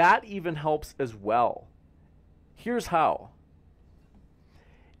 That even helps as well. Here's how.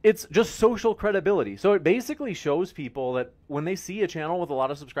 It's just social credibility. So it basically shows people that when they see a channel with a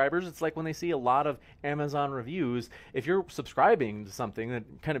lot of subscribers, it's like when they see a lot of Amazon reviews. If you're subscribing to something, that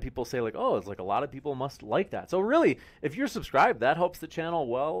kind of people say like, oh, it's like a lot of people must like that. So really, if you're subscribed, that helps the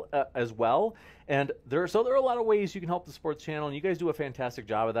channel as well. And there are a lot of ways you can help the sports channel, and you guys do a fantastic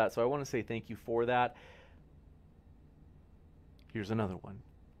job of that. So I want to say thank you for that. Here's another one.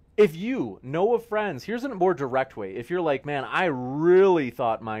 If you know of friends, here's a more direct way. If you're like, man, I really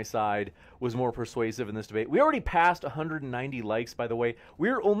thought my side was more persuasive in this debate. We already passed 190 likes, by the way.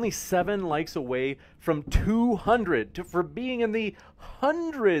 We're only 7 likes away from 200 for being in the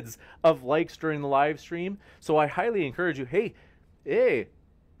hundreds of likes during the live stream. So I highly encourage you, hey,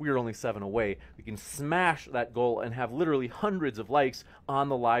 we're only 7 away. We can smash that goal and have literally hundreds of likes on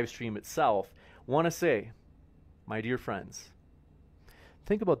the live stream itself. Want to say, my dear friends,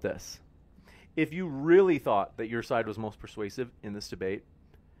 think about this. If you really thought that your side was most persuasive in this debate,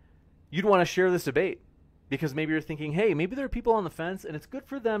 you'd want to share this debate, because maybe you're thinking, hey, maybe there are people on the fence and it's good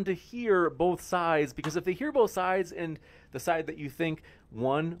for them to hear both sides, because if they hear both sides and the side that you think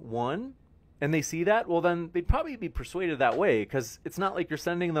won, and they see that, well, then they'd probably be persuaded that way, because it's not like you're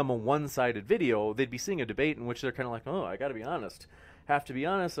sending them a one-sided video. They'd be seeing a debate in which they're kind of like, oh, I got to be honest. Have to be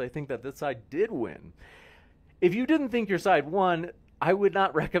honest, I think that this side did win. If you didn't think your side won, I would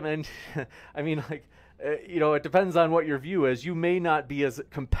not recommend, I mean, like, it depends on what your view is. You may not be as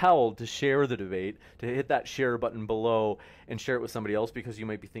compelled to share the debate, to hit that share button below and share it with somebody else, because you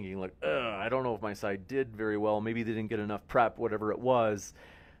might be thinking like, I don't know if my side did very well. Maybe they didn't get enough prep, whatever it was.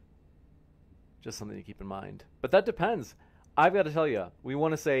 Just something to keep in mind. But that depends. I've got to tell you, we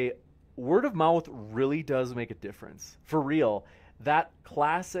want to say word of mouth really does make a difference. For real. That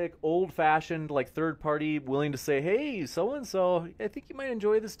classic, old-fashioned, like third party willing to say, hey, so-and-so, I think you might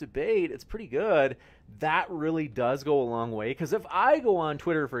enjoy this debate. It's pretty good. That really does go a long way. Because if I go on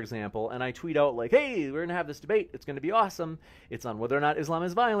Twitter, for example, and I tweet out like, hey, we're going to have this debate. It's going to be awesome. It's on whether or not Islam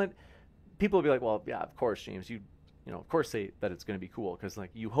is violent. People will be like, well, yeah, of course, James. You of course say that it's going to be cool because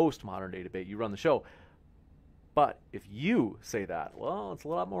like you host Modern Day Debate. You run the show. But if you say that, well, it's a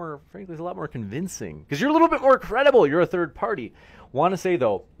lot more, frankly, it's a lot more convincing because you're a little bit more credible. You're a third party. Want to say,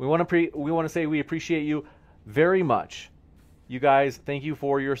 though, we want to say we appreciate you very much. You guys, thank you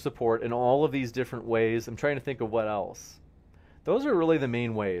for your support in all of these different ways. I'm trying to think of what else. Those are really the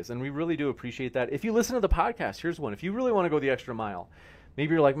main ways, and we really do appreciate that. If you listen to the podcast, here's one. If you really want to go the extra mile,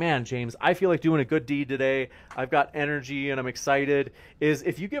 maybe you're like, man, James, I feel like doing a good deed today. I've got energy and I'm excited. Is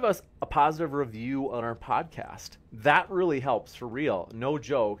if you give us a positive review on our podcast, that really helps for real. No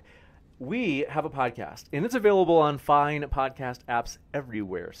joke. We have a podcast, and it's available on fine podcast apps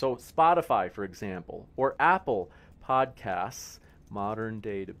everywhere. So Spotify, for example, or Apple Podcasts, Modern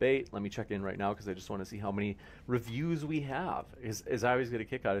Day Debate. Let me check in right now because I just want to see how many reviews we have. Is I always get a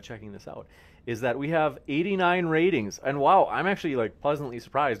kick out of checking this out. Is that we have 89 ratings. And wow, I'm actually like pleasantly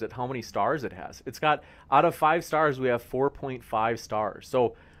surprised at how many stars it has. It's got, out of 5 stars, we have 4.5 stars.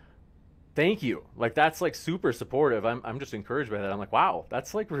 So thank you. Like that's like super supportive. I'm just encouraged by that. I'm like, wow,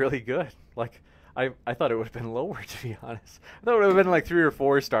 that's like really good. Like I thought it would have been lower, to be honest. I thought it would have been like 3 or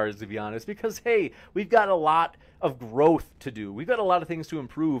 4 stars, to be honest, because hey, we've got a lot of growth to do. We've got a lot of things to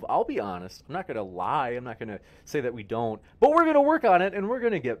improve. I'll be honest. I'm not going to lie. I'm not going to say that we don't, but we're going to work on it and we're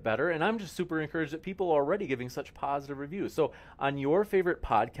going to get better. And I'm just super encouraged that people are already giving such positive reviews. So on your favorite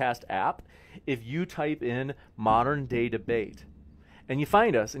podcast app, if you type in Modern Day Debate and you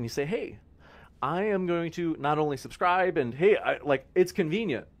find us and you say, hey, I am going to not only subscribe and hey, it's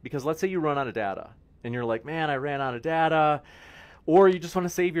convenient because let's say you run out of data and you're like, man, I ran out of data, or you just want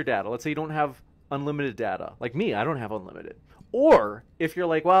to save your data. Let's say you don't have unlimited data. Like me, I don't have unlimited. Or if you're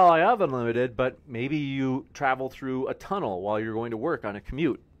like, well, I have unlimited, but maybe you travel through a tunnel while you're going to work on a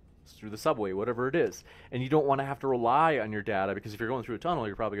commute, through the subway, whatever it is, and you don't want to have to rely on your data because if you're going through a tunnel,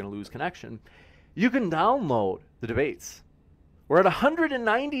 you're probably going to lose connection. You can download the debates. We're at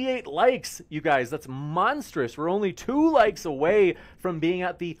 198 likes, you guys. That's monstrous. We're only 2 likes away from being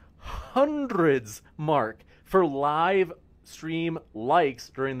at the hundreds mark for live stream likes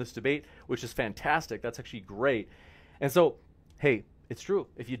during this debate, which is fantastic. That's actually great. And so, hey, it's true.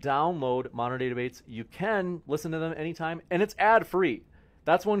 If you download Modern Day Debates, you can listen to them anytime, and it's ad-free.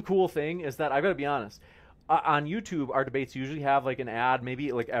 That's one cool thing is that I've got to be honest. On YouTube, our debates usually have like an ad,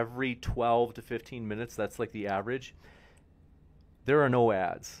 maybe like every 12 to 15 minutes. That's like the average. There are no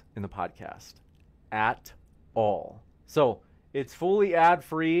ads in the podcast at all. So it's fully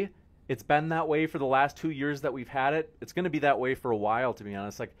ad-free. It's been that way for the last 2 years that we've had it. It's going to be that way for a while, to be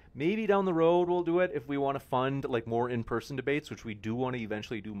honest. Like maybe down the road we'll do it if we want to fund like more in-person debates, which we do want to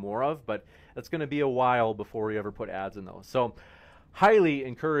eventually do more of, but it's going to be a while before we ever put ads in those. So highly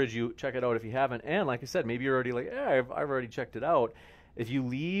encourage you, check it out if you haven't. And like I said, maybe you're already like, yeah, I've already checked it out. If you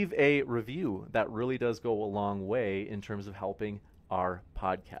leave a review, that really does go a long way in terms of helping our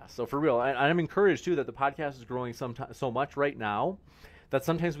podcast. So for real, I'm encouraged too that the podcast is growing so much right now that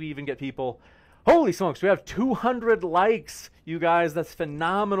sometimes we even get people, holy smokes, we have 200 likes, you guys. That's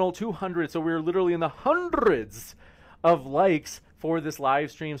phenomenal, 200. So we're literally in the hundreds of likes for this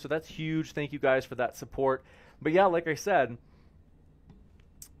live stream. So that's huge. Thank you guys for that support. But yeah, like I said,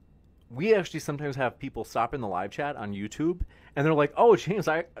 we actually sometimes have people stop in the live chat on YouTube and they're like, oh, James,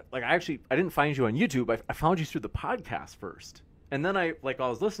 I didn't find you on YouTube. I found you through the podcast first. And then I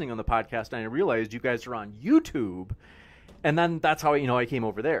was listening on the podcast and I realized you guys are on YouTube. And then that's how I came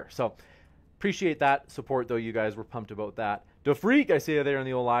over there. So appreciate that support, though, you guys. We're pumped about that. DeFreak, I see you there in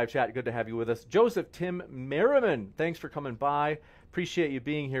the old live chat. Good to have you with us. Joseph Tim Merriman, thanks for coming by. Appreciate you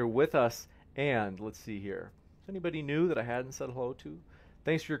being here with us. And let's see here. Is anybody new that I hadn't said hello to?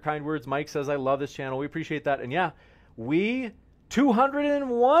 Thanks for your kind words. Mike says, I love this channel. We appreciate that. And yeah,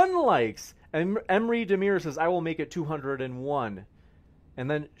 201 likes. And Emery Demir says, I will make it 201. And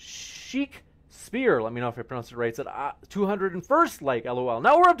then Sheik Spear, let me know if I pronounced it right, said 201st like, LOL.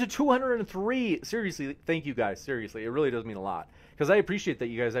 Now we're up to 203. Seriously, thank you guys. Seriously, it really does mean a lot. Because I appreciate that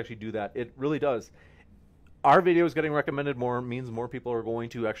you guys actually do that. It really does. Our videos getting recommended more means more people are going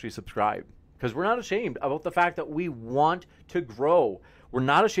to actually subscribe. Because we're not ashamed about the fact that we want to grow. We're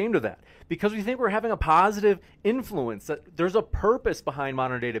not ashamed of that. Because we think we're having a positive influence, that there's a purpose behind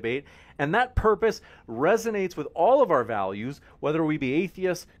modern day debate, and that purpose resonates with all of our values, whether we be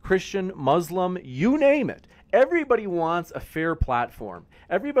atheist, Christian, Muslim, you name it. Everybody wants a fair platform.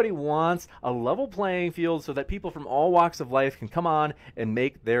 Everybody wants a level playing field so that people from all walks of life can come on and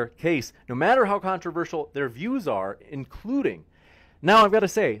make their case, no matter how controversial their views are, including. Now, I've got to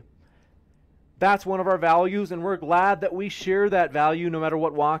say, that's one of our values, and we're glad that we share that value no matter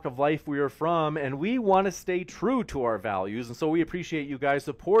what walk of life we are from, and we want to stay true to our values, and so we appreciate you guys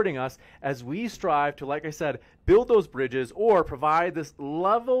supporting us as we strive to, like I said, build those bridges or provide this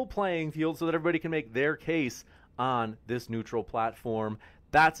level playing field so that everybody can make their case on this neutral platform.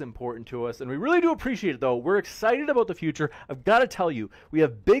 That's important to us, and we really do appreciate it, though. We're excited about the future. I've got to tell you, we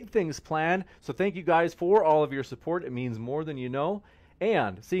have big things planned, so thank you guys for all of your support. It means more than you know.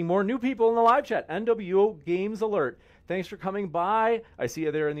 And seeing more new people in the live chat. NWO Games Alert. Thanks for coming by. I see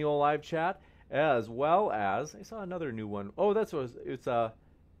you there in the old live chat. As well as, I saw another new one. Oh, that's what it's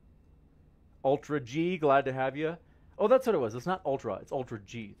Ultra G. Glad to have you. Oh, that's what it was. It's not Ultra. It's Ultra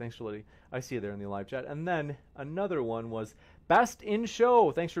G. Thanks for letting. I see you there in the live chat. And then another one was Best in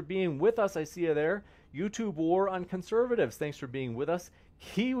Show. Thanks for being with us. I see you there. YouTube War on Conservatives. Thanks for being with us.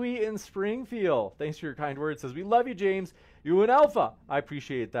 Kiwi in Springfield. Thanks for your kind words. Says, we love you, James. You and Alpha. I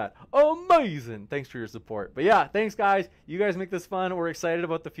appreciate that. Amazing. Thanks for your support. But yeah, thanks, guys. You guys make this fun. We're excited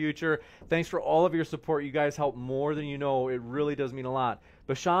about the future. Thanks for all of your support. You guys help more than you know. It really does mean a lot.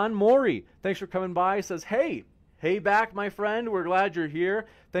 Bashan Mori, thanks for coming by. Says, hey back, my friend. We're glad you're here.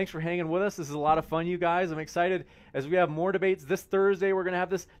 Thanks for hanging with us. This is a lot of fun, you guys. I'm excited as we have more debates. This Thursday, we're going to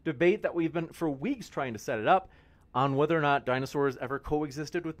have this debate that we've been for weeks trying to set it up on whether or not dinosaurs ever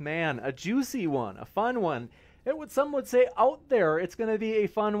coexisted with man. A juicy one, a fun one. Some would say out there. It's going to be a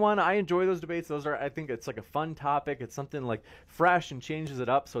fun one. I enjoy those debates. I think it's like a fun topic. It's something like fresh and changes it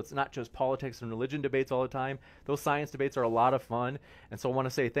up, so it's not just politics and religion debates all the time. Those science debates are a lot of fun, and so I want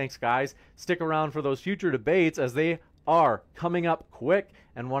to say thanks, guys. Stick around for those future debates as they are coming up quick,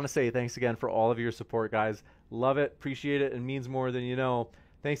 and want to say thanks again for all of your support, guys. Love it, appreciate it, and means more than you know.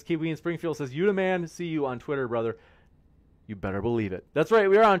 Thanks, Kiwi in Springfield says, you the man. See you on Twitter, brother. You better believe it. That's right.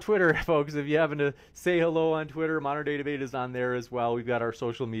 We are on Twitter, folks. If you happen to say hello on Twitter, Modern Day Debate is on there as well. We've got our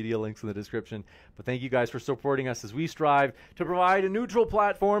social media links in the description. But thank you guys for supporting us as we strive to provide a neutral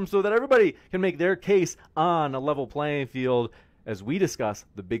platform so that everybody can make their case on a level playing field as we discuss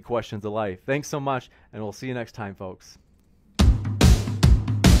the big questions of life. Thanks so much, and we'll see you next time, folks.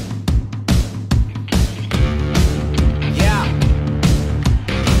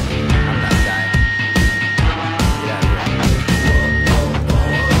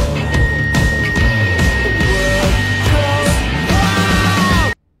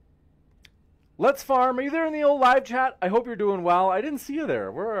 Let's Farm, are you there in the old live chat? I hope you're doing well. I didn't see you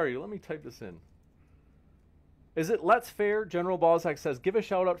there. Where are you? Let me type this in. Is it Let's Fair? General Balzac says, give a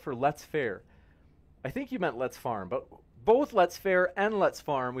shout out for Let's Fair. I think you meant Let's Farm, but both Let's Fair and Let's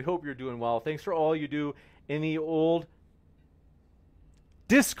Farm, we hope you're doing well. Thanks for all you do in the old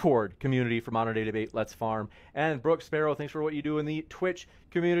Discord community for Modern Day Debate, Let's Farm. And Brooke Sparrow, thanks for what you do in the Twitch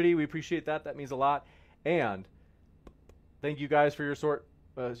community. We appreciate that. That means a lot. And thank you guys for your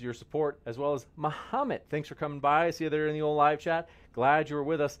support, as well as Muhammad. Thanks for coming by. I see you there in the old live chat. Glad you were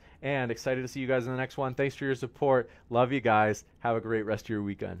with us and excited to see you guys in the next one. Thanks for your support. Love you guys. Have a great rest of your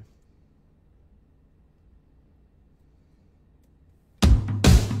weekend.